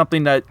not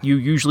something that you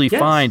usually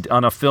find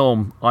on a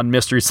film on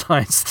Mystery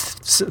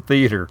Science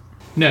Theater.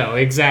 No,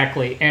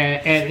 exactly.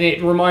 And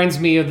it reminds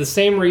me of the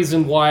same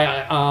reason why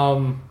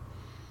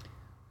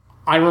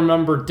I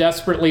remember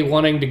desperately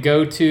wanting to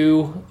go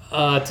to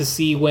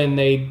see when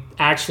they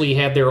actually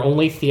had their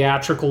only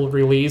theatrical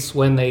release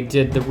when they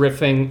did the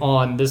riffing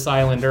on This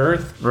Island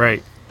Earth.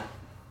 Right.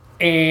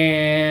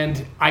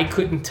 And I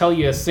couldn't tell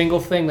you a single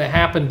thing that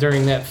happened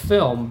during that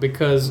film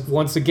because,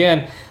 once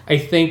again, I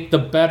think the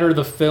better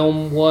the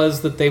film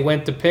was that they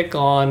went to pick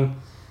on,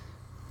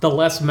 the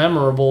less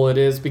memorable it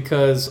is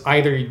because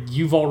either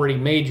you've already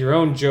made your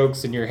own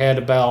jokes in your head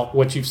about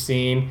what you've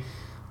seen,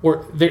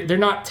 or they're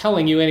not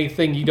telling you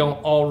anything you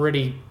don't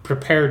already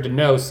prepared to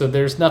know, so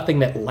there's nothing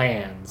that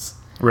lands.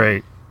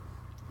 Right.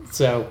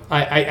 So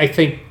I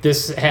think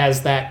this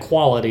has that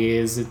quality.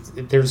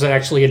 There's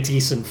actually a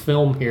decent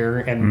film here,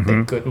 and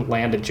they couldn't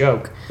land a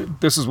joke.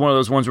 This is one of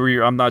those ones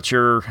where I'm not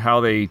sure how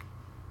they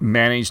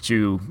managed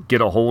to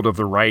get a hold of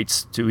the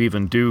rights to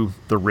even do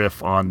the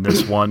riff on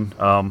this one.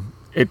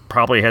 It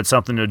probably had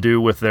something to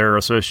do with their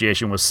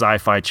association with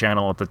Sci-Fi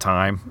Channel at the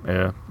time.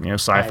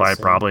 Sci-Fi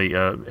probably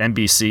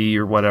NBC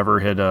or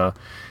whatever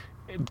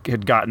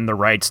had gotten the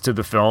rights to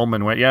the film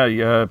and went,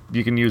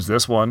 you can use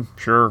this one,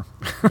 sure.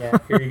 Yeah,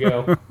 here you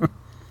go.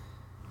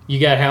 You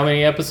got how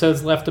many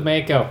episodes left to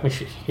make? Oh,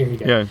 here you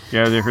go.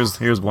 Yeah.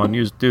 Here's one.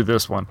 Do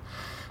this one.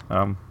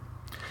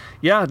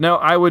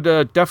 I would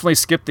definitely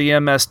skip the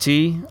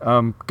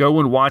MST. Go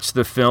and watch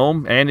the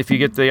film, and if you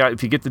get the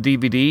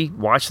DVD,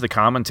 watch the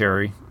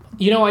commentary.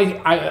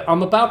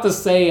 I'm about to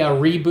say a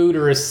reboot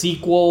or a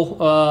sequel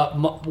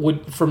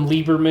from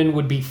Lieberman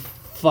would be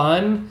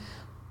fun.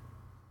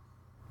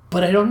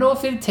 But I don't know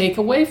if it'd take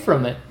away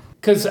from it.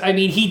 Because, I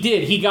mean,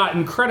 he got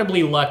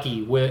incredibly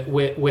lucky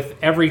with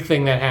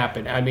everything that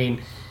happened. I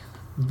mean,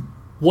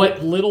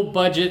 what little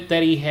budget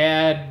that he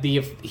had,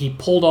 he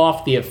pulled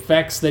off the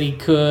effects that he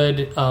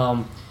could.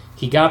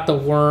 He got the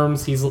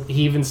worms. He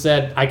even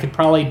said, I could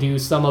probably do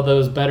some of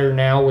those better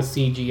now with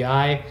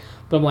CGI.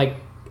 But I'm like,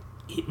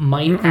 it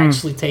might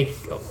actually take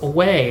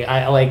away.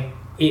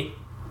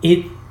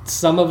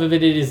 Some of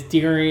it is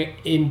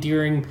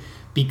endearing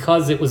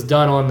because it was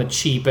done on the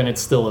cheap and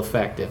it's still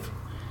effective.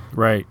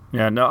 Right.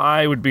 Yeah, no,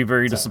 I would be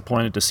very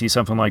disappointed to see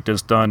something like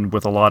this done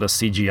with a lot of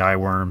CGI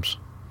worms.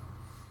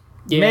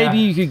 Yeah. Maybe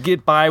you could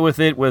get by with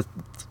it with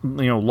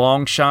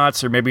long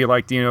shots, or maybe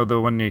like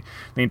the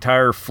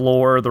entire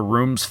floor, the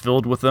room's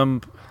filled with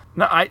them.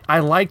 No, I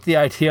like the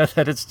idea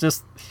that it's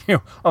just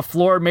a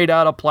floor made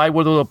out of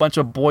plywood with a bunch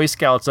of Boy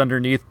Scouts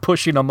underneath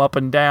pushing them up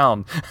and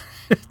down.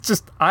 It's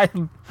just I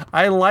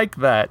like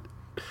that.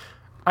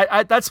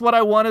 I that's what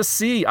I want to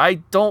see. I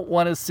don't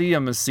want to see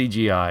them as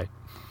CGI.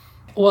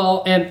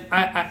 Well, and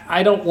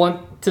I don't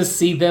want to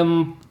see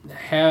them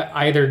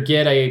either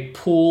get a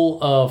pool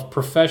of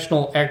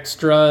professional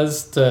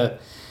extras to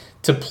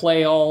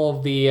play all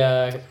of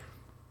the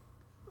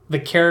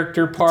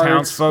character parts.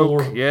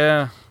 Townsfolk,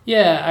 yeah.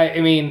 Yeah,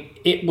 I mean,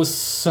 it was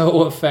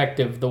so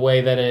effective the way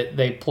that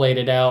they played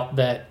it out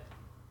that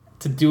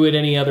to do it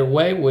any other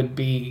way would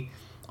be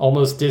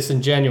almost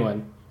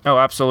disingenuous. Oh,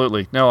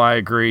 absolutely. No, I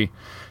agree.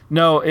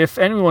 No, if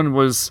anyone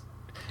was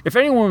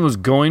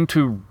going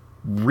to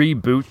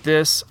reboot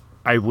this,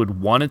 I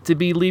would want it to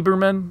be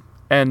Lieberman.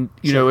 And,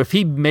 if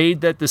he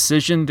made that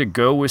decision to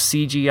go with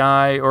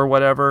CGI or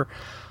whatever,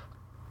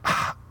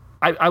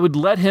 I would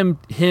let him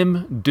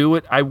do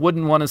it. I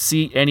wouldn't want to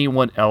see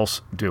anyone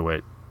else do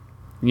it.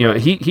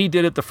 He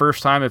did it the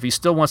first time. If he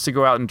still wants to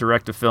go out and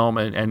direct a film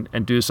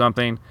and do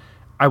something,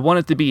 I want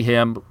it to be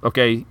him.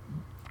 Okay,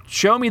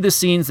 show me the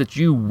scenes that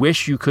you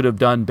wish you could have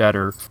done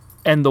better.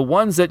 And the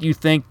ones that you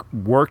think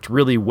worked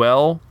really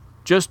well,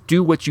 just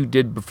do what you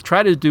did.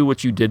 Try to do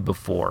what you did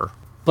before.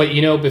 But,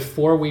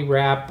 before we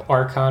wrap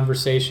our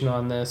conversation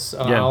on this,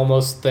 I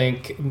almost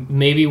think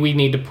maybe we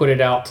need to put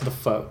it out to the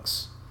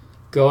folks.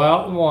 Go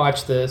out and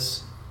watch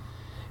this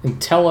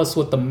and tell us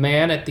what the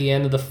man at the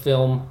end of the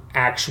film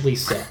actually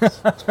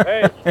says.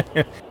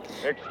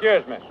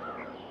 Excuse me.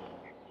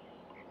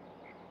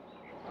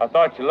 I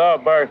thought your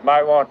lovebirds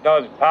might want to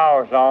know the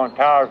tower's on,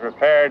 tower's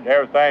repaired,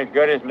 everything's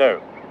good as new.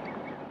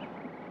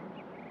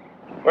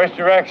 Which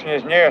direction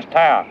is nearest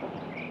town?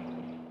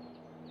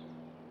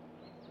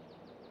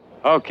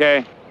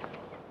 Okay.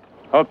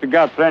 Hope you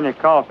got plenty of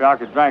coffee. I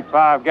could drink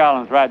 5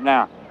 gallons right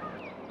now.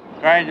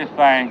 Strangest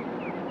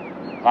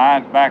thing,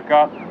 lines back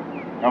up,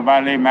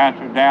 nobody leave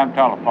answer the damn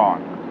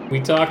telephone.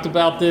 We talked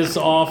about this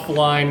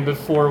offline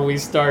before we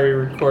started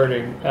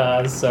recording,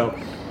 so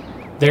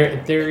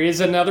there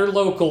is another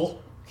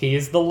local. He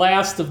is the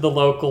last of the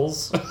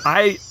locals.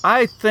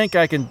 I think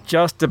I can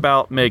just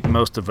about make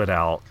most of it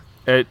out.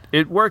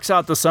 It works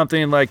out to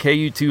something like, hey,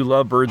 you two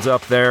lovebirds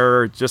up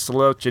there, just to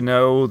let you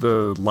know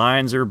the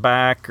lines are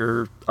back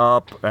or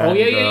up.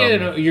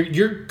 And, No,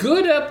 you're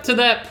good up to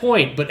that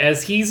point, but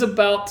as he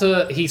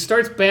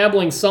starts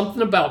babbling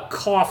something about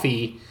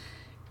coffee,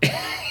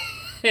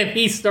 and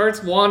he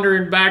starts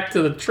wandering back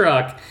to the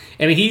truck,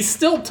 and he's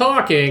still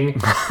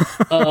talking,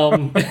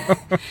 and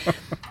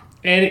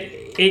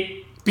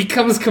it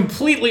becomes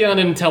completely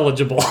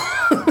unintelligible.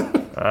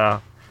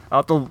 I'll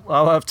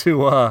have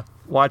to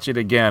watch it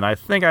again. I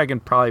think I can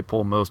probably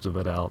pull most of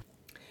it out.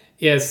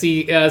 Yeah,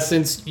 see,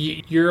 since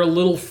you're a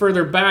little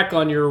further back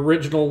on your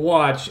original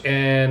watch,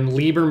 and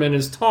Lieberman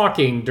is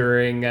talking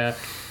during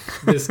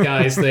this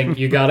guy's thing,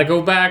 you got to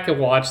go back and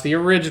watch the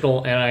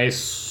original. And I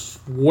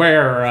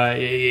swear,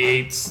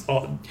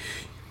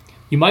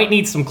 you might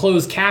need some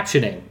closed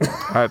captioning.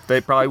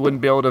 They probably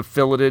wouldn't be able to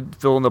fill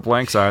in the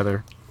blanks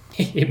either.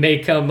 It may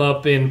come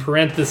up in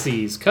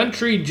parentheses,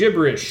 country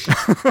gibberish.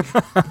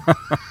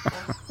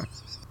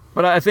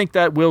 But I think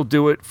that will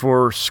do it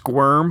for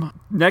Squirm.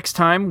 Next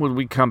time when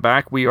we come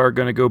back, we are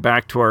going to go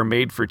back to our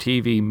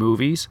made-for-TV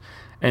movies.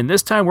 And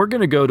this time we're going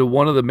to go to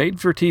one of the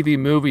made-for-TV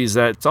movies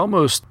that's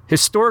almost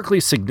historically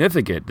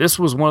significant. This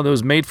was one of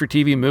those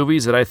made-for-TV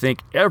movies that I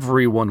think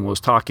everyone was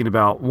talking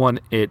about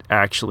when it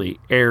actually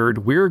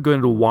aired. We're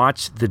going to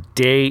watch The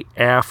Day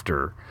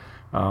After.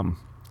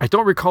 I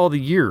don't recall the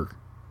year,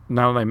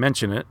 now that I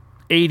mention it.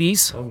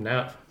 80s. Oh,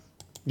 no.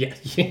 Yeah.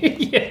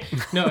 Yeah.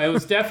 No, it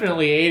was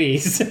definitely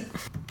 80s.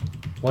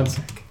 One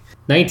sec.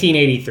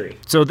 1983.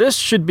 So this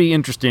should be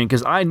interesting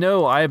because I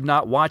know I have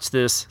not watched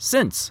this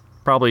since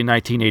probably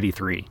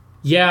 1983.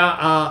 Yeah,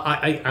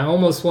 I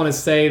almost want to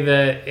say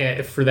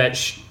that for that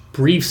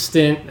brief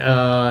stint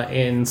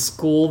in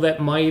school that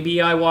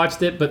maybe I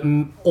watched it, but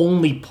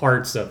only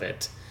parts of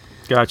it.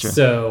 Gotcha.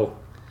 So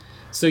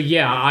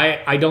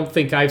yeah, I don't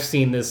think I've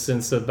seen this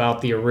since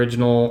about the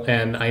original,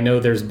 and I know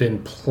there's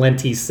been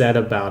plenty said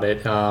about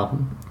it.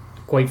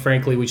 Quite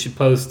frankly, we should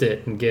post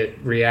it and get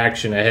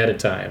reaction ahead of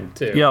time,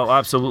 too. Yeah,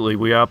 absolutely.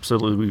 We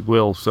absolutely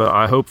will. So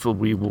I hope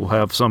we will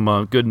have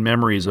some good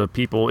memories of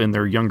people in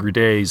their younger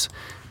days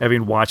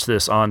having watched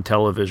this on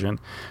television.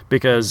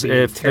 Because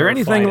if they're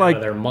anything like... out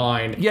of their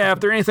mind. Yeah, if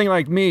they're anything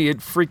like me,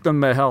 it freaked them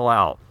the hell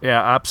out. Yeah,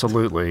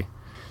 absolutely.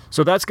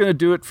 So that's going to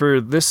do it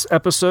for this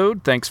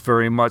episode. Thanks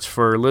very much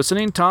for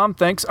listening. Tom,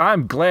 thanks.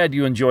 I'm glad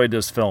you enjoyed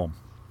this film.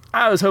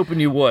 I was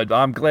hoping you would.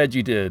 I'm glad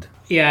you did.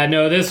 Yeah,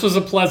 no, this was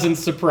a pleasant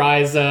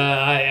surprise.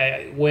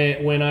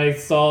 When I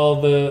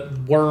saw the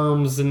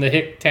worms in the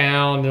hick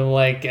town,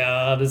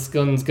 and this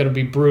gun's gonna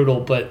be brutal,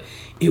 but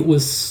it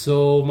was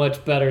so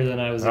much better than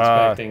I was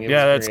expecting.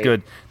 That's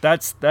good.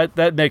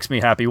 That makes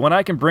me happy when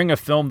I can bring a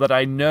film that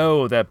I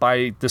know that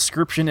by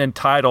description and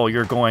title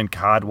you're going,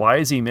 God, why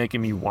is he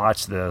making me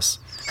watch this?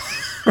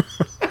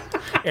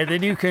 And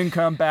then you can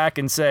come back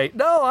and say,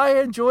 no,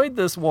 I enjoyed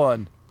this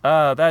one.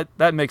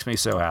 That makes me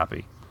so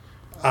happy.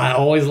 I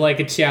always like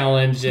a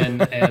challenge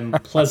and am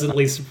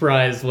pleasantly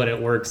surprised when it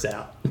works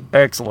out.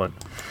 Excellent.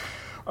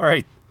 All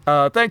right.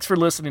 Thanks for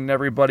listening,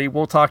 everybody.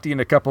 We'll talk to you in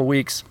a couple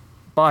weeks.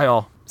 Bye,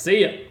 all.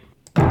 See ya.